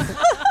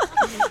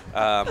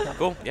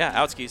 Cool. Yeah,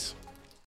 outskis.